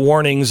over the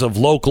warnings of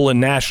local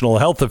and national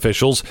health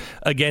officials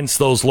against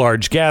those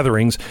large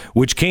gatherings,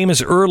 which came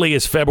as early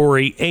as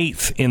February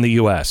 8th in the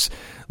U.S.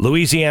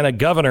 Louisiana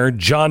Governor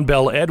John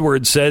Bel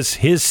Edwards says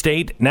his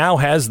state now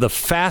has the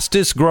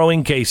fastest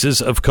growing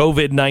cases of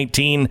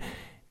COVID-19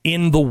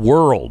 in the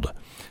world.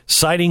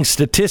 Citing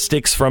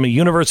statistics from a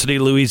University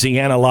of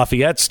Louisiana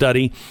Lafayette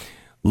study,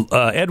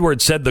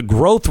 Edwards said the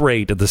growth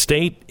rate of the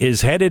state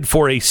is headed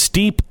for a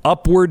steep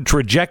upward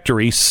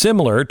trajectory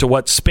similar to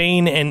what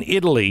Spain and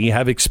Italy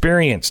have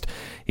experienced.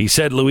 He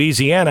said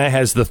Louisiana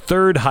has the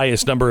third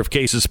highest number of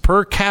cases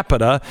per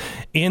capita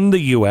in the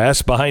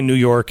U.S. behind New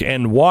York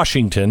and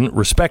Washington,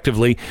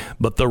 respectively,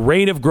 but the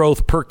rate of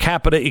growth per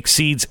capita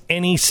exceeds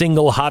any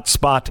single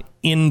hotspot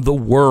in the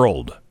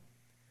world.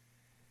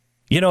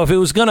 You know, if it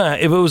was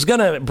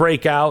gonna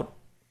break out,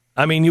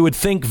 I mean, you would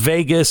think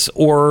Vegas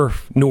or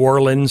New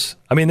Orleans.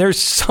 I mean, there's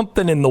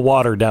something in the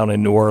water down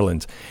in New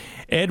Orleans.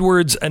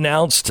 Edwards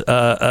announced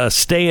a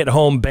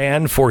stay-at-home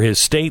ban for his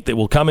state that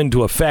will come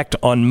into effect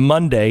on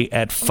Monday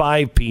at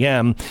 5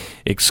 p.m.,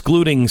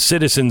 excluding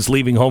citizens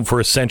leaving home for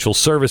essential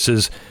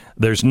services.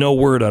 There's no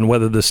word on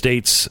whether the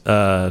state's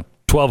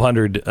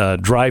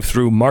 1,200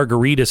 drive-through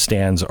margarita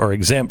stands are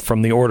exempt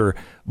from the order,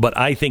 but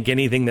I think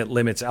anything that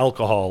limits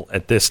alcohol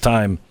at this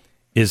time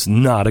is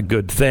not a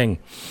good thing.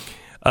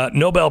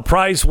 Nobel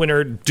Prize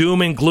winner doom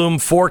and gloom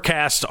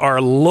forecasts are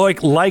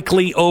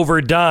likely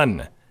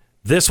overdone.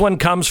 This one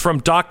comes from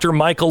Dr.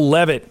 Michael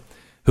Levitt,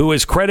 who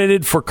is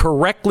credited for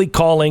correctly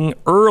calling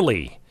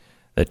early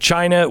that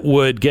China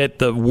would get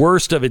the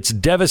worst of its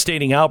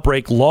devastating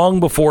outbreak long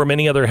before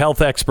many other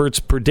health experts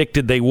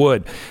predicted they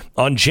would.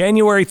 On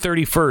January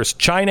 31st,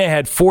 China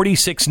had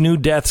 46 new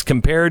deaths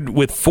compared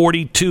with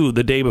 42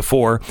 the day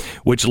before,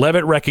 which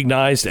Levitt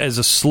recognized as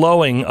a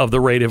slowing of the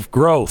rate of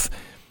growth.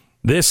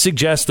 This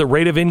suggests the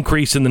rate of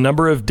increase in the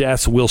number of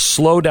deaths will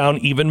slow down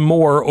even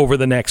more over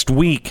the next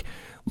week.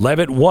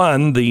 Levitt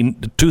won the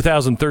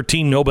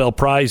 2013 Nobel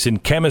Prize in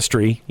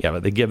Chemistry. Yeah,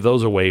 but they give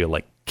those away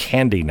like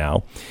candy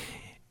now.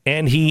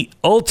 And he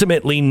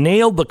ultimately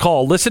nailed the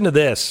call. Listen to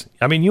this.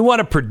 I mean, you want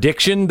a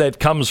prediction that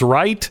comes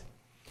right?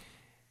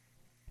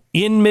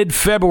 In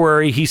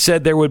mid-February, he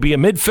said there would be a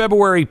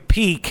mid-February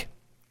peak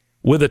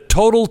with a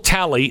total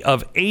tally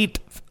of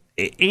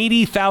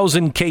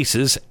 80,000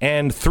 cases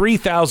and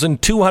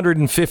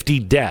 3,250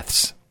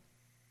 deaths.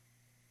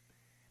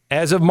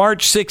 As of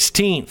March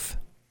 16th,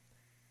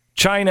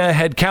 China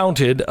had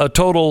counted a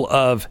total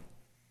of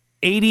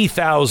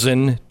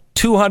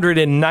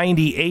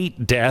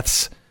 80,298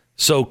 deaths,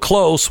 so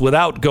close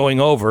without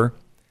going over.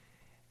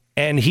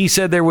 And he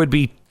said there would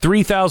be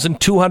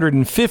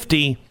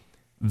 3,250.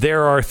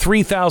 There are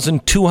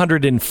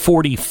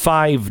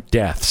 3,245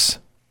 deaths.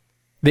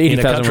 The 80,000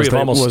 in a country of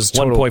almost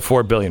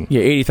 1.4 billion.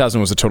 Yeah,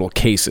 80,000 was the total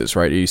cases,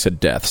 right? You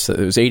said deaths. It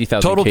was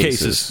 80,000 total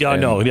cases. Yeah,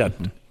 no, yeah.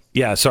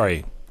 Yeah,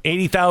 sorry.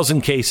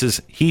 80,000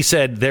 cases. He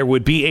said there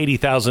would be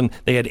 80,000.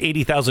 They had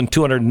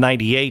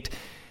 80,298.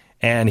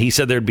 And he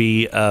said there'd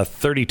be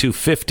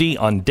 3,250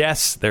 on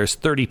deaths. There's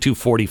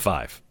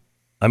 3,245.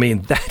 I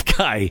mean, that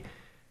guy,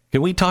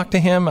 can we talk to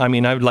him? I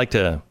mean, I would like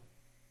to.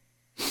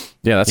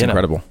 Yeah, that's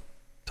incredible.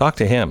 Talk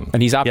to him.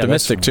 And he's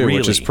optimistic, too,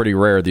 which is pretty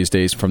rare these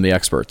days from the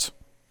experts.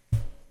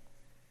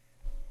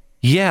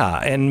 Yeah,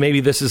 and maybe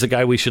this is a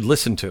guy we should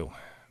listen to.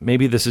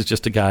 Maybe this is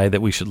just a guy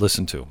that we should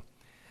listen to.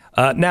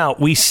 Now,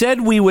 we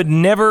said we would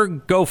never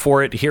go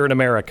for it here in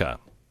America,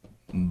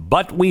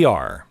 but we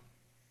are.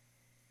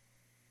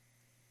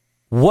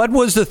 What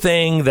was the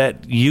thing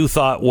that you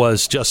thought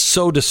was just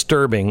so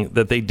disturbing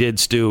that they did,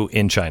 Stu,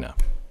 in China?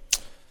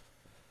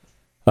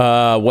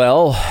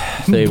 Well,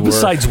 they were...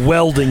 Besides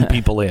welding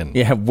people in.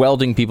 Yeah,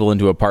 welding people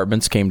into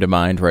apartments came to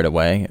mind right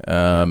away.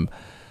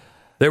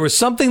 There was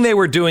something they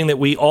were doing that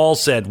we all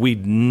said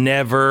we'd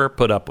never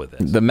put up with it.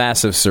 The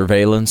massive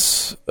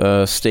surveillance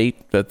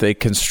state that they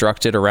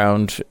constructed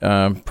around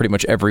pretty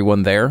much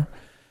everyone there,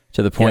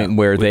 to the point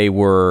where they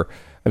were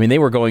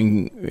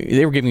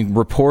giving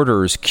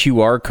reporters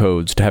QR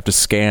codes to have to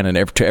scan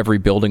to every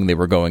building they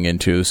were going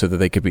into so that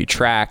they could be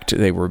tracked.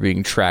 They were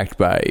being tracked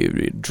by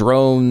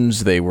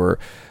drones. They were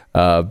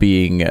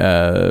being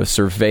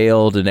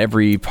surveilled in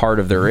every part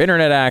of their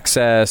internet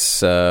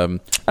access.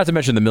 Not to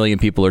mention the 1 million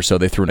people or so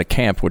they threw in a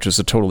camp, which is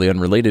a totally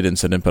unrelated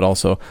incident, but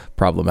also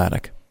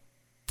problematic.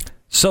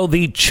 So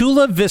the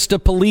Chula Vista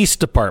Police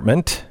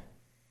Department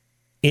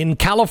in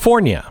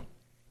California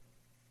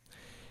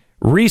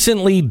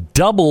recently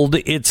doubled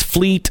its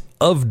fleet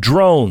of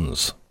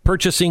drones,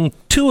 purchasing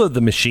 2 of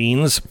the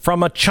machines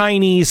from a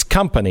Chinese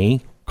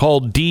company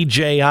called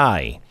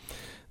DJI.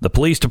 The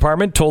police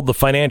department told the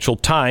Financial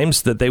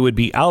Times that they would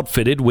be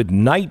outfitted with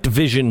night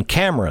vision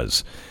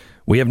cameras.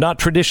 We have not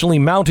traditionally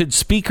mounted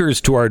speakers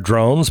to our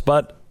drones,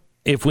 but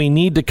if we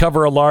need to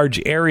cover a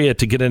large area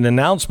to get an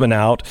announcement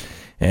out,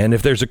 and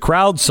if there's a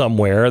crowd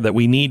somewhere that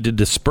we need to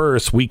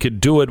disperse, we could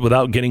do it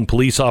without getting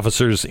police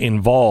officers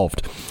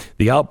involved.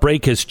 The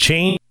outbreak has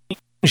changed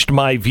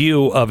my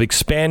view of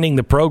expanding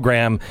the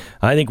program.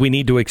 I think we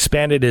need to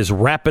expand it as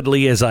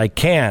rapidly as I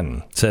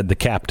can, said the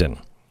captain.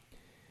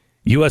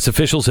 U.S.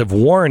 officials have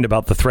warned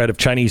about the threat of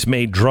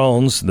Chinese-made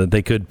drones, that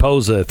they could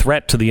pose a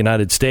threat to the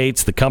United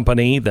States. The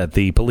company that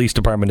the police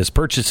department is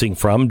purchasing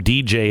from,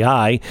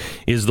 DJI,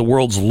 is the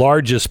world's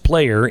largest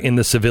player in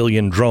the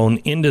civilian drone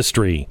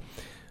industry.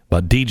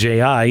 But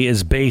DJI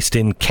is based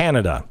in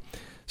Canada.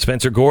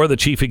 Spencer Gore, the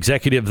chief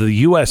executive of the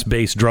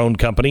U.S.-based drone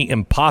company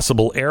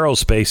Impossible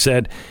Aerospace,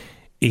 said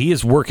he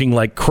is working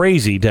like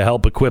crazy to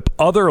help equip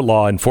other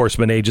law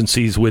enforcement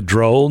agencies with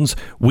drones.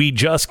 We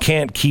just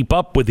can't keep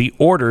up with the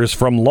orders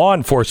from law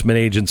enforcement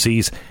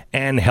agencies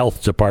and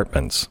health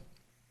departments.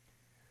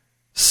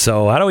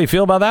 So how do we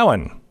feel about that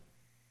one?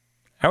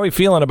 How are we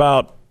feeling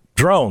about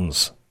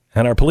drones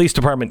and our police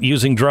department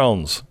using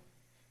drones?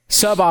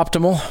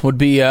 Suboptimal would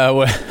be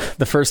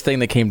the first thing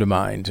that came to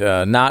mind.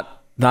 Not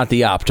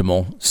the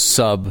optimal,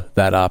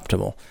 that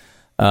optimal.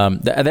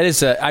 That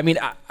is,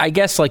 I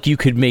guess like you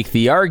could make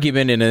the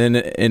argument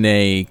in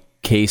a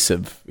case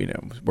of,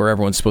 where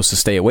everyone's supposed to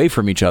stay away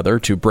from each other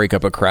to break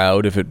up a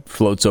crowd. If it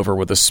floats over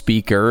with a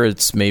speaker,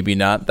 it's maybe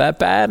not that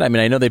bad. I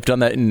mean, I know they've done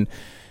that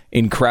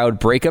in crowd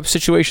breakup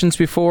situations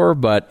before,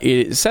 but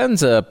it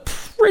sends a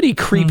pretty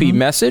creepy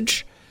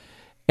message,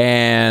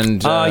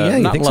 and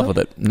not in love with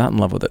it. Not in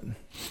love with it.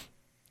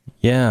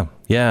 Yeah.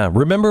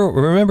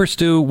 Remember,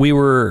 Stu, we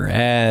were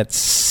at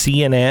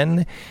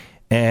CNN,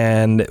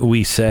 and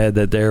we said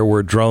that there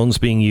were drones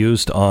being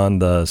used on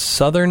the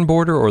southern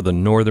border or the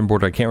northern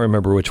border. I can't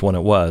remember which one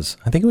it was.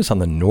 I think it was on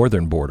the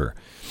northern border.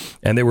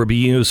 And they were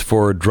being used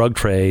for drug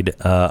trade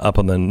up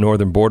on the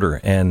northern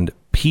border. And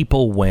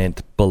people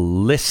went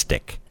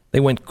ballistic. They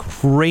went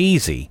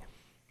crazy.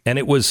 And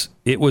it was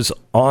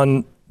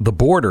on the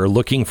border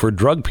looking for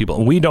drug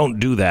people. We don't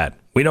do that.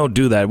 We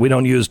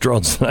don't use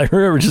drones. And I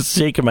remember just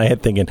shaking my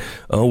head thinking,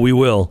 oh, we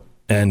will.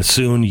 And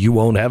soon you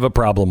won't have a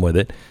problem with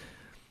it.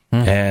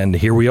 And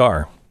here we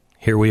are.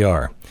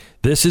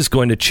 This is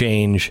going to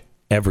change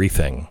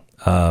everything.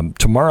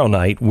 Tomorrow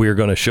night, we're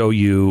going to show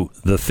you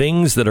the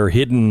things that are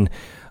hidden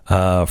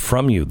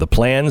from you, the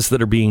plans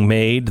that are being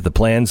made, the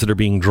plans that are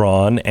being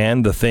drawn,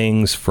 and the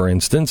things, for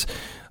instance,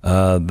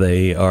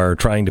 they are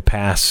trying to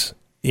pass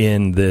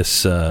in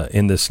this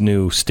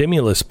new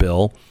stimulus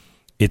bill.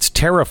 It's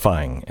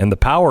terrifying, and the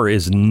power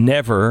is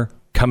never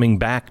coming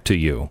back to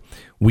you.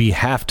 We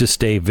have to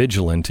stay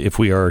vigilant if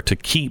we are to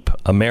keep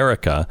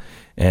America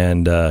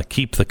and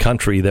keep the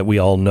country that we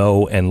all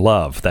know and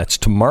love. That's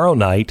tomorrow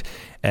night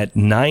at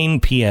 9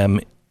 p.m.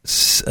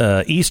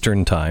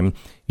 Eastern time.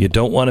 You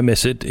don't want to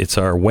miss it. It's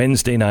our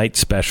Wednesday night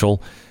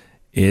special.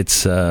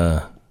 It's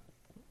a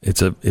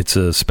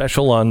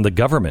special on the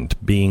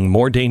government being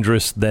more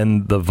dangerous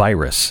than the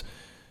virus.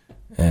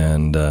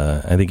 And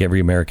I think every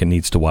American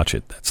needs to watch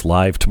it. That's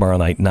live tomorrow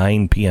night,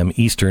 9 p.m.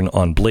 Eastern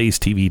on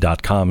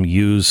BlazeTV.com.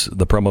 Use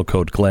the promo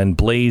code Glenn,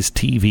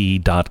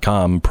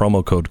 BlazeTV.com,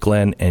 promo code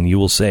Glenn, and you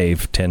will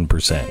save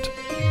 10%.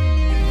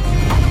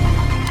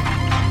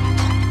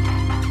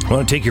 I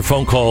want to take your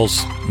phone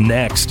calls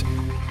next.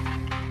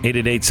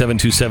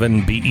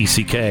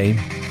 888-727-BECK.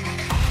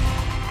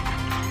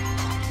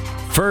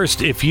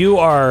 First, if you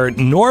are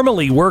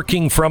normally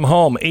working from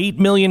home, 8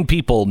 million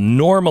people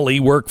normally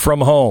work from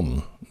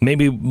home.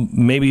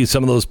 Maybe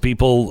some of those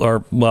people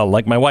are, well,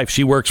 like my wife,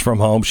 she works from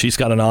home. She's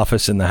got an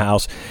office in the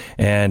house,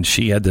 and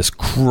she had this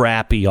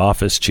crappy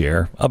office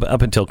chair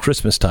up until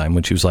Christmas time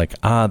when she was like,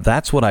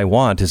 that's what I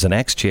want is an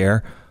X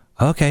chair.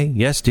 Okay,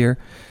 yes, dear.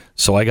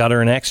 So I got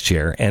her an X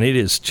chair, and it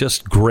is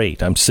just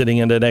great. I'm sitting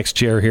in an X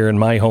chair here in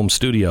my home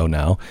studio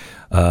now.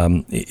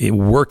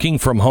 Working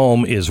from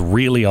home is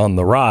really on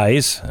the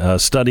rise. A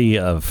study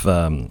of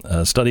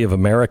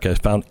America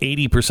found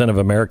 80% of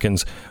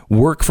Americans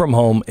work from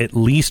home at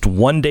least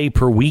one day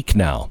per week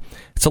now.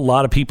 It's a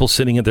lot of people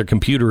sitting at their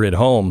computer at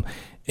home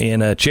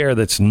in a chair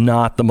that's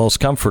not the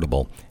most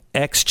comfortable.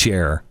 X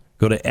chair.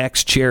 Go to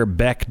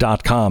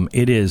xchairbeck.com.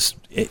 It is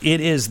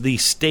the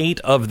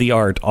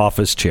state-of-the-art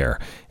office chair.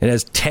 It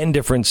has 10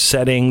 different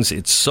settings.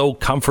 It's so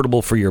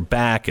comfortable for your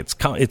back. It's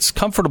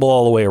comfortable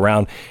all the way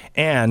around.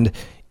 And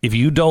if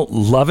you don't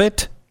love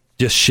it,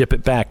 just ship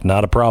it back.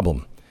 Not a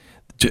problem.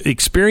 To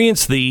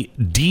experience the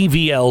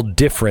DVL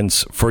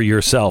difference for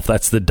yourself.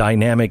 That's the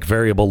dynamic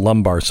variable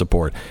lumbar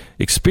support.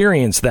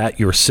 Experience that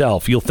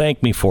yourself. You'll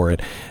thank me for it.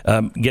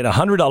 Get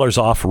 $100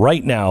 off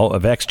right now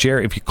of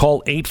X-Chair if you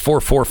call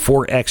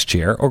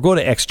 844-4X-Chair or go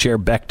to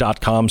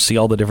xchairbeck.com. See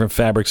all the different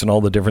fabrics and all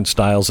the different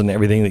styles and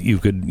everything that you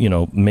could,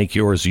 make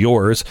yours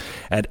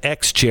at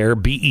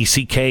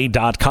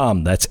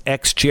xchairbeck.com. That's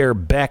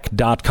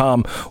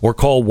xchairbeck.com or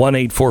call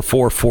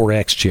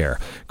 1-844-4X-Chair.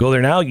 Go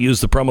there now.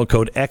 Use the promo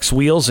code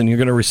XWheels and you're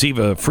going to receive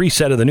a free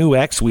set of the new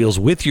X Wheels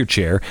with your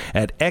chair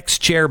at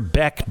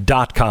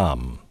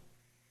xchairbeck.com.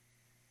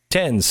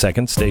 10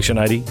 seconds, station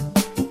ID.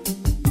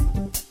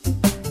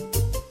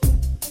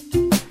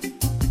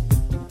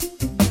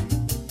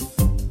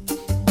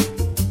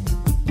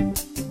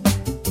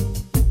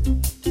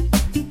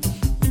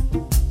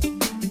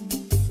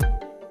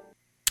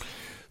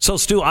 So,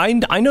 Stu,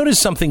 I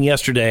noticed something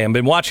yesterday. I've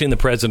been watching the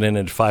president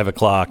at 5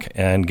 o'clock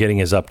and getting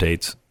his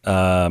updates.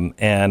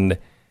 And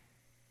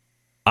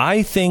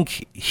I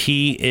think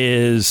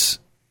if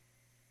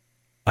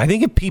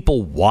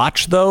people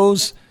watch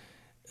those,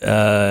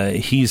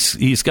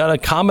 he's got a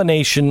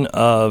combination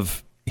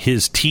of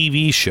his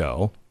TV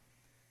show,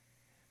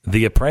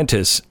 The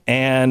Apprentice,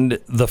 and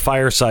the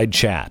Fireside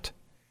Chat.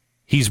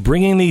 He's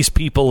bringing these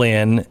people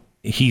in.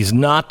 He's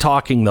not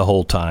talking the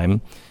whole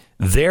time.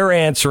 They're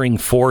answering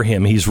for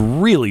him. He's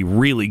really,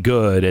 really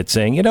good at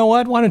saying, you know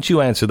what? Why don't you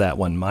answer that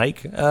one,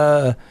 Mike?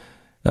 Bill,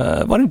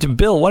 why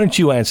don't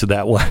you answer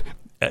that one?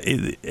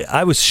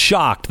 I was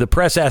shocked. The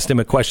press asked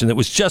him a question that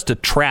was just a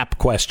trap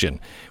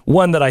question.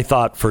 One that I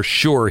thought for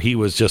sure he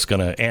was just going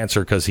to answer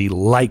because he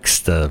likes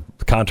the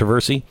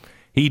controversy.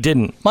 He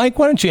didn't. Mike,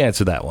 why don't you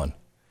answer that one?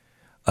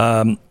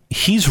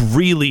 He's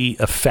really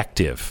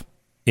effective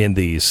in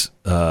these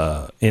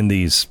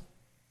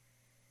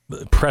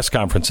press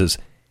conferences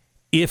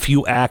if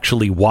you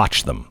actually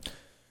watch them.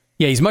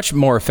 Yeah, he's much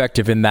more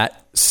effective in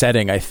that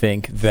setting, I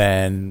think,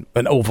 than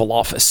an Oval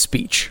Office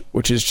speech,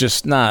 which is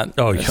just not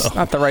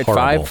the right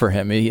vibe for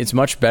him. It's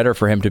much better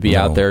for him to be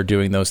out there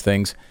doing those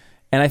things.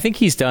 And I think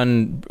he's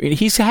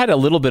had a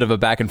little bit of a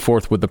back and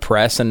forth with the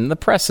press, and the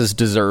press has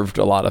deserved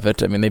a lot of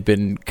it. I mean, they've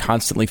been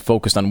constantly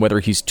focused on whether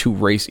he's so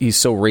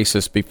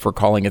racist for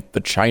calling it the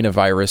China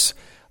virus.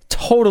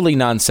 Totally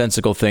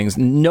nonsensical things.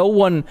 No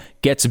one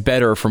gets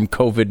better from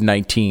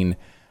COVID-19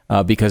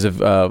 because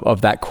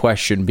of that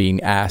question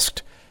being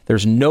asked.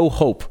 There's no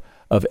hope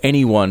of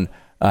anyone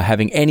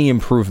having any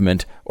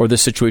improvement or the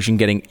situation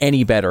getting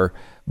any better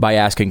by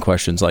asking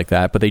questions like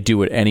that, but they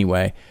do it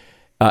anyway.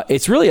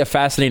 It's really a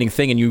fascinating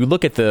thing, and you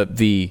look at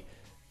the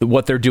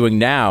what they're doing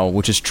now,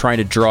 which is trying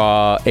to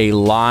draw a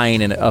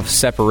line of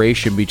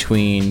separation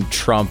between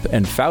Trump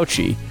and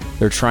Fauci.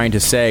 They're trying to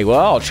say,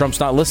 well,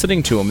 Trump's not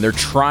listening to him. They're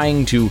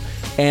trying to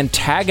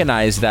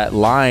antagonize that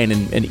line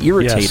and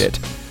irritate it.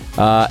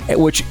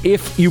 Which,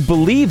 if you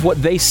believe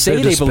what they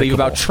say they believe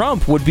about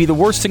Trump, would be the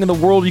worst thing in the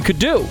world you could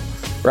do,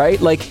 right?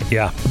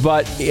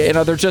 But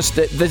they're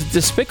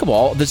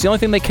despicable. That's the only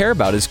thing they care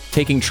about is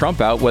taking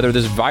Trump out, whether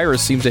this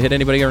virus seems to hit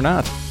anybody or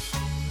not.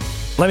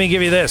 Let me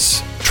give you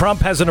this.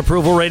 Trump has an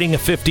approval rating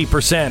of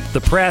 50%.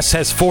 The press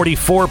has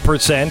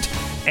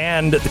 44%,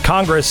 and the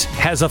Congress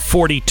has a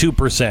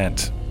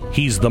 42%.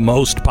 He's the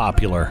most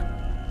popular.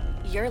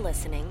 You're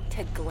listening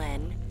to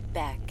Glenn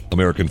Beck.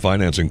 American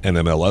Financing,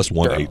 NMLS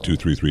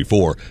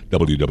 182334,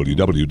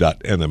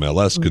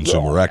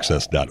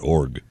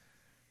 www.nmlsconsumeraccess.org.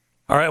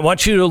 All right, I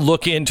want you to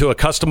look into a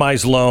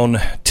customized loan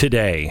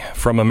today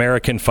from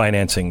American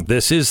Financing.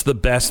 This is the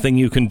best thing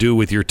you can do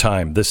with your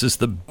time. This is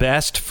the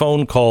best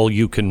phone call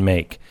you can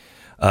make.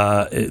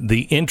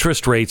 The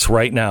interest rates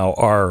right now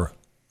are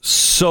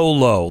so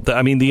low.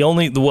 I mean, the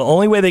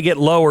only way they get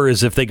lower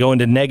is if they go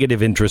into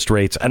negative interest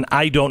rates, and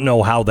I don't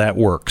know how that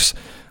works.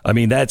 I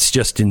mean, that's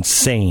just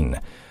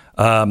insane.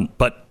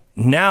 But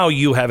now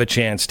you have a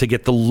chance to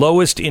get the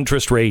lowest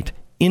interest rate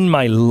in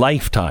my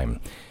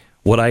lifetime.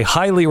 What I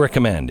highly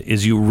recommend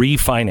is you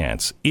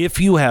refinance. If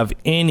you have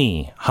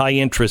any high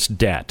interest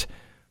debt,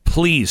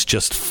 please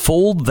just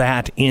fold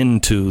that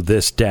into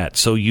this debt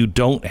so you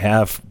don't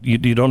have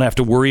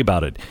to worry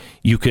about it.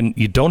 You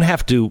don't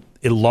have to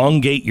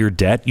elongate your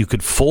debt. You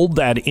could fold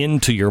that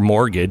into your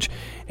mortgage,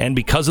 and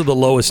because of the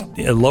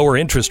lower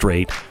interest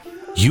rate,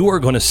 you are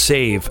going to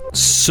save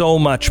so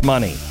much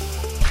money.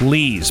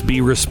 Please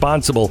be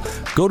responsible.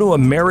 Go to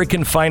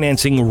American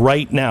Financing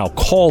right now.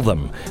 Call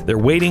them. They're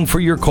waiting for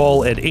your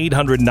call at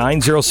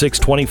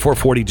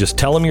 800-906-2440. Just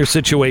tell them your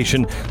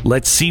situation.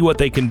 Let's see what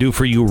they can do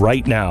for you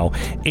right now.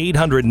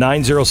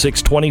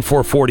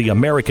 800-906-2440,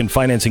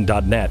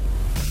 AmericanFinancing.net.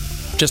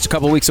 Just a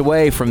couple weeks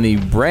away from the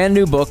brand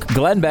new book,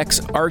 Glenn Beck's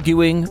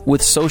Arguing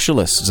with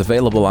Socialists. It's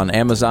available on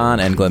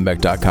Amazon and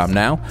glennbeck.com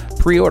now.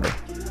 Pre-order.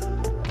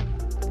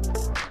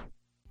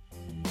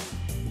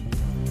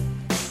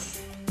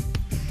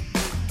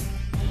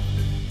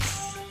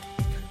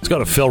 Let's go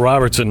to Phil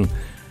Robertson.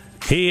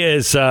 He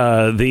is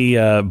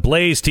the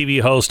Blaze TV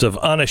host of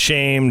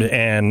Unashamed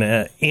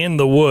and In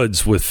the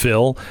Woods with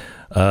Phil.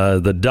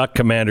 The Duck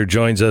Commander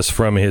joins us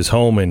from his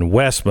home in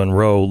West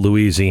Monroe,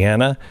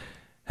 Louisiana.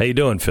 How you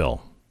doing,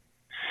 Phil?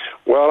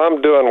 Well,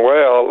 I'm doing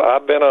well.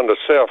 I've been under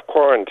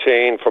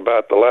self-quarantine for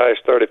about the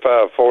last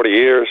 35, 40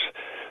 years,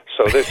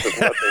 so this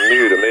is nothing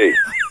new to me.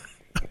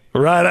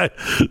 Right.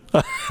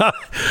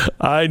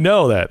 I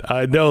know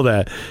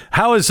that.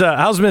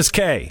 How's Miss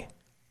Kay?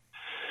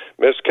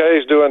 Miss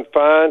Kay's doing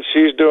fine.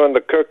 She's doing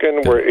the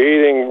cooking. We're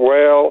eating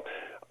well.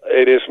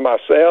 It is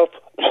myself,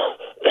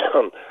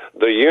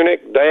 the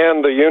eunuch,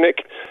 Dan the eunuch,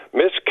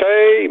 Miss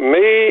Kay,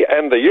 me,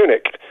 and the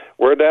eunuch.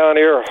 We're down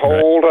here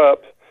holed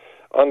up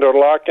under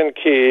lock and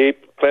key.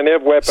 Plenty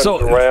of weapons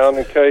around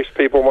in case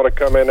people want to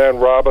come in there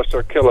and rob us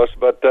or kill us.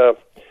 But the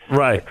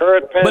current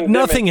pandemic, but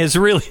nothing has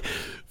really...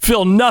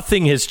 Phil,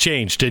 nothing has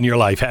changed in your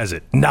life, has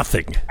it?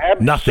 Nothing.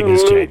 Absolutely nothing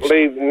has changed.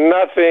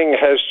 Nothing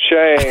has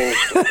changed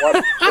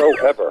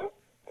whatsoever.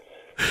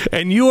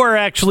 And you are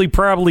actually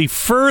probably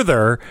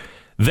further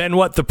than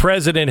what the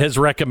president has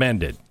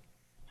recommended.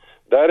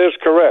 That is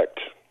correct.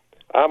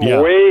 I'm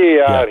way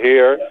out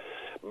here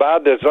by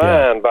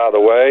design, by the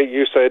way.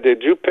 You say,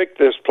 did you pick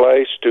this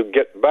place to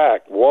get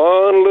back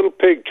one little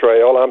pig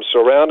trail? I'm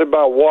surrounded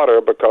by water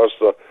because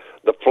the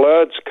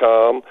floods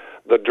come,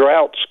 the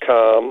droughts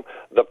come,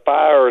 the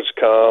fires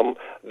come,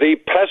 the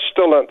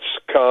pestilence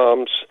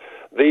comes,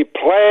 the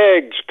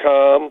plagues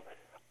come.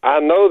 I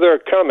know they're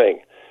coming.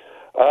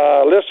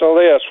 Listen to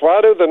this.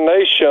 Why do the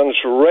nations...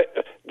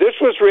 This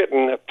was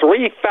written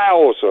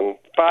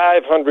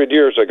 3,500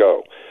 years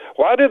ago.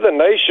 Why do the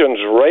nations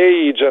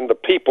rage and the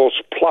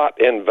peoples plot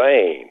in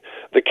vain?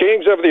 The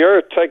kings of the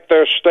earth take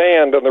their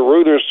stand, and the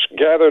rulers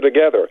gather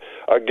together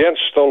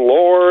against the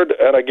Lord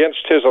and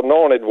against his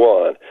anointed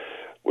one.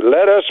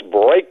 Let us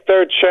break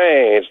their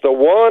chains. The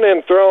one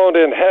enthroned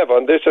in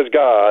heaven, this is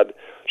God,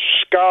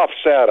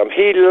 scoffs at them.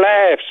 He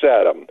laughs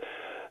at them.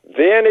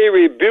 Then he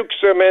rebukes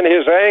them in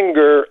his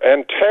anger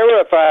and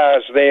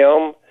terrifies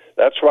them.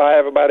 That's why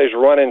everybody's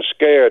running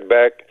scared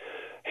back.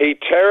 He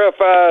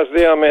terrifies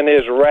them in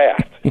his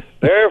wrath.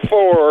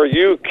 Therefore,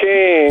 you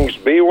kings,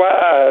 be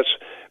wise.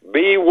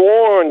 Be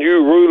warned,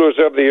 you rulers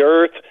of the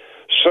earth.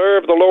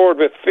 Serve the Lord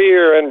with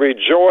fear and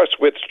rejoice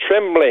with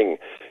trembling.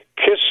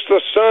 Kiss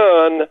the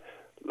Son,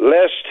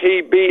 lest he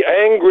be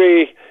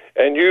angry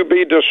and you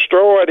be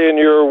destroyed in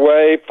your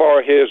way,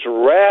 for his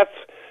wrath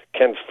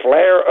can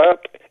flare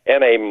up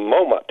in a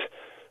moment.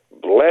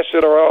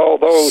 Blessed are all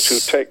those who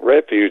take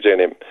refuge in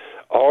him.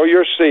 All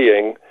you're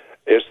seeing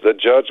is the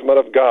judgment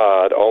of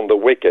God on the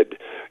wicked.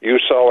 You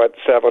saw it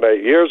 7,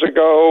 8 years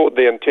ago,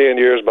 then 10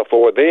 years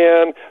before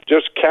then.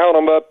 Just count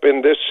them up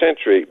in this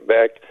century,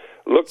 Beck.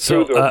 Look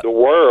through the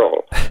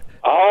world.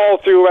 All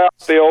throughout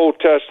the Old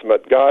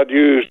Testament, God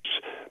used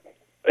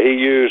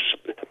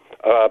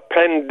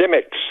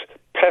pandemics,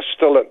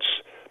 pestilence,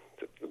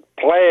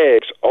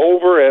 plagues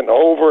over and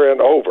over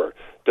and over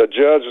to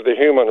judge the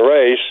human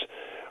race,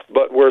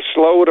 but we're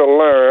slow to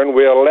learn.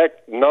 We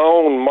elect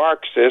known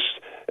Marxists.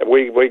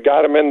 We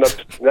got them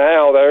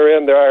now they're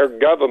in our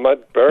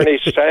government. Bernie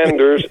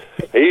Sanders,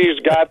 he's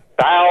got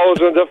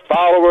thousands of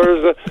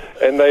followers,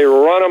 and they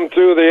run them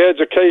through the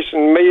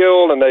education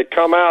mill, and they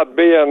come out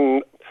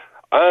being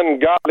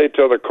ungodly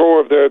to the core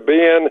of their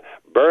being.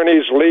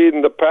 Bernie's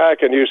leading the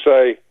pack, and you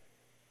say,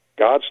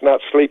 God's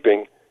not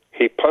sleeping.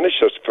 He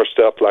punishes for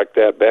stuff like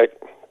that, Beck.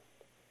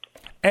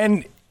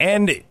 And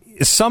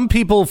some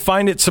people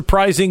find it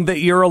surprising that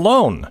you're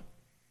alone.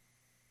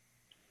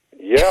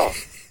 Yeah.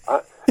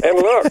 And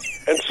look,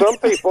 and some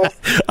people...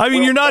 I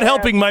mean, you're not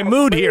helping my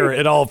mood here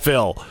at all,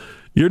 Phil.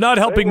 You're not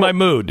helping my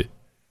mood.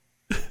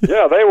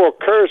 Yeah, they will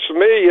curse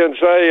me and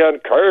say,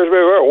 curse me,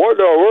 what in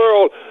the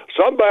world?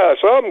 Some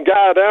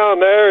guy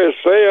down there is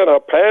saying a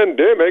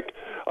pandemic.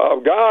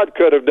 God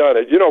could have done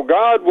it. You know,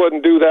 God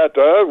wouldn't do that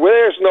to us.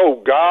 There's no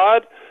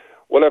God.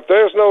 Well, if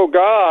there's no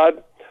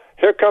God,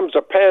 here comes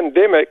a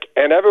pandemic,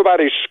 and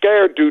everybody's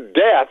scared to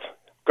death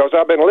because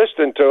I've been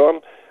listening to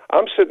them.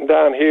 I'm sitting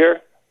down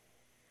here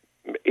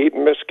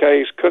eating Miss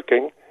Kay's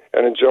cooking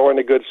and enjoying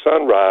a good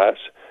sunrise,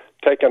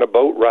 taking a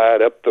boat ride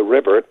up the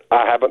river.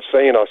 I haven't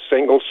seen a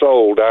single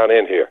soul down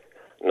in here,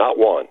 not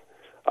one.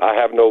 I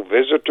have no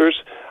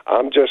visitors.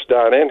 I'm just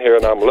down in here,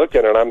 and I'm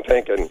looking, and I'm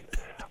thinking,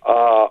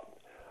 I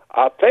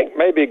think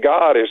maybe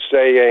God is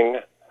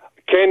saying,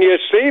 can you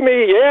see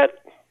me yet?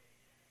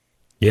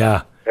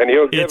 Yeah. And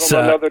he'll give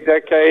them another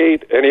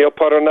decade, and he'll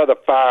put another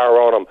fire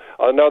on them,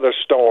 another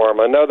storm,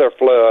 another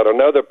flood,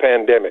 another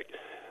pandemic.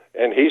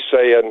 And he's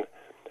saying,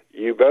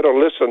 you better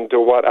listen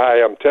to what I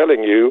am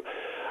telling you.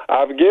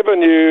 I've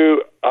given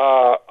you,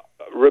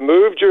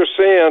 removed your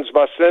sins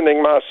by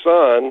sending my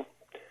son.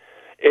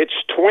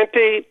 It's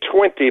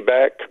 2020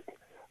 back,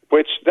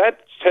 which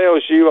that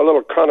tells you a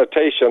little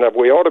connotation of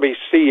we ought to be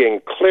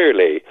seeing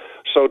clearly.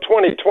 So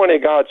 2020,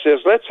 God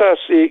says, let's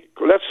see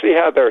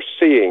how they're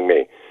seeing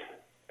me.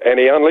 And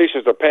he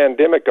unleashes a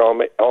pandemic on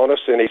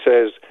us, and he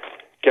says,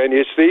 can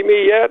you see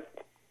me yet?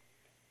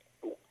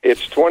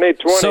 It's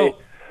 2020.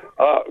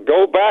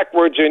 Go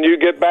backwards and you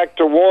get back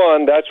to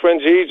 1. That's when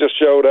Jesus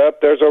showed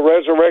up. There's a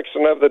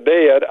resurrection of the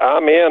dead.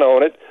 I'm in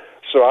on it.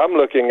 So I'm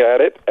looking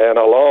at it, and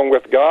along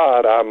with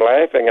God, I'm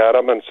laughing at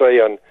them and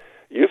saying,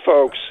 you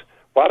folks,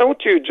 why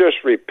don't you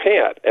just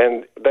repent?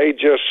 And they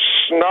just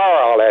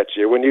snarl at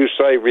you when you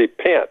say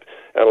repent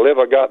and live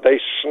a God.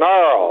 They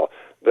snarl.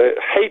 The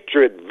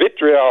hatred,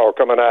 vitriol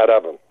coming out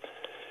of them.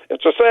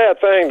 It's a sad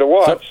thing to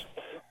watch.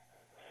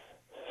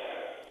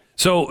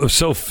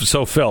 So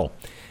Phil,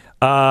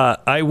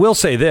 I will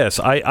say this.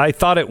 I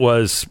thought it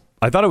was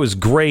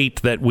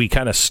great that we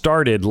kind of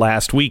started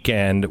last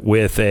weekend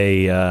with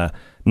a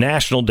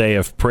National Day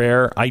of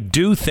Prayer. I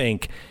do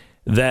think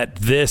that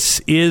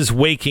this is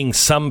waking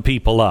some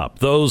people up.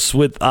 Those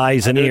with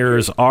eyes and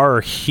ears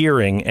are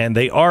hearing, and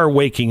they are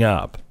waking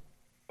up.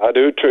 I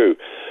do too.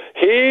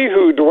 He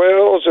who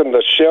dwells in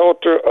the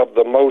shelter of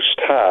the Most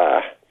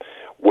High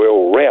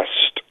will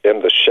rest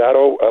in the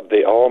shadow of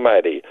the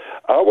Almighty.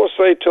 I will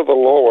say to the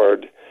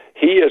Lord,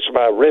 He is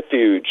my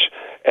refuge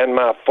and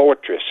my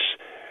fortress.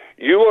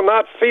 You will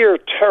not fear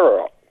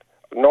terror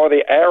nor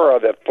the arrow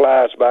that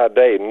flies by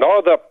day,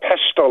 nor the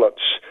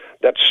pestilence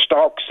that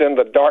stalks in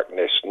the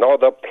darkness, nor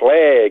the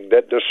plague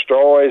that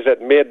destroys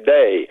at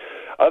midday.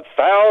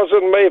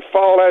 1,000 may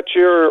fall at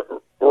your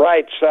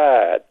right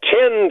side,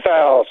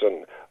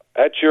 10,000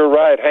 at your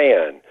right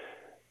hand,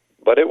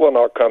 but it will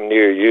not come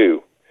near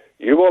you.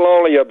 You will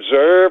only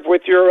observe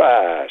with your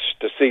eyes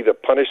to see the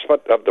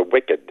punishment of the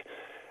wicked.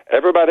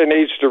 Everybody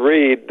needs to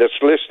read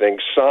that's listening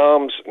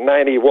Psalms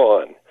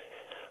 91.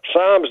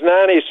 Psalms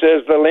 90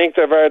 says the length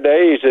of our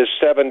days is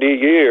 70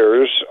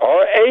 years,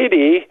 or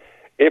 80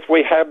 if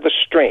we have the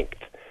strength.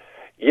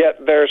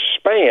 Yet their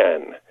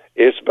span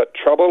is but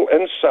trouble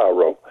and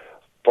sorrow,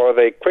 for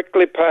they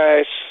quickly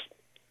pass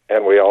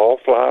and we all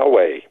fly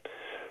away.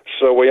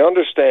 So we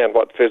understand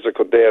what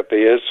physical death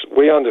is.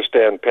 We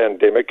understand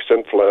pandemics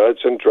and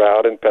floods and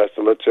drought and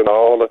pestilence and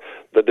all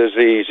the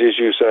diseases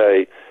you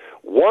say.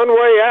 One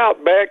way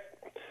out, Beck,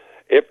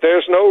 if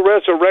there's no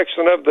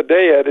resurrection of the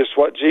dead, is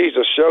what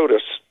Jesus showed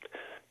us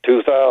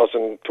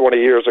 2,020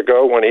 years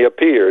ago when he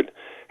appeared.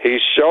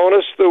 He's shown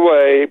us the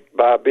way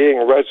by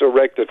being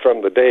resurrected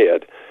from the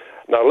dead.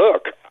 Now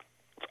look,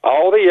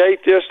 all the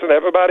atheists and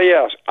everybody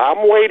else,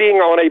 I'm waiting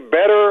on a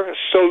better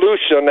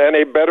solution and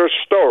a better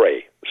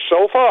story.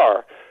 So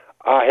far,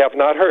 I have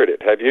not heard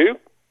it. Have you?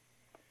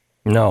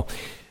 No.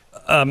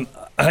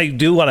 I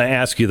do want to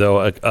ask you,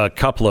 though, a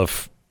couple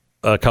of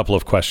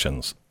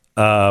questions.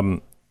 Yeah,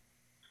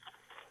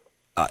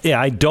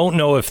 I don't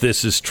know if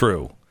this is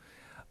true,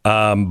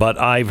 but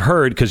I've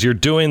heard, because you're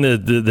doing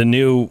the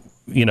new,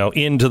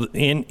 in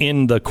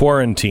the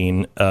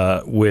quarantine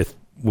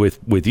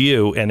with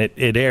you, and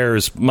it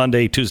airs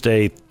Monday,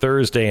 Tuesday,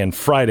 Thursday, and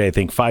Friday, I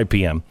think 5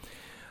 p.m.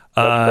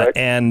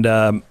 And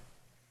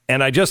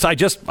I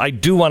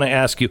do want to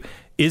ask you: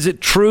 is it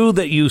true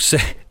that you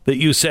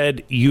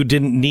said you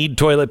didn't need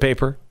toilet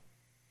paper?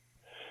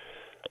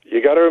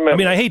 You got to remember. I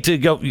mean, I hate to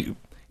go.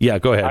 Yeah,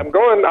 go ahead. I'm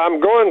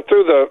going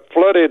through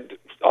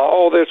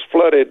all this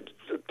flooded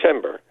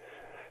timber,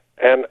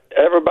 and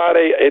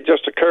everybody. It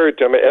just occurred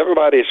to me,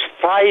 everybody's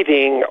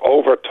fighting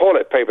over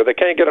toilet paper. They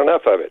can't get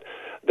enough of it.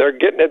 They're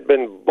getting it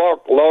in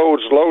bulk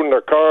loads, loading their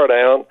car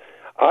down.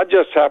 I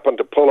just happened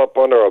to pull up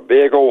under a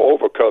big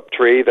old overcup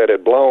tree that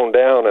had blown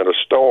down in a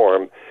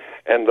storm,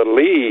 and the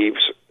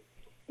leaves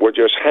were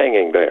just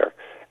hanging there.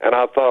 And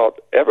I thought,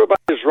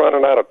 everybody's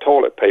running out of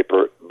toilet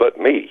paper but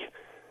me.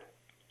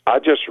 I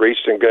just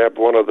reached and grabbed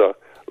one of the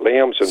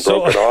limbs and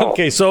broke it off.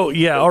 Okay, so,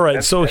 yeah, all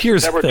right. So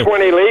here's the thing. There were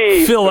 20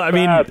 leaves. Phil, I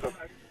mean,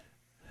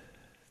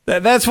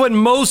 that's what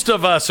most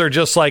of us are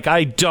just like,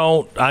 I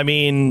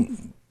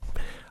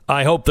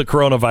hope the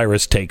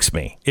coronavirus takes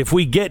me. If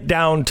we get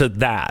down to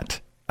that,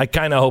 I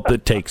kind of hope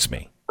it takes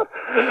me.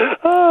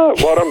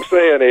 What I'm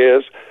saying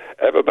is,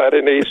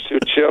 everybody needs to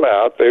chill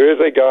out. There is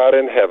a God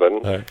in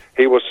heaven. Right.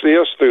 He will see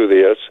us through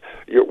this.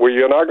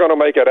 You're not going to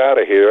make it out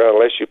of here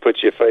unless you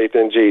put your faith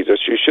in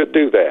Jesus. You should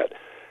do that.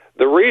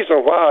 The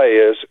reason why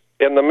is,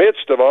 in the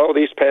midst of all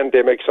these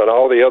pandemics and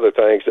all the other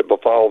things that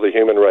befall the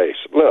human race,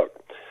 look,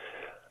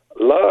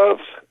 love,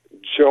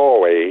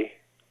 joy,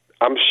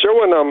 I'm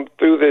showing them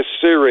through this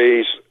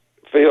series,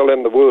 Phil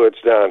in the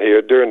Woods down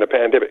here during the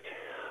pandemic.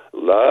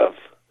 Love,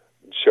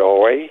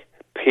 joy,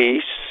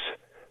 peace,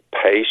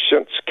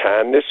 patience,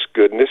 kindness,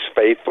 goodness,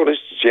 faithfulness,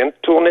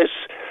 gentleness,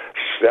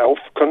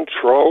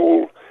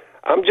 self-control.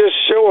 I'm just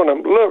showing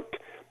them, look,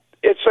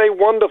 it's a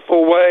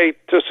wonderful way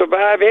to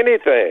survive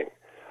anything.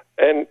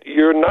 And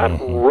you're not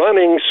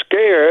running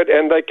scared,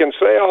 and they can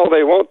say all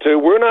they want to.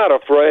 We're not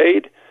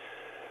afraid.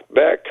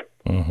 Beck,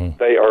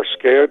 they are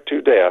scared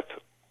to death.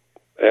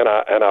 And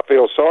I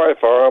feel sorry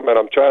for them, and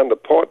I'm trying to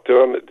point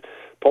them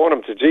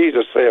to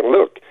Jesus, saying,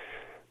 look,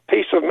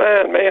 peace of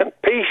mind, man,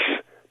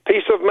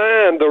 peace of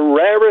mind. The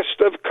rarest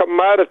of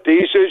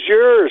commodities is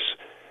yours.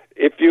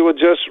 If you would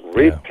just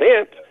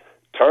repent,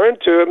 turn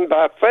to him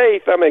by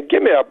faith. I mean,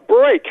 give me a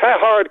break. How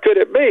hard could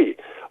it be?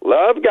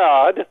 Love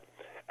God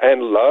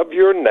and love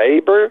your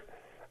neighbor.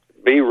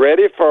 Be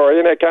ready for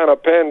any kind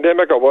of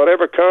pandemic or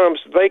whatever comes.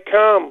 They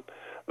come.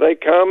 They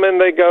come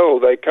and they go.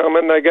 They come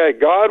and they go.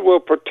 God will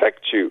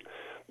protect you.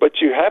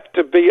 But you have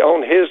to be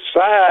on his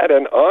side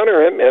and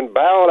honor him and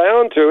bow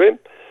down to him.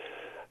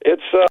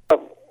 It's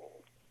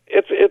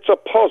a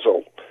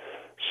puzzle.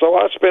 So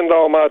I spend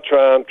all my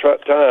time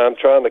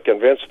trying to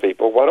convince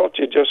people, why don't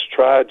you just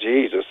try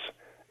Jesus?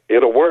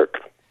 It'll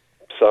work.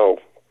 So,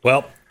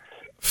 well,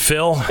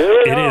 Phil,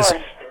 it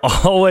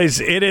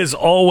is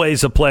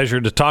always a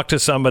pleasure to talk to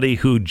somebody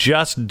who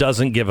just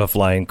doesn't give a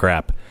flying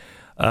crap.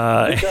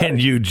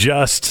 And you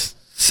just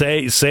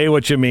say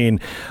what you mean.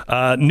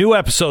 New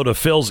episode of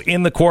Phil's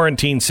In the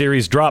Quarantine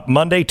series drop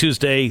Monday,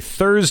 Tuesday,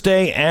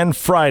 Thursday, and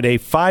Friday,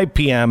 5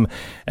 p.m.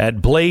 at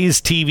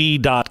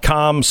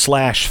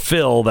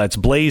blazetv.com/Phil. That's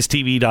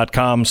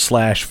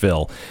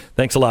blazetv.com/Phil.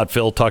 Thanks a lot,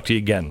 Phil. Talk to you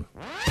again.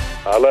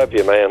 I love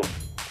you, man.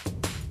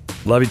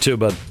 Love you too,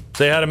 bud.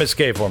 Say hi to Miss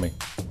K for me.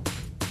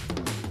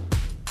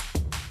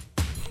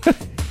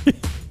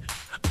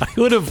 I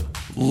would have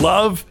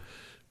loved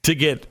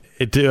to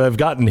have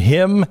gotten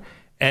him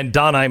and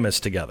Don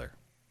Imus together.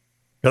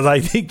 Because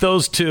I think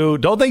those two,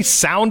 don't they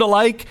sound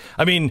alike?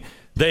 I mean,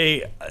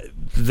 they're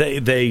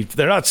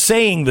not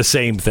saying the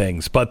same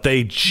things, but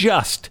they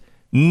just,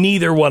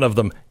 neither one of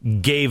them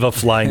gave a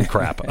flying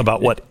crap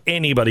about what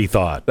anybody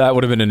thought. That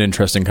would have been an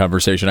interesting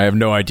conversation. I have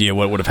no idea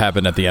what would have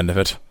happened at the end of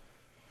it.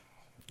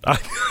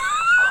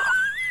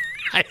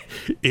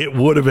 It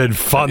would have been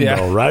fun,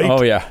 though, right?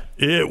 Oh, yeah.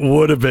 It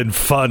would have been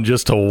fun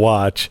just to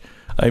watch.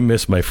 I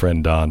miss my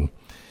friend Don.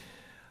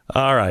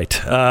 All right.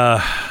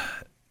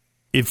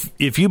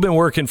 If you've been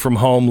working from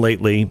home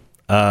lately,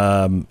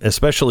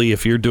 especially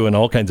if you're doing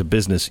all kinds of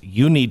business,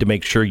 you need to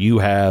make sure you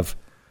have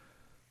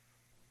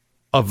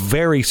a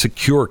very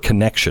secure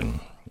connection.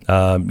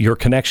 Your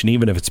connection,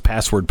 even if it's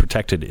password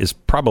protected, is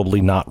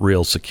probably not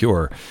real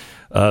secure.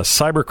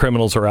 Cyber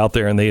criminals are out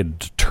there, and they are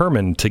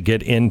determined to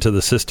get into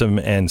the system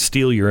and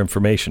steal your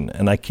information.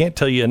 And I can't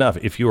tell you enough,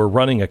 if you are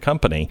running a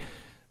company,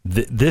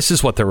 this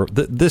is what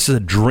this is a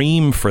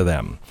dream for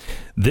them.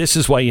 This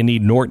is why you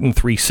need Norton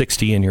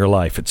 360 in your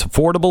life. It's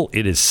affordable.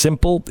 It is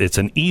simple. It's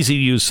an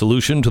easy-to-use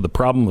solution to the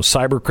problem of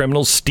cyber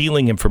criminals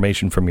stealing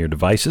information from your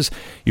devices.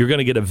 You're going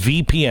to get a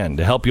VPN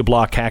to help you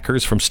block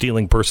hackers from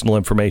stealing personal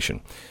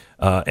information.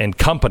 And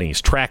companies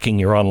tracking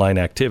your online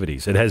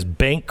activities. It has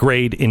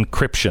bank-grade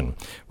encryption.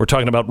 We're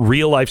talking about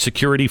real-life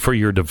security for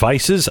your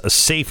devices, a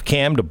safe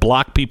cam to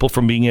block people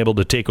from being able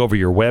to take over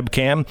your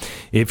webcam.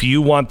 If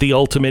you want the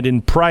ultimate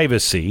in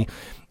privacy,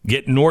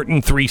 get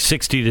Norton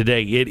 360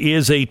 today. It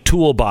is a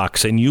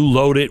toolbox, and you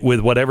load it with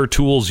whatever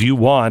tools you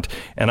want.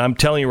 And I'm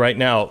telling you right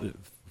now,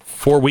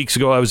 4 weeks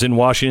ago I was in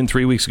Washington,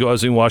 3 weeks ago I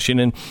was in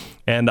Washington,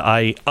 and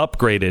I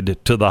upgraded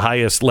to the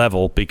highest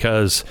level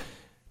because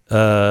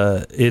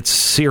it's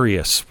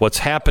serious. What's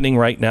happening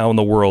right now in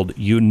the world,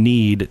 you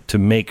need to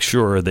make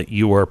sure that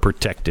you are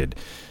protected.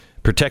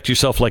 Protect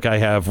yourself like I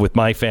have with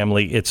my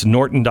family. It's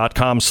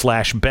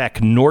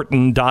norton.com/Beck.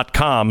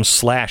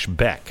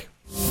 Norton.com/Beck.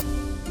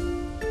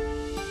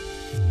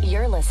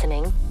 You're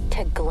listening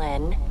to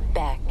Glenn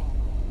Beck.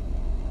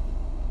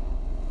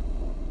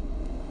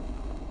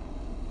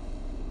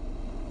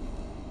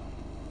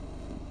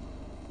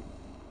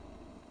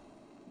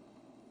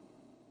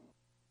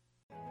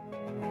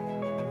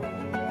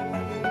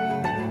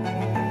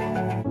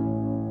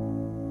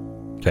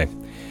 Okay.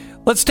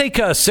 Let's take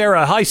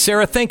Sarah. Hi,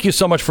 Sarah. Thank you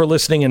so much for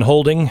listening and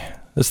holding.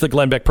 This is the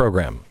Glenn Beck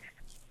program.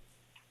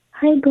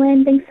 Hi,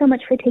 Glenn. Thanks so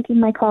much for taking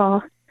my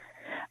call.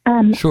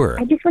 Sure.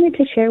 I just wanted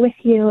to share with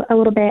you a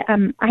little bit.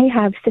 I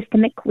have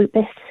systemic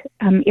lupus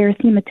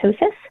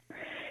erythematosus.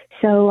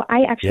 So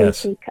I actually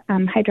take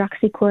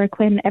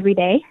hydroxychloroquine every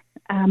day.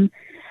 My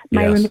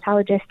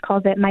rheumatologist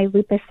calls it my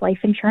lupus life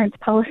insurance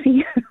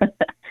policy.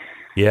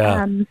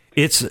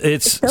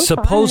 It's so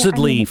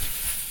supposedly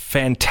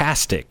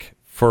fantastic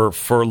for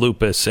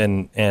lupus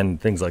and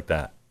things like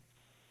that.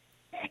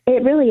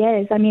 It really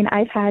is. I mean,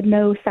 I've had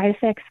no side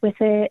effects with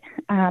it.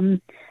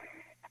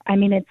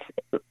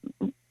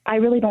 I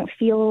really don't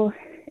feel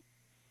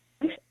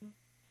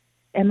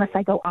unless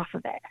I go off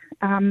of it.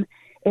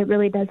 It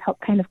really does help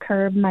kind of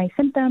curb my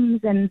symptoms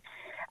and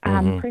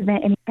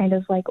prevent any kind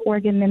of like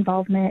organ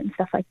involvement and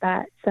stuff like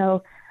that.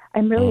 So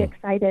I'm really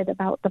excited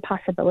about the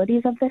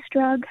possibilities of this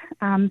drug.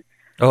 A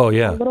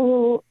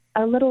little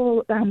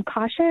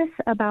cautious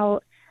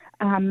about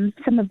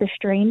some of the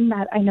strain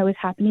that I know is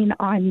happening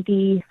on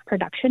the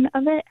production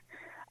of it,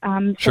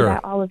 so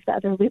that all of the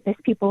other lupus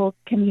people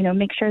can,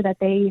 make sure that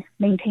they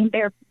maintain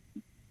their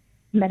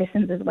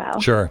medicines as well.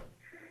 Sure.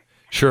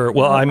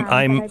 Well,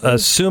 I'm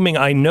assuming,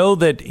 I know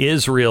that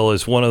Israel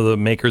is one of the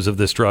makers of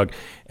this drug,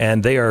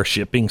 and they are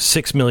shipping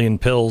 6 million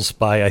pills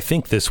by, I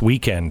think, this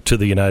weekend to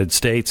the United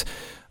States.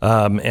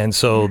 And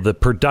so the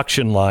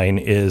production line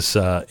is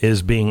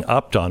being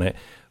upped on it.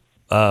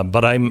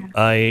 But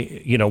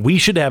we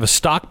should have a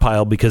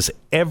stockpile because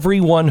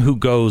everyone who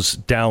goes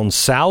down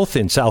south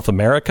in South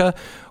America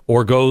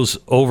or goes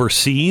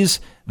overseas,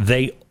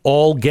 they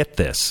all get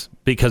this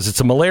because it's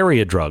a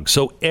malaria drug.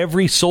 So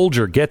every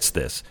soldier gets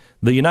this.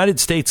 The United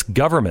States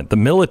government, the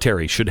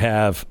military, should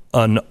have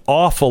an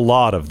awful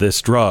lot of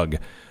this drug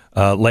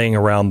laying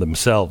around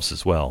themselves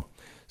as well.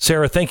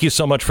 Sarah, thank you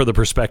so much for the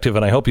perspective,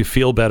 and I hope you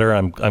feel better.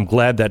 I'm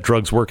glad that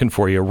drug's working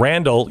for you.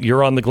 Randall,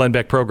 you're on the Glenn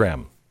Beck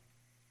program.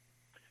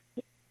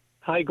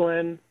 Hi,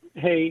 Glenn.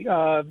 Hey.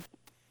 Hi.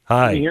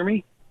 Can you hear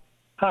me?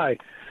 Hi.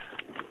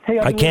 Hey,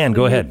 I can.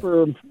 Go ahead.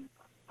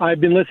 I've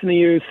been listening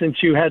to you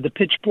since you had the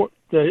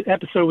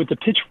episode with the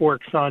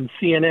pitchforks on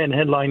CNN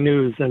headline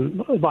news,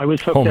 and I was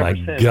hooked ever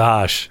since. Oh, my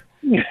gosh.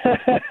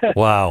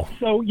 Wow.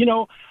 So,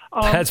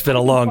 that's been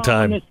a long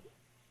time.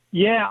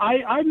 Yeah,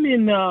 I'm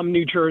in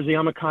New Jersey.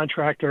 I'm a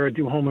contractor. I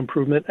do home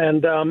improvement,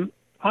 and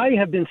I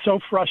have been so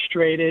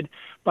frustrated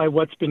by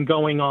what's been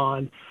going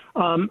on.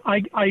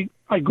 I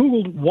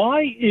Googled,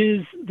 why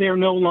is there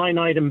no line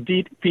item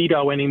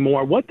veto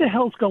anymore? What the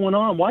hell's going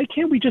on? Why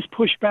can't we just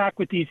push back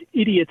with these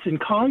idiots in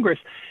Congress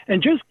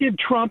and just give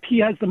Trump, he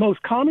has the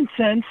most common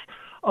sense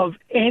of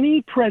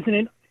any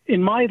president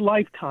in my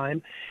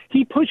lifetime.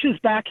 He pushes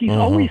back. He's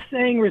always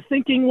saying or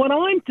thinking what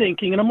I'm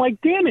thinking. And I'm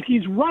like, damn it,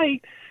 he's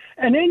right.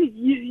 And then,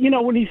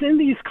 when he's in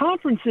these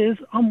conferences,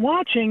 I'm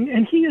watching,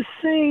 and he is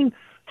saying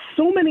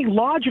so many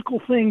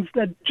logical things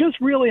that just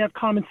really have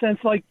common sense,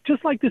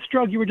 just like this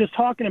drug you were just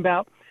talking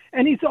about.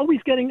 And he's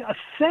always getting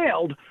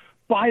assailed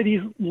by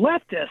these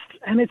leftists,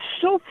 and it's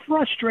so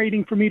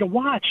frustrating for me to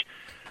watch.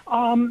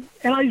 And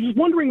I was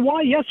wondering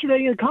why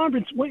yesterday in the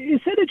conference,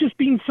 instead of just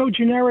being so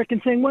generic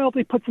and saying, well,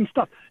 they put some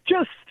stuff,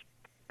 just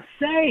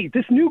say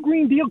this new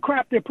Green Deal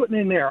crap they're putting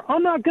in there,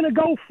 I'm not going to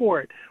go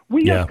for it.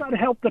 We just got to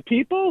help the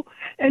people,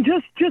 and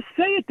just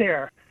say it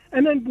there.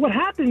 And then what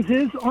happens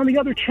is on the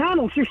other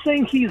channels, they're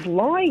saying he's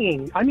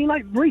lying. I mean,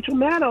 like Rachel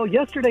Maddow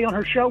yesterday on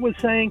her show was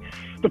saying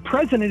the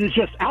president is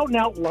just out and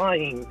out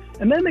lying.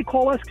 And then they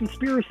call us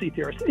conspiracy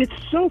theorists. It's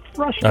so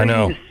frustrating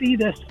to see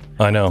this.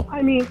 I know.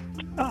 I mean,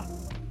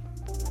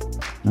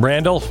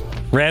 Randall,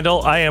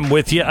 I am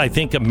with you. I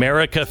think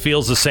America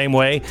feels the same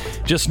way.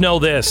 Just know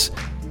this.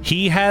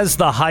 He has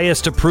the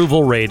highest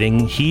approval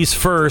rating. He's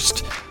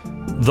first.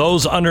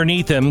 Those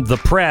underneath him, the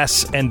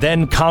press, and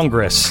then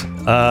Congress.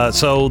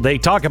 So they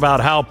talk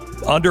about how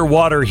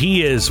underwater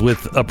he is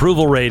with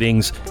approval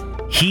ratings.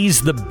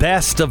 He's the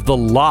best of the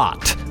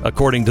lot,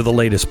 according to the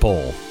latest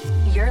poll.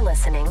 You're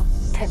listening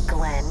to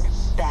Glenn